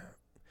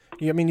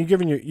 I mean,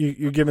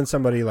 you're giving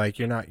somebody, like,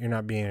 you're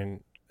not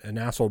being an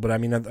asshole, but I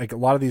mean, like, a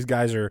lot of these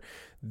guys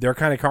they're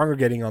kind of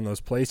congregating on those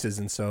places,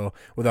 and so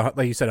with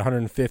like you said,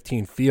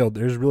 115 field,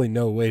 there's really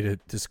no way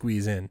to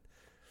squeeze in.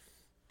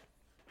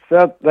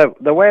 So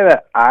the way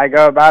that I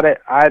go about it,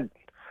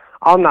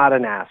 I'm not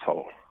an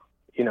asshole.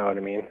 You know what I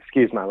mean?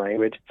 Excuse my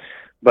language,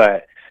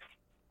 but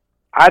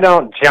I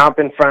don't jump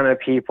in front of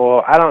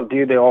people. I don't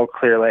do the old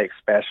Clear Lake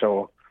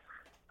special.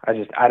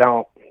 I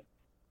don't.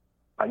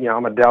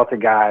 I'm a Delta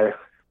guy.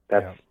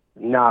 That's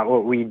not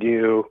what we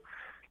do.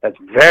 That's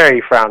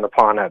very frowned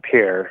upon up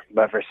here,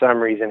 but for some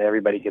reason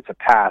everybody gets a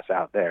pass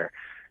out there.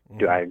 Mm-hmm.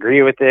 Do I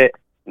agree with it?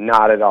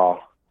 Not at all.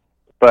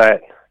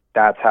 But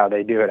that's how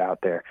they do it out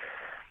there.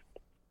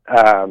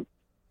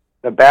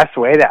 The best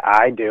way that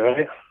I do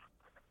it,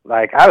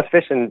 like, I was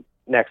fishing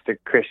next to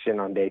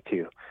Christian on day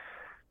 2,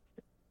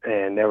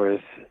 and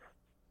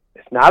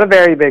it's not a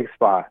very big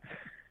spot,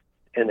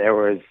 and there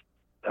was,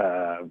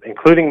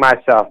 including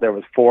myself, there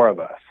was 4 of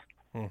us.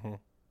 Mm-hmm.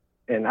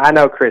 And I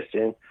know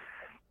Christian,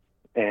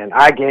 and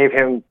I gave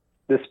him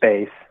the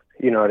space,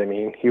 you know what I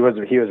mean? He was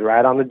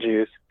right on the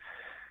juice.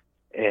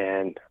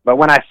 But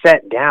when I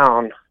sat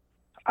down,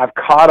 I've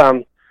caught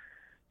him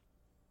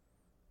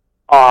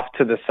off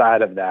to the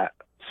side of that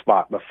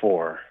spot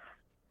before.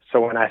 So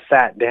when I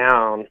sat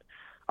down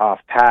off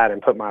pad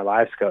and put my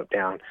live scope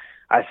down,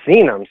 I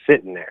seen them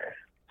sitting there.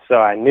 So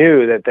I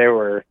knew that they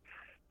were,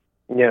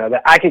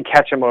 that I could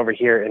catch them over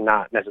here and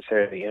not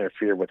necessarily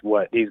interfere with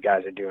what these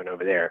guys are doing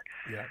over there.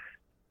 Yeah.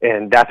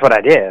 And that's what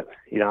I did.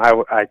 You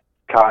know, I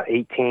caught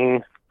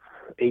 18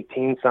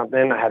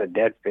 something. I had a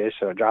dead fish,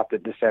 so I dropped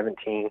it to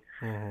 17.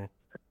 Mm-hmm.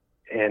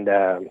 And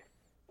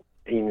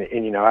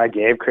you know, I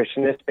gave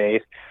Christian his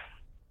space,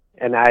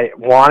 and I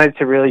wanted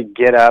to really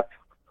get up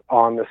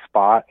on the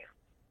spot,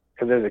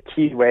 because there's a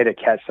key way to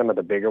catch some of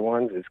the bigger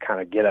ones is kind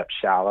of get up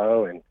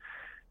shallow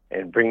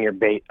and bring your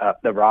bait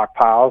up the rock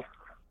piles.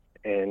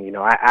 And, you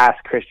know, I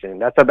asked Christian,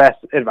 that's the best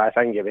advice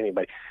I can give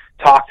anybody.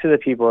 Talk to the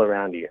people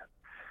around you.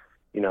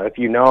 You know, if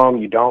you know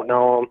them, you don't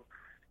know them,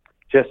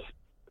 just,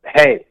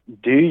 hey,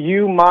 do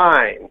you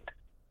mind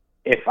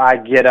if I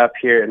get up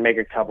here and make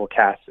a couple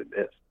casts at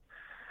this?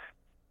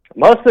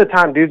 Most of the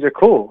time, dudes are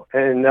cool,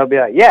 and they'll be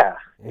like, yeah,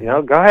 you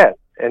know, go ahead.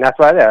 And that's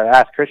what I did. I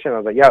asked Christian, I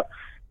was like, yo,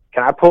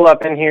 can I pull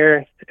up in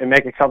here and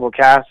make a couple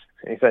casts?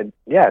 And he said,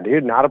 yeah,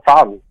 dude, not a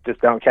problem. Just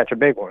don't catch a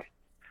big one.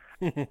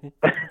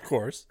 Of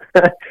course.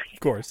 Of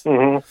course.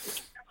 Mm-hmm.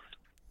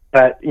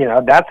 But, you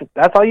know, that's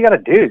all you got to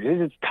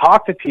do. Just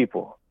talk to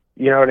people.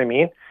 You know what I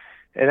mean?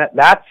 And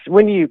that's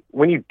when you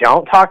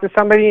don't talk to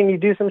somebody and you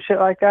do some shit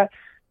like that,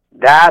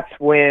 that's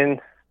when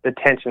the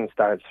tension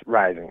starts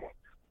rising.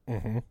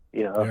 Mm-hmm.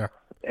 You know? Yeah.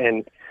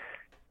 And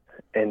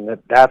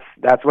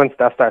that's when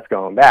stuff starts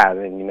going bad,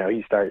 and you know,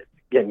 you start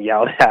getting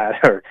yelled at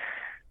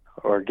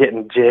or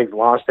getting jigs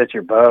launched at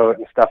your boat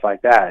and stuff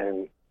like that.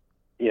 And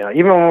you know,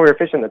 even when we were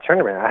fishing the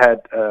tournament, I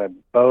had a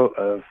boat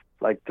of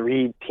like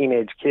 3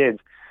 teenage kids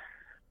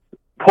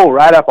pull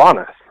right up on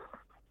us,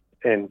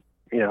 and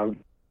you know,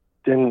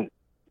 didn't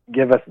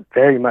give us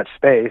very much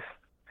space,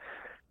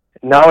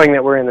 knowing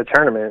that we're in the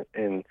tournament,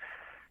 and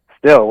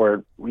still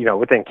we're, you know,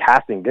 within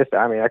casting distance.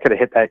 I mean, I could have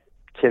hit that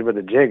kid with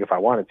a jig if I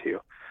wanted to,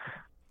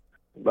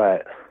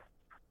 but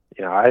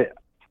you know,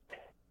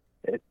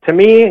 to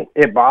me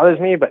it bothers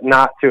me, but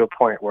not to a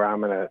point where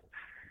I'm gonna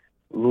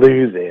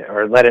lose it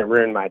or let it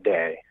ruin my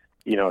day.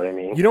 You know what I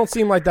mean? You don't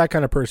seem like that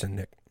kind of person,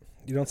 Nick.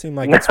 You don't seem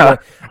like it's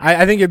what,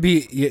 I think it'd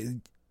be,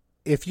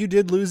 if you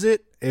did lose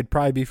it, it'd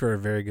probably be for a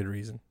very good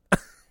reason.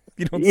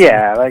 You don't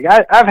yeah, like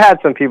I've had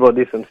some people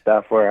do some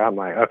stuff where I'm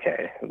like,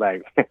 okay,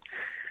 like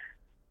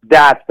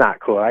that's not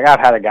cool. Like I've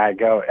had a guy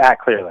go at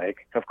Clear Lake,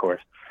 of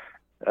course,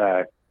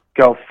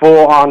 go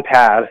full on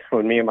pad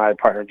when me and my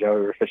partner Joe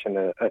were fishing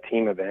a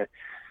team event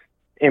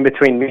in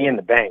between me and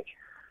the bank,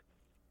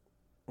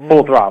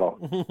 full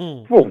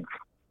throttle. Full.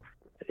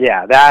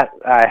 Yeah, that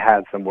I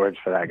had some words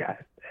for that guy,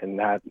 and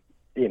that,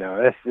 you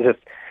know, it's just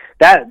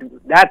that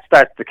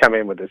starts to come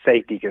in with a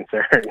safety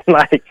concern.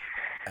 Like,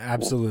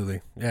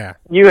 absolutely, yeah.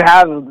 You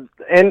have,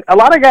 and a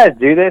lot of guys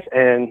do this,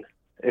 and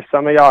if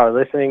some of y'all are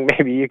listening,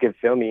 maybe you could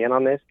fill me in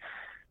on this,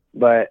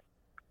 but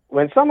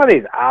when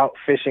somebody's out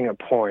fishing a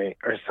point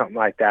or something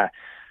like that,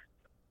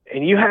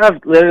 and you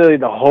have literally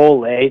the whole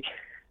lake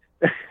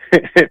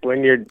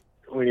when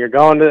you're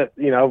going to,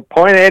 you know,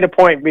 point A to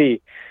point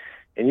B,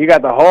 and you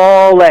got the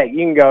whole lake,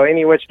 you can go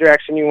any which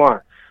direction you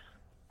want.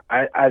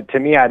 To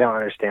me, I don't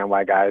understand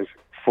why guys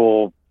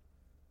full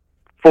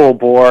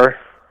bore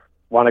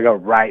want to go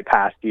right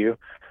past you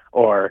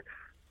or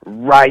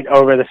right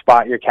over the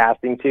spot you're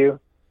casting to.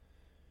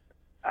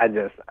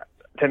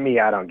 To me,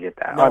 I don't get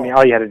that. No. I mean,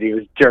 all you had to do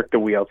is jerk the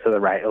wheel to the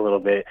right a little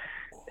bit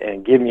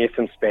and give me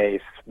some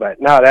space. But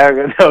no,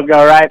 they'll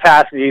go right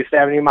past you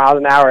 70 miles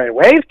an hour and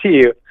wave to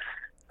you.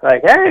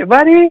 Like, hey,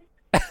 buddy.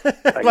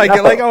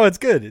 Like, oh, it's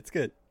good. It's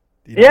good.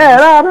 You know?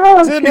 Yeah, no,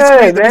 it's good,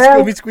 man.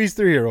 Let me squeeze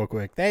through here real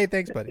quick. Hey,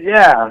 thanks, buddy.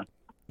 Yeah.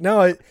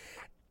 No,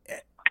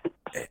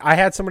 I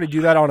had somebody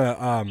do that on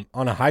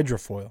a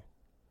hydrofoil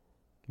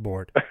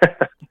board.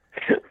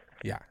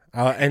 Yeah.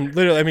 And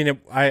literally, I mean,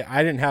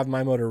 I didn't have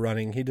my motor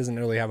running. He doesn't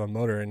really have a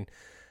motor. And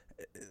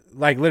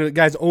like literally,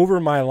 guys over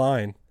my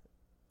line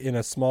in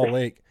a small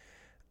lake,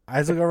 I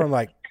just look over and I'm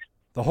like,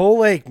 the whole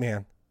lake,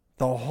 man,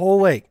 the whole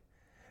lake.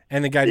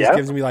 And the guy just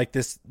gives me like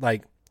this,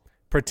 like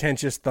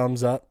pretentious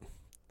thumbs up.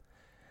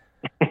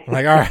 I'm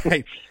like, all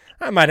right,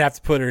 I might have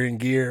to put her in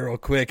gear real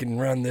quick and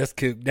run this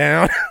kook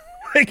down.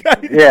 Like,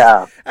 I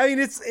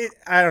mean,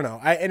 I don't know.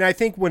 I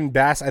think when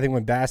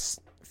bass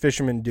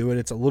fishermen do it,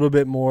 it's a little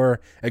bit more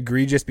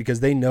egregious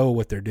because they know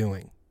what they're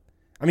doing.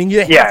 I mean,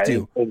 you have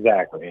to.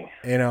 Exactly.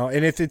 You know,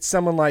 and if it's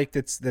someone like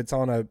that's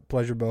on a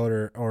pleasure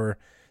boat or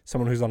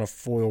someone who's on a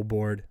foil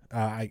board,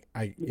 they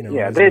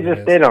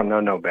don't know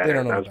no better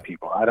than those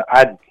people.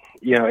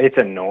 You know, it's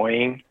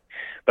annoying,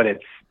 but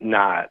it's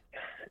not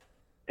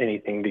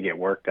anything to get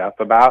worked up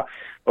about.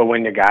 But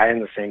when the guy in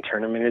the same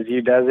tournament as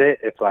you does it,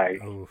 it's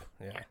like,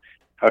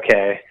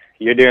 okay,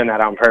 you're doing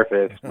that on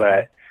purpose,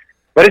 but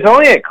it's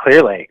only at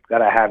Clear Lake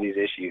that I have these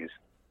issues.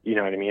 You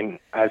know what I mean?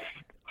 I've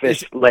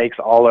fished lakes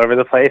all over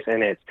the place,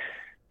 and it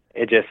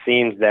just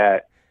seems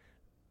that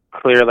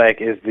Clear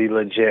Lake is the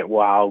legit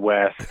Wild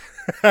West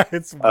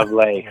of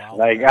lakes.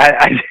 Like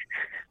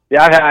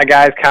I've had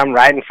guys come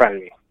right in front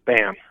of me,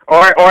 bam.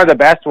 Or the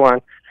best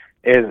one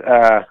is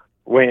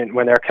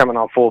when they're coming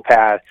on full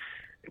pad,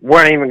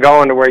 weren't even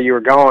going to where you were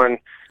going,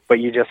 but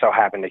you just so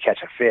happened to catch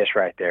a fish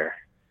right there.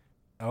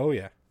 Oh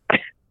yeah.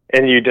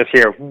 And you just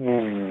hear,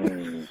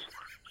 and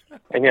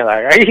you're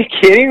like, "Are you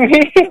kidding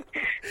me?"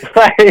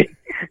 Like,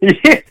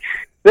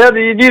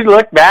 You just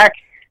look back.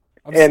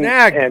 I'm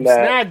snagged. I'm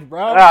snagged,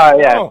 bro. Oh,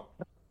 yeah. No.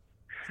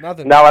 It's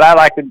nothing. No, what I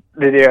like to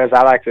do is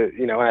I like to,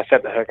 when I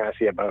set the hook and I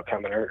see a boat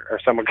coming or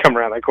someone come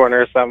around the corner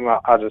or something,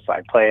 I'll just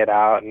like play it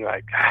out and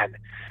like, God,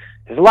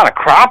 there's a lot of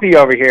crappie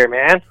over here,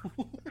 man.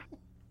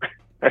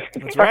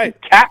 That's right.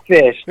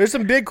 Catfish. There's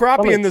some big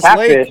crappie in this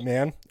catfish. lake,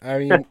 man. I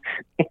mean,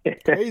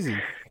 crazy.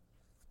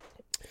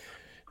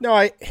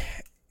 No,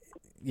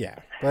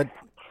 but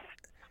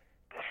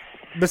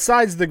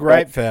besides the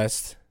Gripe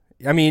Fest,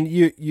 I mean,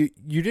 you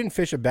didn't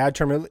fish a bad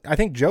tournament. I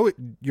think Joey,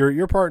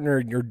 your partner,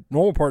 your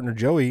normal partner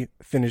Joey,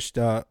 finished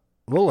a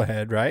little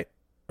ahead, right,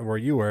 of where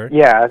you were.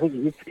 Yeah, I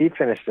think he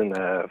finished in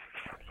the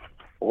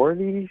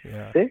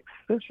 46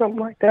 or something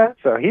like that.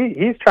 So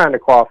he's trying to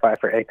qualify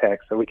for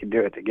Apex so we can do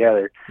it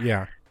together.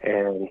 Yeah.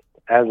 And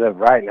as of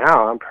right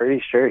now, I'm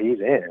pretty sure he's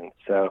in.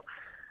 So.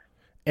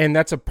 And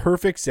that's a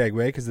perfect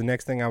segue because the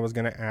next thing I was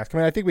going to ask. I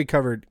mean, I think we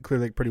covered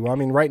Clear Lake pretty well. I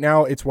mean, right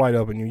now it's wide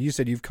open. You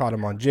said you've caught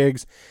them on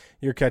jigs.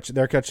 They're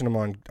catching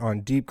them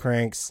on deep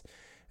cranks,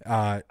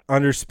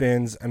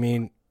 underspins. I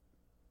mean,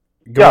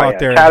 go out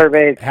there,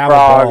 chatterbaits, have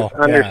frogs, a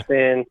ball.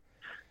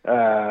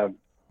 underspin,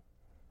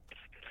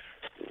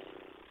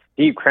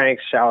 deep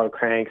cranks, shallow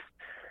cranks,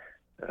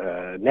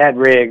 Ned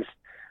rigs.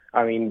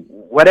 I mean,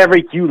 whatever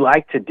you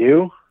like to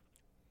do,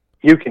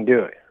 you can do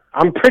it.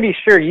 I'm pretty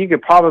sure you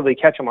could probably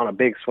catch them on a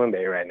big swim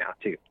bait right now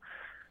too,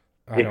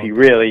 if you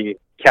really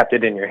kept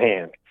it in your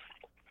hand.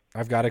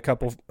 I got a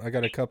couple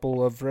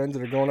of friends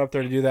that are going up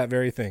there to do that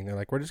very thing. They're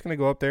like, we're just going to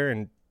go up there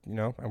and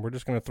we're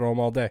just going to throw them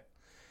all day.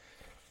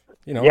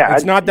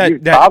 It's not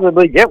that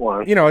probably get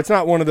one. It's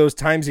not one of those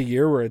times a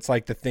year where it's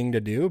like the thing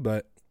to do,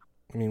 but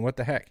I mean, what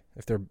the heck?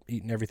 If they're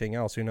eating everything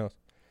else, who knows?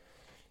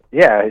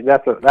 Yeah,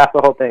 that's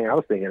the whole thing I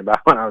was thinking about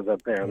when I was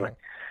up there. I'm like,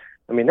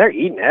 I mean, they're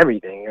eating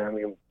everything. I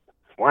mean,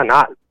 why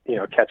not,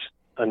 catch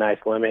a nice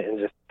limit and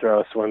just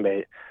throw a swim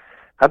bait?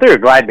 I threw a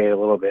glide bait a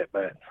little bit,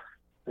 but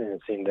I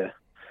didn't seem to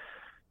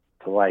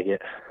like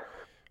it.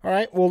 All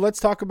right, well, let's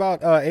talk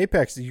about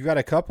Apex. You got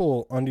a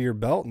couple under your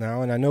belt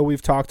now, and I know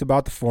we've talked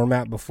about the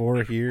format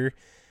before here.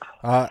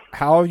 How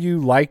have you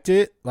liked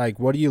it? Like,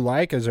 what do you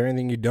like? Is there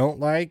anything you don't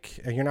like?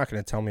 And you're not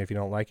going to tell me if you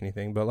don't like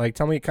anything, but like,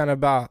 tell me kind of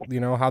about,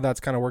 how that's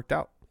kind of worked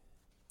out.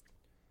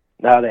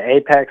 No, the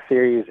Apex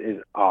series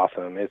is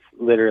awesome. It's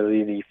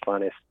literally the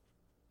funnest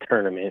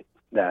tournament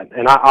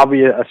and I'll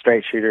be a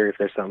straight shooter. If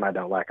there's something I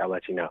don't like, I'll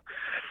let you know.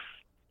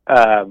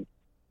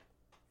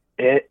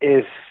 It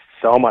is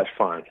so much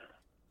fun.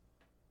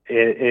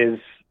 It is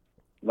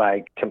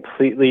like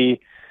it's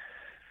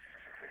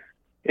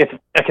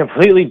a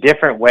completely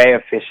different way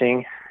of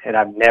fishing, and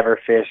I've never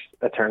fished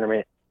a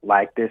tournament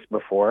like this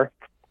before.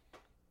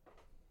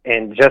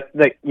 And just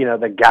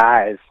the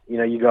guys,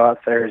 you go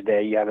out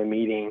Thursday, you have a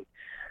meeting,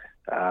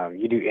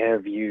 you do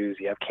interviews,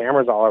 you have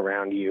cameras all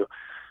around you.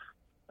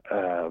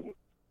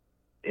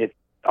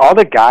 All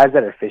the guys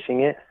that are fishing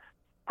it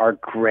are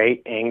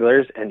great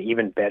anglers and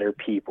even better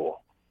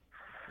people.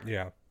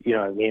 Yeah. You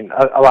know what I mean?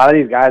 A lot of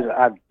these guys,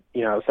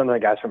 some of the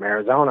guys from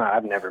Arizona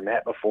I've never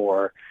met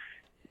before,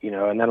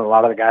 and then a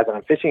lot of the guys that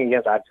I'm fishing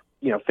against, I've,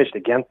 fished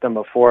against them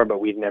before, but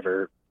we'd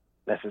never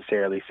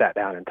necessarily sat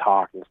down and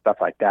talked and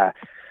stuff like that.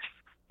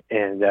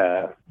 And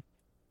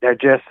they're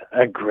just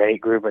a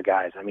great group of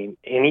guys. I mean,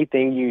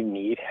 anything you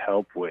need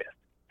help with,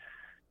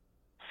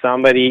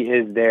 somebody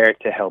is there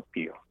to help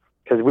you.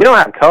 Because we don't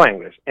have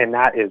co-anglers, and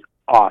that is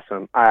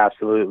awesome. I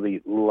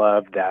absolutely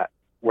love that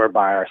we're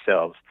by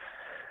ourselves.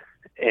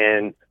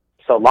 And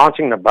so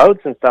launching the boats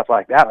and stuff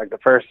like that, like the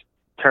first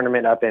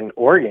tournament up in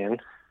Oregon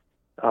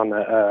on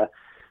the,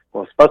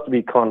 it's supposed to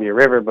be Columbia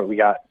River, but we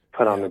got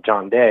put on the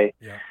John Day.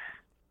 Yeah.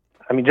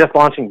 I mean, just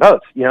launching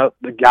boats,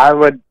 the guy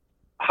would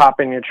hop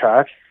in your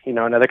truck,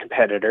 another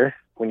competitor,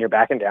 when you're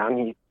backing down,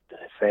 he'd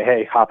say,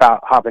 hey,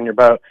 hop in your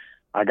boat.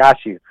 I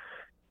got you.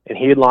 And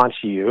he'd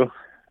launch you.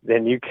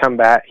 Then he'd come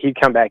back,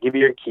 give you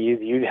your keys,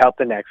 you'd help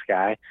the next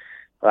guy.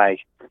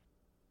 Like,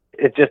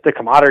 it's just the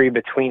camaraderie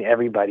between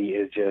everybody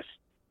is just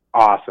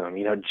awesome.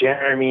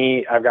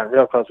 Jeremy, I've gotten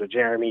real close with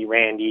Jeremy,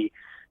 Randy,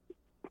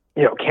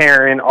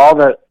 Karen, all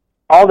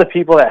the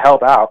people that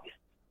help out,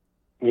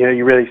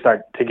 you really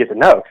start to get to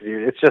know, because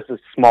it's just a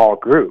small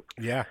group.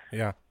 Yeah,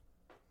 yeah.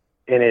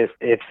 And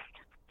it's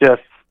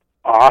just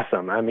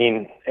awesome. I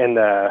mean, and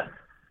the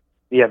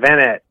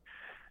event at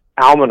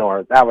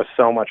Almanor, that was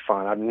so much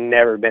fun. I've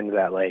never been to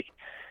that lake,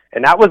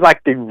 and that was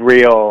like the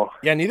real.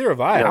 Yeah, neither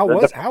have I. How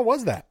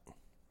was that?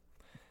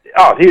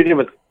 Oh, dude, it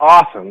was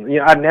awesome.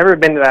 I've never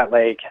been to that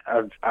lake.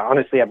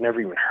 Honestly, I've never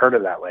even heard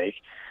of that lake,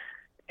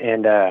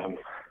 and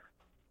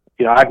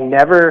I've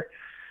never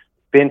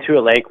been to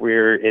a lake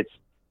where it's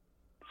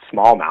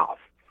smallmouth.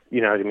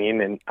 You know what I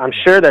mean? And I'm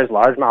sure there's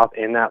largemouth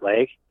in that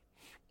lake,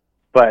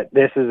 but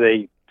this is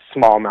a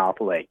smallmouth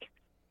lake.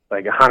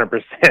 Like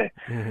 100%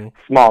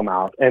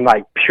 smallmouth, and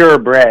like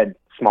purebred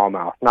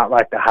smallmouth, not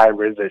like the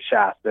hybrids at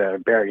Shasta or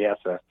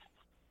Berryessa.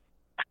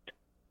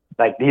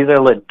 Like, these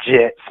are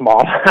legit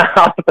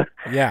smallmouth.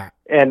 Yeah.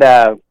 And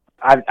I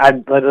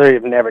literally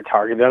have never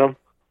targeted them.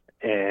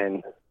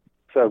 And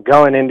so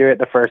going into it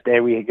the first day,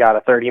 we got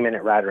a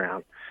 30-minute ride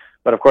around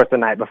But of course, the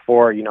night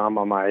before, you know, I'm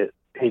on my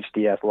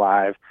HDS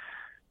live,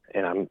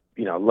 and I'm,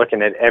 you know,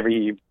 looking at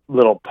every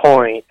little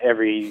point,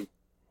 everything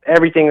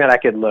that I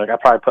could look. I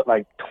probably put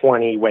like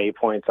 20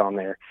 waypoints on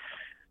there.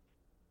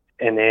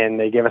 And then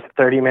they give us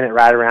a 30-minute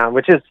ride around,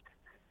 which is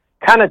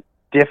kind of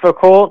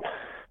difficult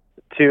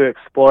to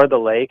explore the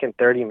lake in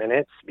 30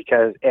 minutes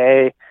because,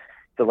 A,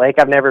 the lake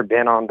I've never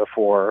been on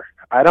before.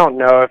 I don't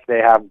know if they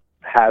have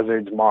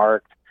hazards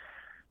marked,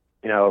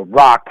 you know,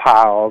 rock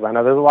piles. I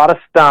know there's a lot of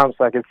stumps.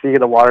 I can see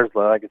the water's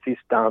low. I can see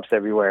stumps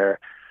everywhere.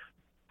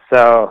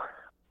 So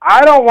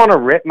I don't want to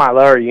rip my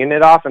lower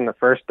unit off in the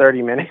first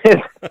 30 minutes.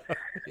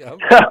 Yep.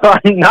 So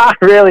I'm not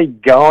really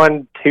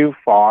going too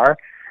far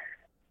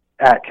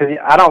because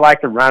I don't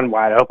like to run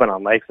wide open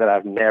on lakes that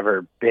I've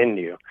never been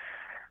to.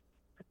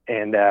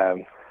 And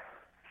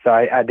so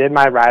I did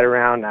my ride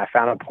around, and I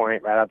found a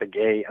point right out the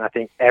gate, and I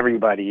think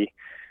everybody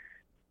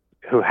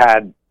who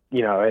had,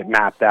 you know, it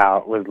mapped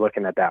out was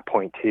looking at that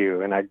point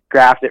too. And I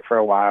graphed it for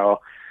a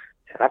while,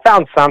 and I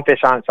found some fish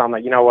on it, so I'm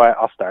like, you know what,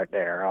 I'll start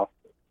there.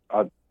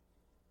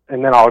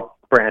 And then I'll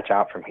branch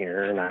out from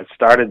here. And I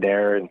started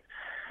there, and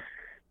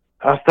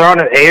I was throwing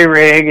an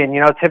A-rig and,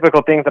 you know,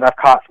 typical things that I've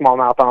caught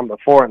smallmouth on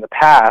before in the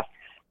past.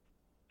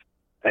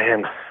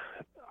 And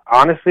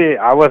honestly,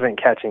 I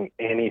wasn't catching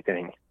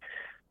anything.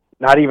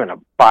 Not even a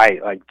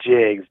bite, like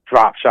jigs,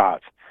 drop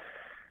shots.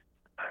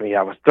 I mean,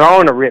 I was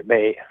throwing a rip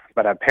bait,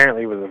 but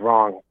apparently it was the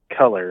wrong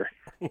color.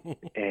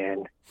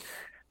 And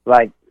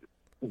like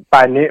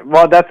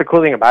well, that's the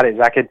cool thing about it is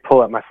I could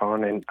pull up my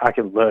phone and I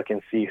could look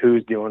and see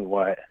who's doing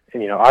what.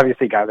 And, you know,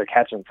 obviously guys are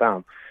catching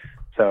some,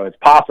 so it's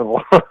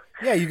possible.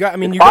 Yeah,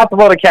 it's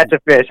possible to catch a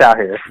fish out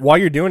here. While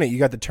you're doing it, you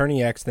got the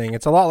Tourney X thing.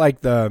 It's a lot like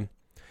the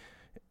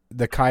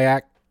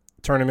kayak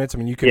tournaments. I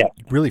mean, you can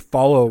really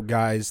follow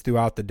guys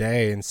throughout the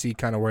day and see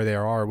kind of where they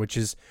are, which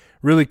is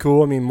really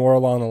cool. I mean, more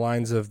along the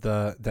lines of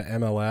the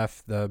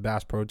MLF, the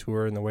Bass Pro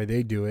Tour, and the way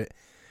they do it.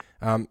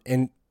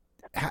 And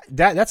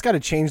that's got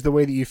to change the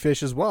way that you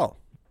fish as well.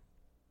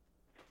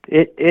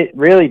 It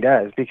really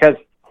does, because,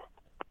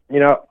 you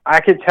know,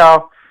 I could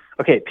tell,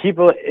 okay,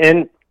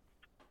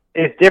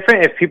 it's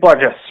different if people are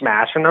just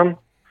smashing them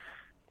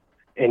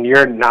and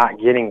you're not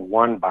getting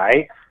one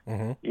bite.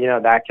 Mm-hmm. You know,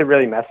 that could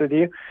really mess with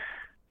you.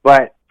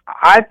 But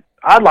I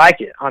like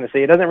it,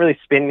 honestly. It doesn't really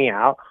spin me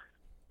out.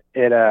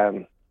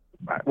 You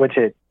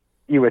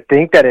would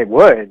think that it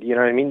would, you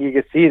know what I mean? You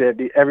could see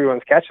that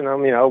everyone's catching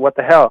them, you know, what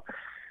the hell?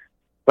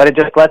 But it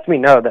just lets me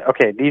know that,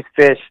 okay, these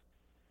fish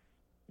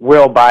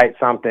will bite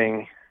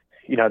something,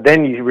 you know,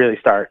 then you really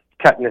start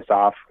cutting this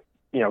off,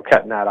 you know,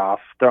 cutting that off,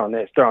 throwing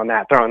this, throwing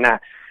that.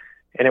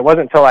 And it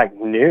wasn't until like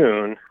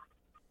noon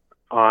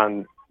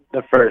on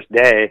the first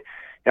day,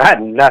 you know, I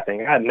had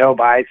nothing. I had no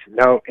bites,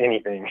 no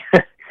anything.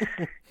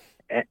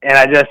 And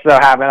I just so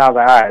happened, I was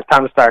like, all right, it's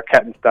time to start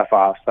cutting stuff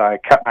off. So I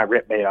cut my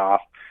rip bait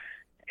off,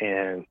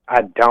 and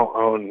I don't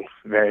own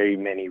very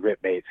many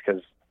rip baits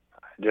because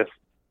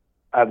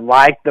I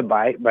like the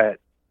bite, but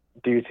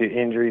due to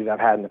injuries I've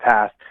had in the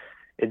past,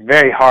 it's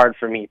very hard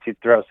for me to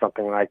throw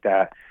something like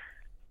that.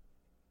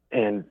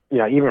 And, you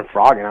know, even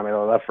frogging, I mean, I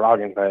love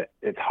frogging, but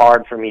it's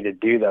hard for me to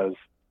do those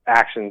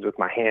actions with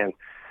my hand.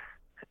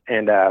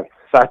 And so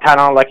I tied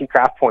on a Lucky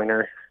Craft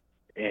pointer,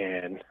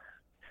 and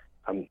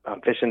I'm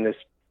fishing this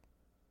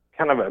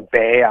kind of a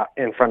bay out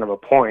in front of a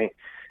point.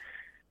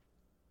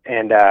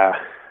 And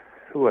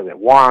who was it?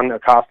 Juan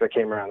Acosta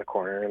came around the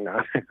corner, and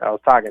I was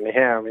talking to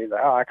him. He's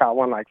like, oh, I caught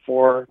one like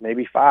 4,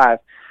 maybe 5.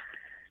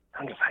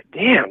 I'm just like,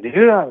 damn,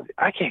 dude,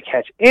 I can't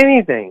catch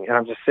anything. And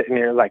I'm just sitting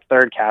there like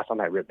third cast on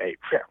that rip bait.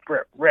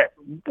 Rip,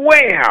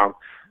 wham!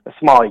 The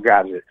smallie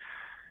grabs it.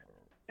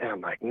 And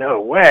I'm like, no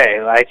way.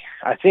 Like,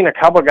 I've seen a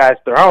couple guys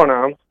throwing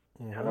them.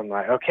 Mm-hmm. And I'm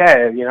like,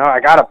 okay, you know, I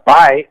got a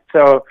bite,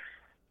 so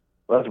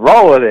let's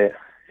roll with it.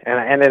 And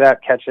I ended up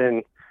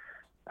catching,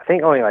 I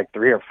think, only like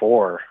 3 or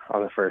 4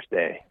 on the first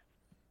day.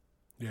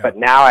 Yeah. But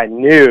now I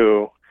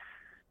knew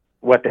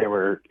what they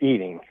were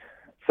eating.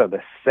 So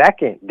the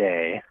second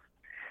day,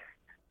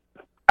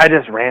 I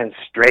just ran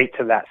straight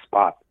to that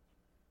spot.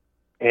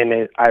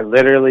 And I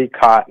literally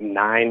caught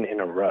 9 in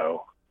a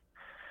row.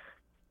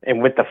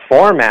 And with the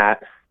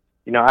format,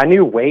 you know, I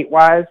knew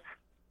weight-wise,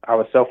 I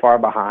was so far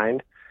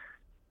behind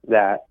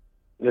that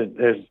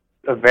there's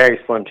a very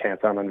slim chance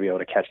I'm going to be able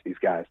to catch these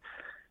guys.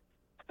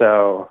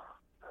 So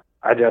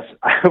I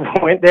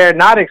went there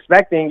not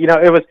expecting, you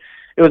know, it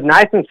was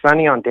nice and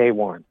sunny on day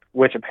 1,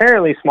 which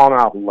apparently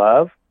smallmouth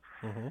love.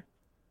 Mm-hmm.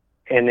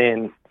 And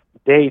then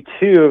day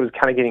 2, it was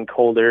kind of getting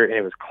colder, and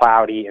it was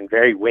cloudy and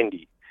very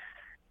windy.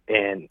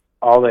 And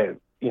all the,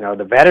 you know,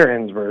 the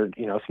veterans were,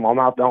 you know,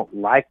 smallmouth don't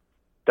like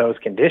those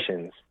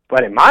conditions.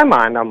 But in my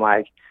mind, I'm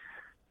like,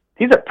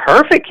 these are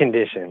perfect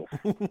conditions.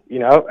 You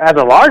know, as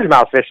a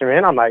largemouth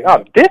fisherman, I'm like,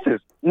 oh, this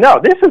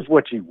is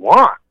what you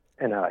want.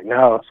 And they're like,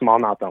 no,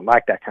 smallmouth don't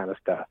like that kind of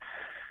stuff.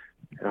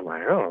 And I'm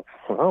like, oh,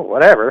 well,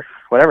 whatever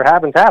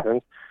happens,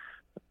 happens.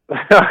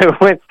 I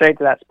went straight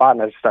to that spot,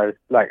 and I just started,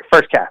 like,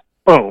 first cast,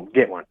 boom,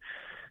 get one.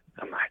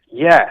 I'm like,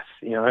 yes,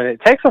 you know, and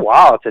it takes a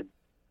while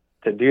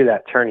to do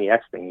that Tourney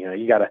X thing. You know,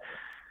 you got to,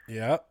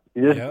 Yep.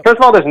 First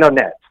of all, there's no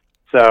nets.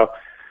 So,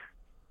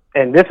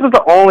 and this was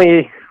the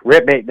only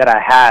rip bait that I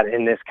had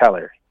in this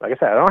color. Like I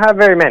said, I don't have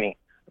very many.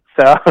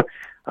 So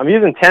I'm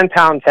using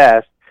 10-pound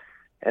test,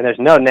 and there's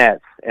no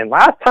nets. And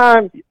last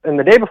time, and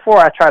the day before,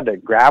 I tried to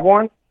grab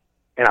one,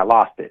 and I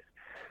lost it.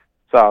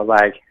 So I was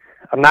like,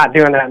 I'm not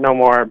doing that no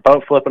more.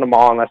 Boat flipping them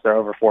all unless they're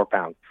over 4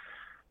 pounds.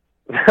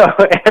 So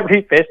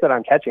every fish that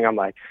I'm catching, I'm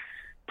like,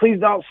 please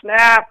don't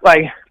snap,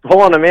 like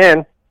pulling them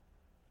in,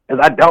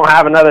 because I don't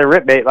have another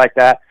rip bait like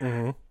that.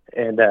 Mm-hmm.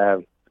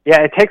 And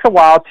yeah, it takes a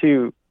while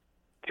to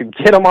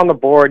get them on the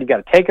board. You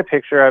got to take a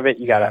picture of it.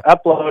 You got to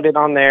upload it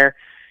on there.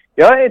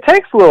 You know, it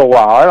takes a little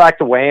while. I like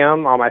to weigh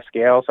them on my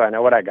scale so I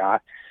know what I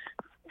got.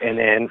 And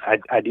then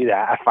I do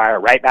that. I fire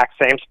right back,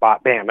 same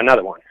spot, bam,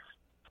 another one.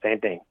 Same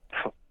thing.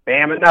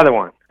 Bam, another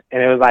one.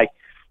 And it was like,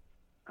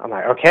 I'm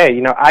like, okay,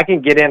 you know, I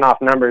can get in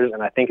off numbers,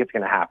 and I think it's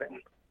going to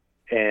happen.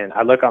 And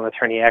I look on the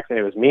Tourney X, and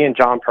it was me and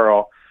John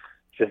Pearl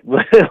just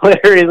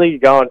literally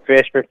going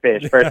fish for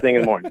fish first thing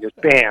in the morning. Just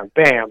bam,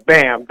 bam,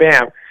 bam,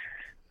 bam.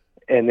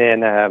 And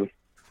then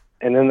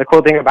the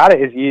cool thing about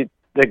it is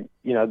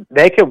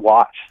they could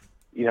watch,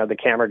 you know, the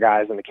camera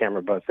guys and the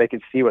camera boats. They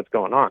could see what's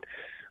going on.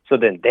 So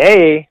then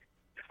they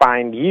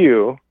find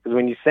you, because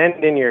when you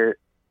send in you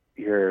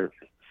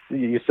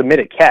submit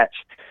a catch,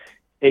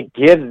 it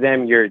gives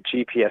them your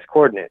GPS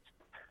coordinates.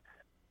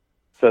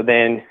 So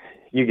then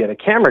you get a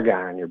camera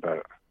guy on your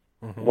boat.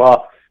 Mm-hmm.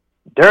 Well,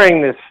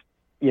 during this,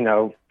 you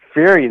know,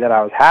 fury that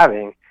I was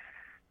having,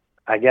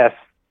 I guess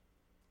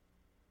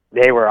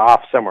they were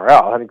off somewhere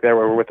else. I think they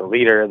were with the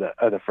leader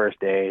of the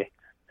first day.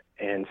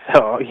 And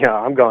so, you know,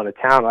 I'm going to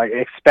town, like,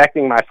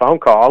 expecting my phone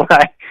call.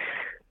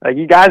 like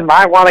you guys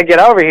might want to get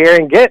over here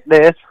and get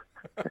this.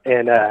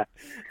 And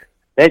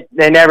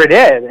they never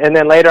did. And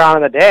then later on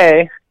in the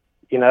day,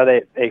 you know,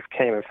 they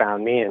came and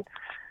found me, and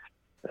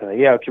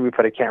can we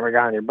put a camera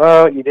guy on your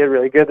boat? You did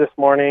really good this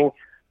morning.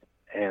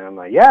 And I'm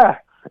like, yeah.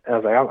 And I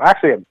was like, I'm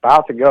actually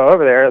about to go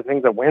over there. I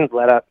think the wind's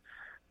let up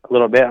a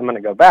little bit. I'm going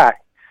to go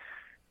back.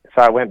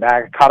 So I went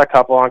back, caught a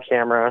couple on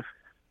camera,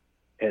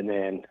 and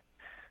then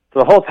so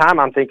the whole time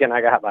I'm thinking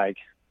I got like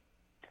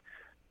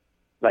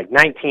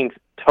 19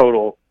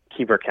 total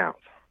keeper counts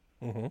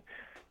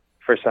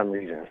for some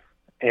reason.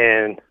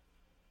 And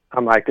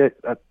I'm like,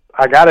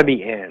 I got to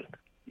be in.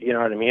 You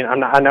know what I mean?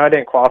 I know I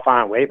didn't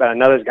qualify on weight, but I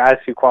know there's guys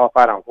who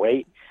qualified on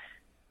weight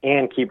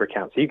and keeper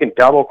count. So you can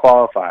double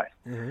qualify.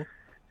 Mm-hmm.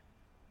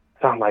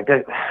 So I'm like,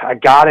 I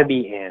got to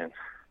be in.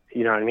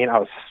 You know what I mean? I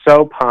was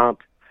so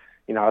pumped.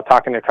 You know, I was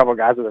talking to a couple of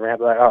guys at the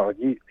ramp, like, oh,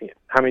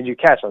 how many did you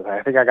catch? I was like,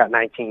 I think I got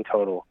 19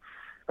 total.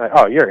 Like,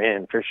 oh, you're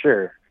in for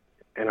sure.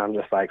 And I'm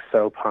just like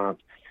so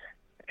pumped.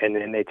 And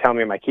then they tell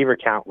me my keeper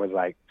count was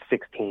like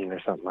 16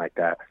 or something like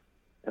that.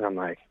 And I'm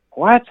like,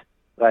 what?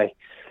 Like,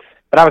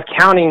 but I was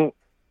counting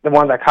the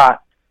ones I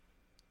caught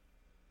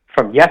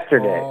from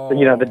yesterday,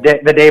 you know, the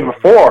day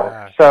before.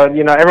 Yeah. So,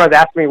 you know, everyone's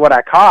asking me what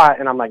I caught,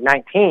 and I'm like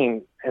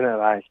 19, and they're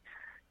like,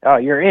 oh,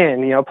 you're in,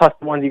 you know, plus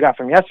the ones you got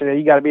from yesterday,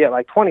 you got to be at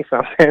like 20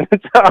 something.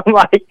 So I'm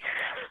like,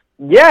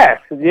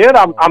 yes, dude,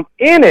 I'm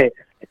in it.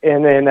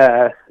 And then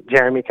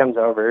Jeremy comes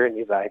over, and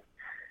he's like,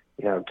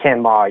 you know,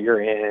 Ken Ma,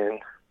 you're in,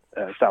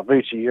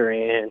 Salvucci, you're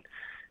in,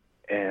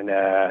 and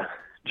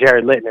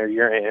Jared Littner,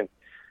 you're in,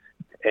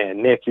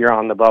 and Nick, you're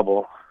on the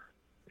bubble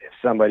if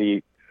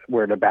somebody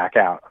were to back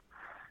out.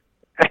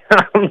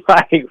 I'm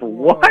like,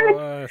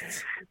 what?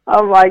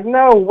 I'm like,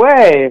 no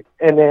way.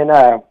 And then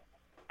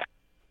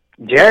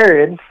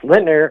Jared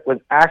Littner was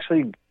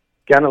actually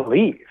going to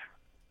leave.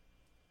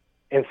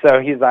 And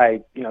so he's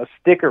like, you know,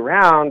 stick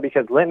around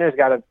because Littner's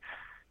got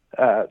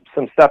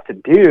some stuff to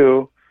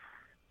do.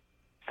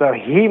 So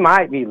he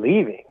might be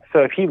leaving. So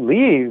if he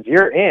leaves,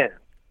 you're in.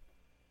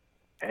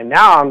 And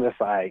now I'm just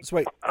like,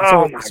 my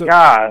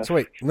God. So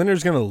wait,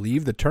 Littner's going to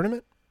leave the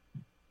tournament?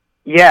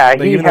 Yeah,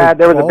 there's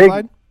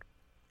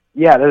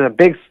a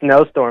big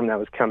snowstorm that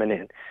was coming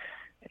in,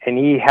 and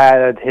he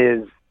had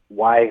his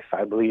wife,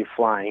 I believe,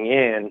 flying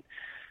in,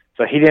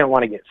 so he didn't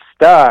want to get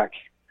stuck,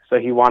 so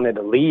he wanted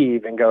to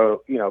leave and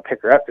go, you know,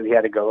 pick her up because he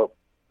had to go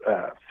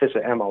fish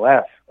at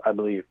MLF, I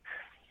believe.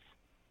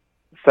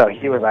 So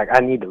he was like,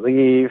 I need to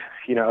leave.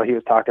 You know, he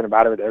was talking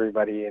about it with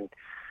everybody, and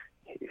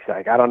he's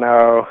like, I don't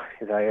know.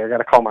 He's like, I got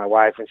to call my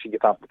wife when she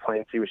gets off the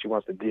plane, see what she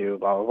wants to do,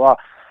 blah, blah, blah.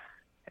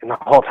 And the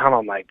whole time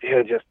I'm like,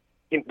 dude, just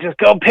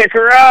go pick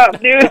her up,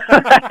 dude.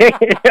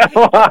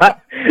 I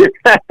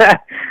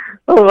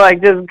was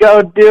like, just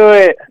go do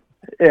it.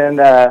 And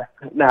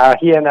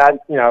he and I,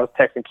 you know, I was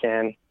texting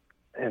Ken,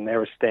 and they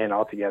were staying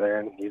all together,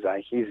 and he's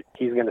like, he's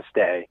gonna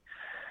stay.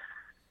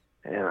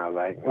 And I was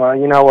like, well,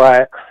 you know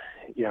what?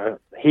 You know,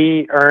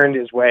 he earned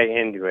his way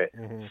into it.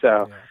 Mm-hmm.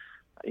 So,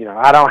 you know,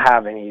 I don't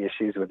have any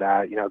issues with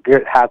that. You know,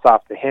 good hats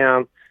off to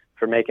him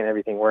for making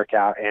everything work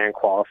out and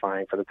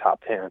qualifying for the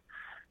top 10.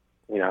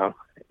 You know,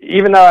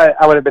 even though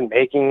I would have been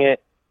making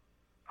it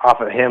off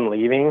of him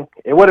leaving,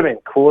 it would have been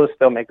cool to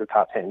still make the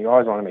top 10. You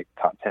always want to make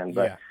the top 10,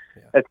 but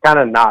it's kind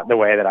of not the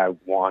way that I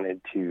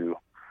wanted to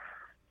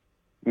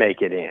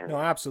make it in. No,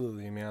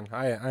 absolutely, man.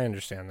 I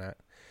understand that.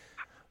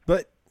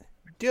 But,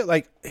 dude,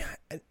 like,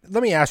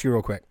 let me ask you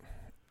real quick.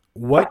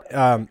 What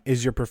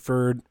is your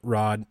preferred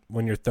rod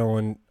when you're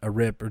throwing a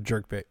rip or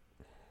jerkbait?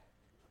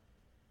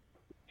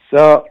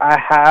 So I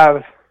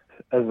have,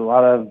 as a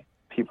lot of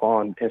people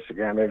on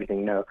Instagram,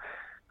 everything know,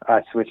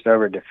 I switched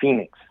over to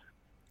Phoenix.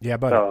 Yeah,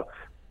 buddy. So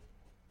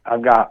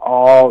I've got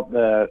all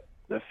the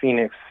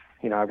Phoenix,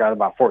 I've got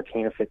about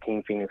 14 or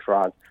 15 Phoenix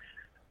rods.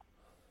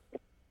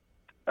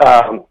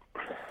 I'm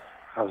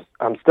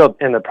still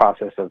in the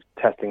process of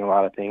testing a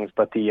lot of things,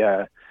 but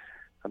I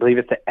believe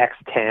it's the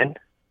X10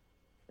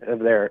 of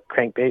their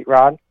crankbait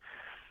rod.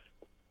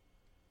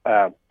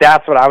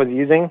 That's what I was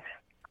using.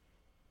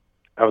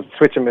 I was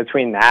switching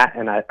between that,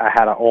 and I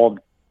had an old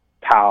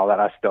pal that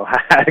I still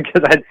had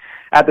because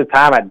at the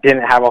time I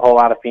didn't have a whole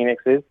lot of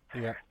Phoenixes.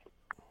 Yeah.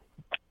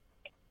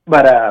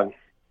 But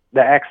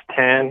the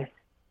X10.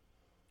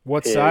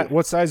 What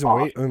size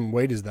and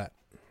weight is that?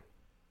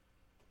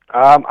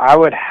 I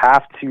would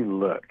have to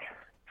look.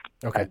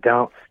 Okay. I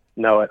don't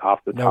know it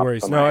off the top. No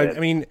worries. Of my head. I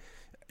mean,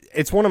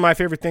 it's one of my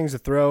favorite things to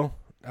throw.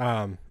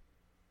 I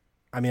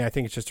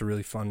think it's just a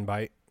really fun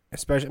bite,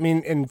 especially.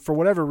 And for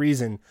whatever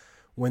reason,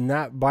 when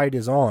that bite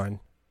is on,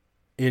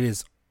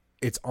 it's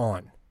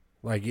on.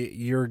 Like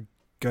you're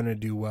gonna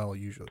do well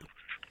usually.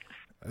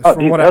 Those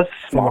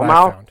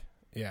smallmouth,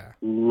 yeah,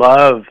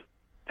 love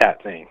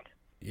that thing.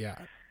 Yeah.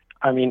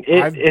 I mean,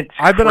 it's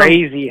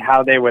crazy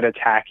how they would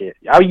attack it.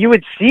 Oh, you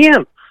would see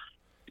them.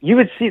 You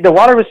would see the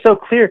water was so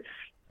clear.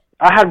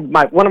 I had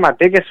one of my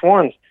biggest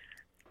ones.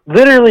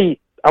 Literally,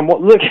 I'm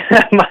looking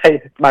at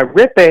my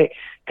rip bait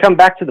come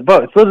back to the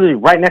boat. It's literally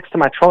right next to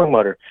my trolling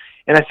motor,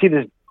 and I see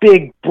this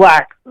big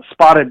black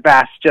spotted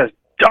bass just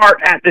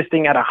dart at this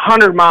thing at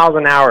 100 miles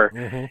an hour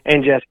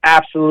and just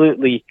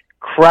absolutely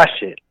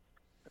crush it.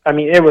 I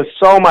mean, it was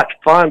so much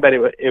fun, but it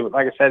was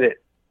like I said,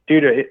 due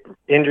to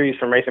injuries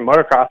from racing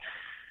motocross.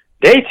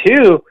 Day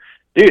 2,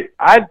 dude,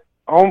 I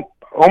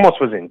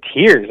almost was in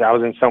tears. I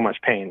was in so much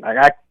pain. Like,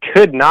 I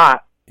could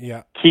not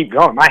keep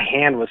going. My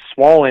hand was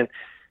swollen,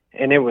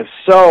 and it was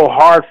so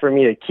hard for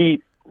me to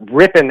keep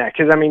ripping that.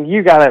 Because, I mean,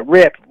 you got to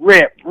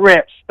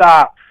rip,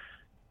 stop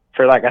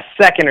for like a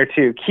second or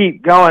two,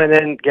 keep going, and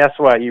then guess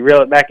what? You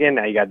reel it back in.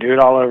 Now you got to do it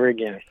all over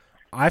again.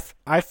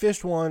 I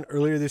fished one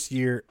earlier this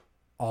year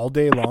all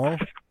day long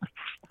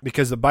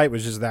because the bite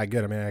was just that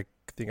good. I mean, I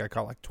think I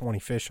caught like 20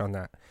 fish on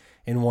that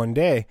in one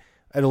day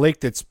at a lake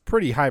that's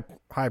pretty high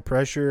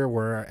pressure,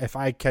 where if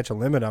I catch a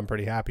limit, I'm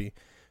pretty happy.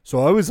 So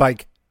I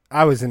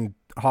was in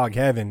hog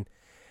heaven,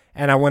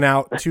 and I went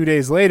out 2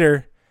 days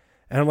later,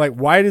 and I'm like,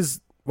 why is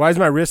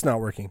my wrist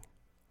not working?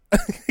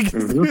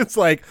 It's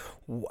like,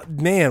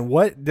 man,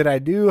 what did I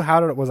do?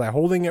 Was I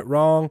holding it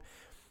wrong?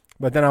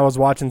 But then I was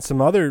watching some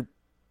other,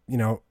 I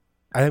think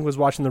I was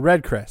watching the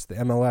Red Crest, the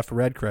MLF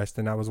Red Crest,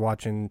 and I was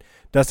watching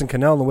Dustin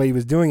Cannell, and the way he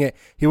was doing it,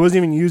 he wasn't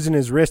even using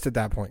his wrist at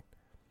that point.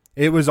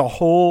 It was a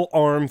whole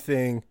arm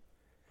thing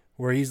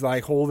where he's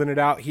like holding it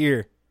out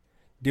here,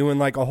 doing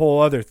like a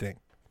whole other thing.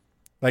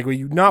 Like what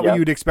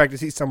you'd expect to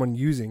see someone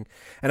using.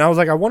 And I was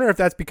like, I wonder if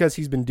that's because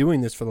he's been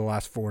doing this for the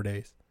last 4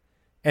 days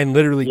and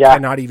literally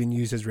cannot even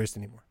use his wrist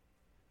anymore.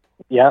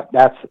 Yeah,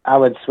 I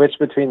would switch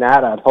between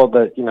that. I'd hold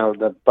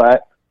the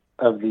butt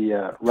of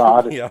the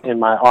rod in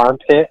my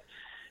armpit,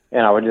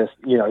 and I would just,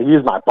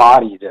 use my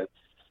body to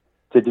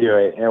do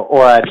it.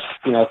 Or I'd,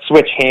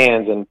 switch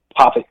hands and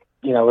pop it,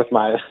 with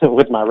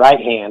my right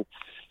hand,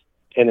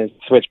 and then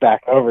switch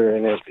back over,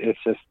 and it's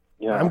just,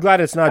 I'm glad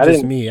it's not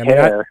just me. I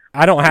mean,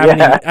 I don't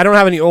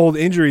have any old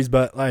injuries,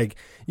 but like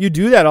you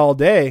do that all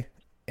day,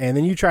 and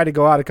then you try to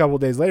go out a couple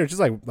of days later, it's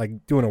just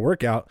like doing a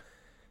workout.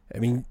 I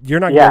mean,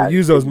 you're not going to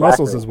use those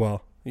muscles as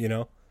well,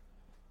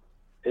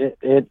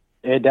 It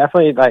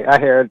definitely, like I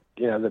hear,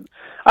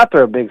 I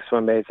throw big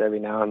swim baits every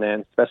now and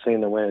then, especially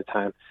in the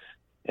wintertime.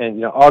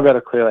 And, I'll go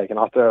to Clear Lake and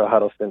I'll throw a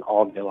Huddleston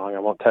all day long. I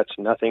won't touch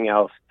nothing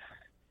else.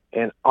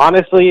 And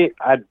honestly,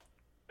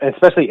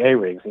 especially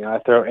A-rigs, I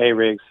throw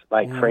A-rigs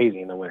like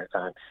crazy in the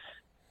wintertime.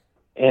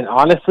 And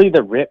honestly,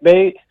 the rip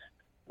bait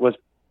was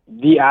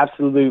the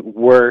absolute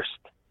worst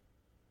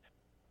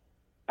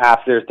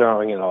after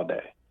throwing it all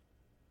day.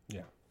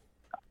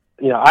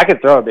 Yeah. I could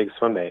throw a big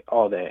swim bait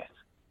all day.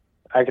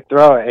 I could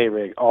throw an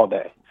A-rig all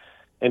day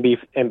and be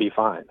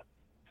fine.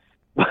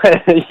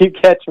 But you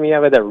catch me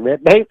with a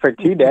rip bait for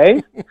 2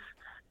 days,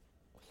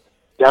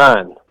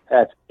 done.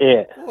 That's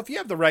it. Well, if you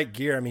have the right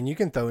gear, I mean, you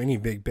can throw any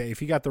big bait.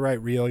 If you got the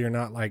right reel, you're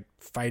not like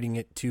fighting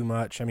it too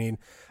much. I mean,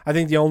 I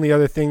think the only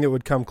other thing that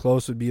would come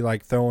close would be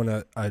like throwing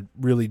a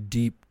really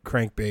deep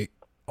crankbait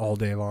all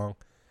day long,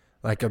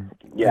 like a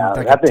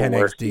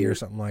 10XD or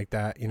something like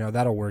that.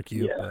 That'll work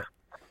you. Yeah. But.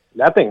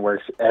 That thing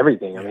works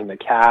everything. I mean, the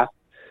cast,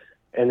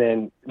 and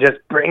then just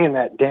bringing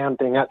that damn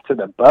thing up to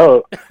the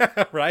boat,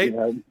 right?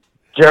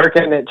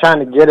 Jerking it, trying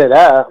to get it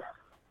up.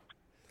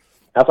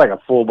 That's like a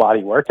full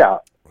body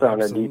workout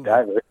throwing a deep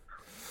diver.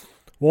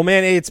 Well,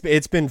 man,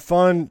 it's been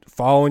fun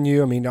following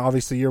you. I mean,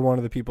 obviously you're one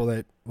of the people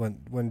that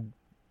when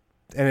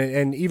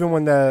even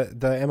when the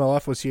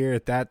MLF was here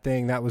at that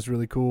thing, that was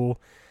really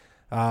cool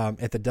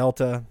at the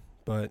Delta.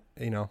 But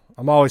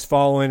I'm always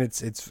following.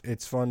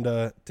 It's fun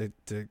to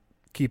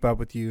keep up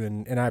with you,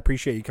 and I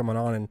appreciate you coming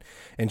on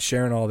and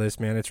sharing all this,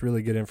 man. It's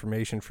really good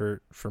information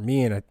for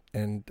me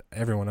and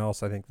everyone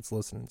else, I think, that's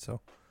listening.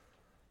 So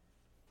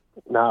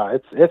no,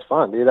 it's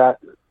fun, dude. Like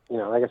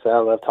I said, I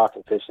love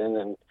talking fishing,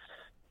 and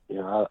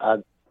I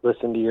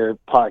listen to your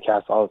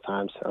podcast all the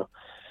time. So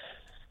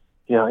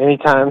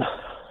anytime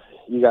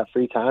you got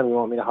free time, you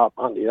want me to hop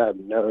on, dude, I have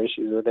no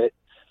issues with it.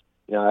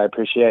 I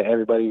appreciate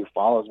everybody who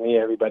follows me,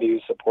 everybody who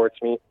supports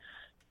me.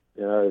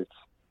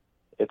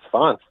 It's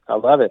fun. I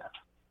love it.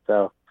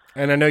 So,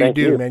 and I know you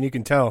do, man. You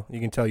can tell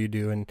you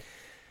do. And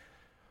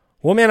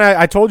well, man,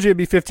 I told you it'd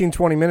be 15,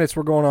 20 minutes.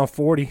 We're going on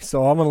 40.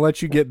 So I'm going to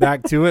let you get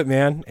back to it,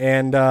 man.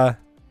 And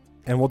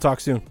we'll talk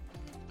soon.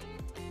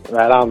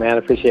 Right on, man.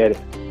 Appreciate it.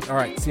 All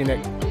right. See you,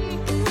 Nick.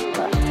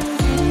 Bye.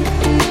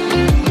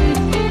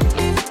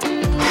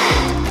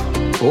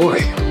 Boy,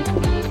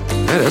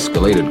 that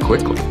escalated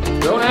quickly.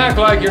 Don't act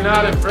like you're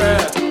not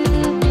impressed.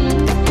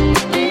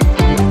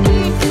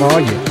 Oh,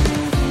 yeah.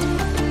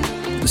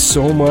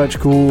 So much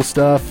cool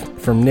stuff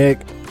from Nick.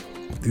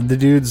 The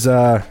dude's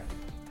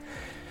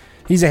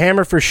he's a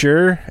hammer for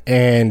sure,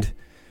 and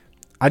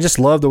I just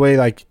love the way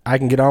like I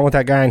can get on with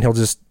that guy and he'll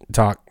just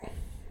talk.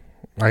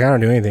 Like I don't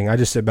do anything. I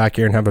just sit back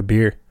here and have a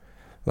beer.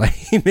 Like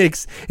he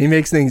makes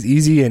things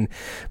easy,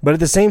 but at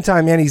the same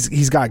time, man,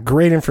 he's got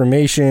great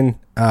information,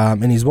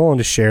 and he's willing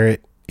to share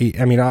it.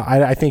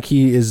 I think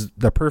he is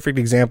the perfect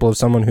example of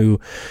someone who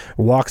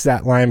walks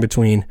that line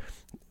between,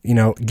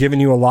 giving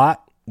you a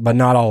lot, but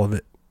not all of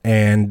it.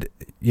 And,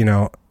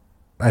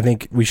 I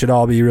think we should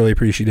all be really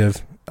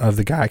appreciative of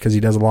the guy because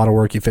he does a lot of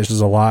work. He fishes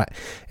a lot,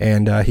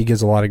 and he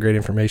gives a lot of great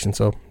information.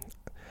 So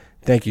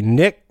thank you,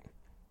 Nick.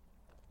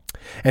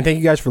 And thank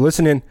you guys for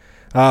listening.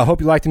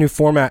 Hope you liked the new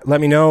format.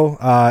 Let me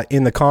know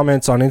in the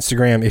comments on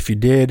Instagram if you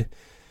did.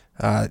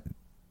 If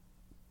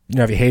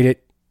you hate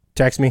it,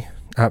 text me.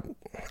 How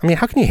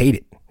can you hate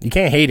it? You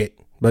can't hate it,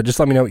 but just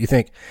let me know what you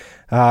think.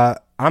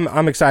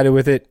 I'm excited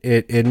with it.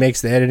 It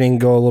makes the editing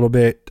go a little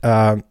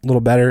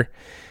better,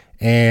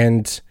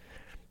 and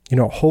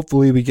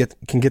hopefully we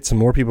can get some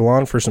more people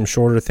on for some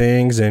shorter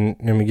things, and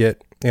we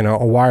get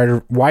a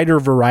wider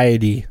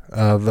variety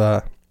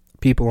of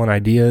people and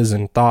ideas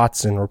and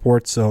thoughts and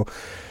reports. So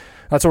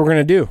that's what we're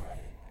gonna do,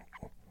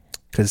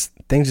 because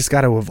things just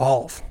got to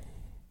evolve.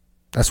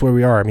 That's where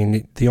we are.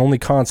 The only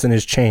constant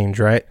is change,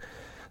 right?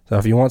 So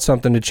if you want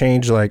something to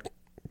change, like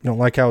you don't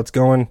like how it's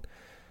going,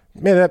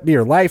 maybe that be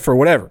your life or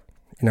whatever.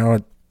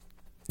 You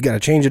got to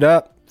change it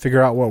up,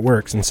 figure out what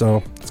works. And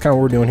so that's kind of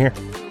what we're doing here.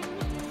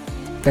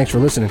 Thanks for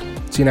listening.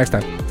 See you next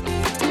time.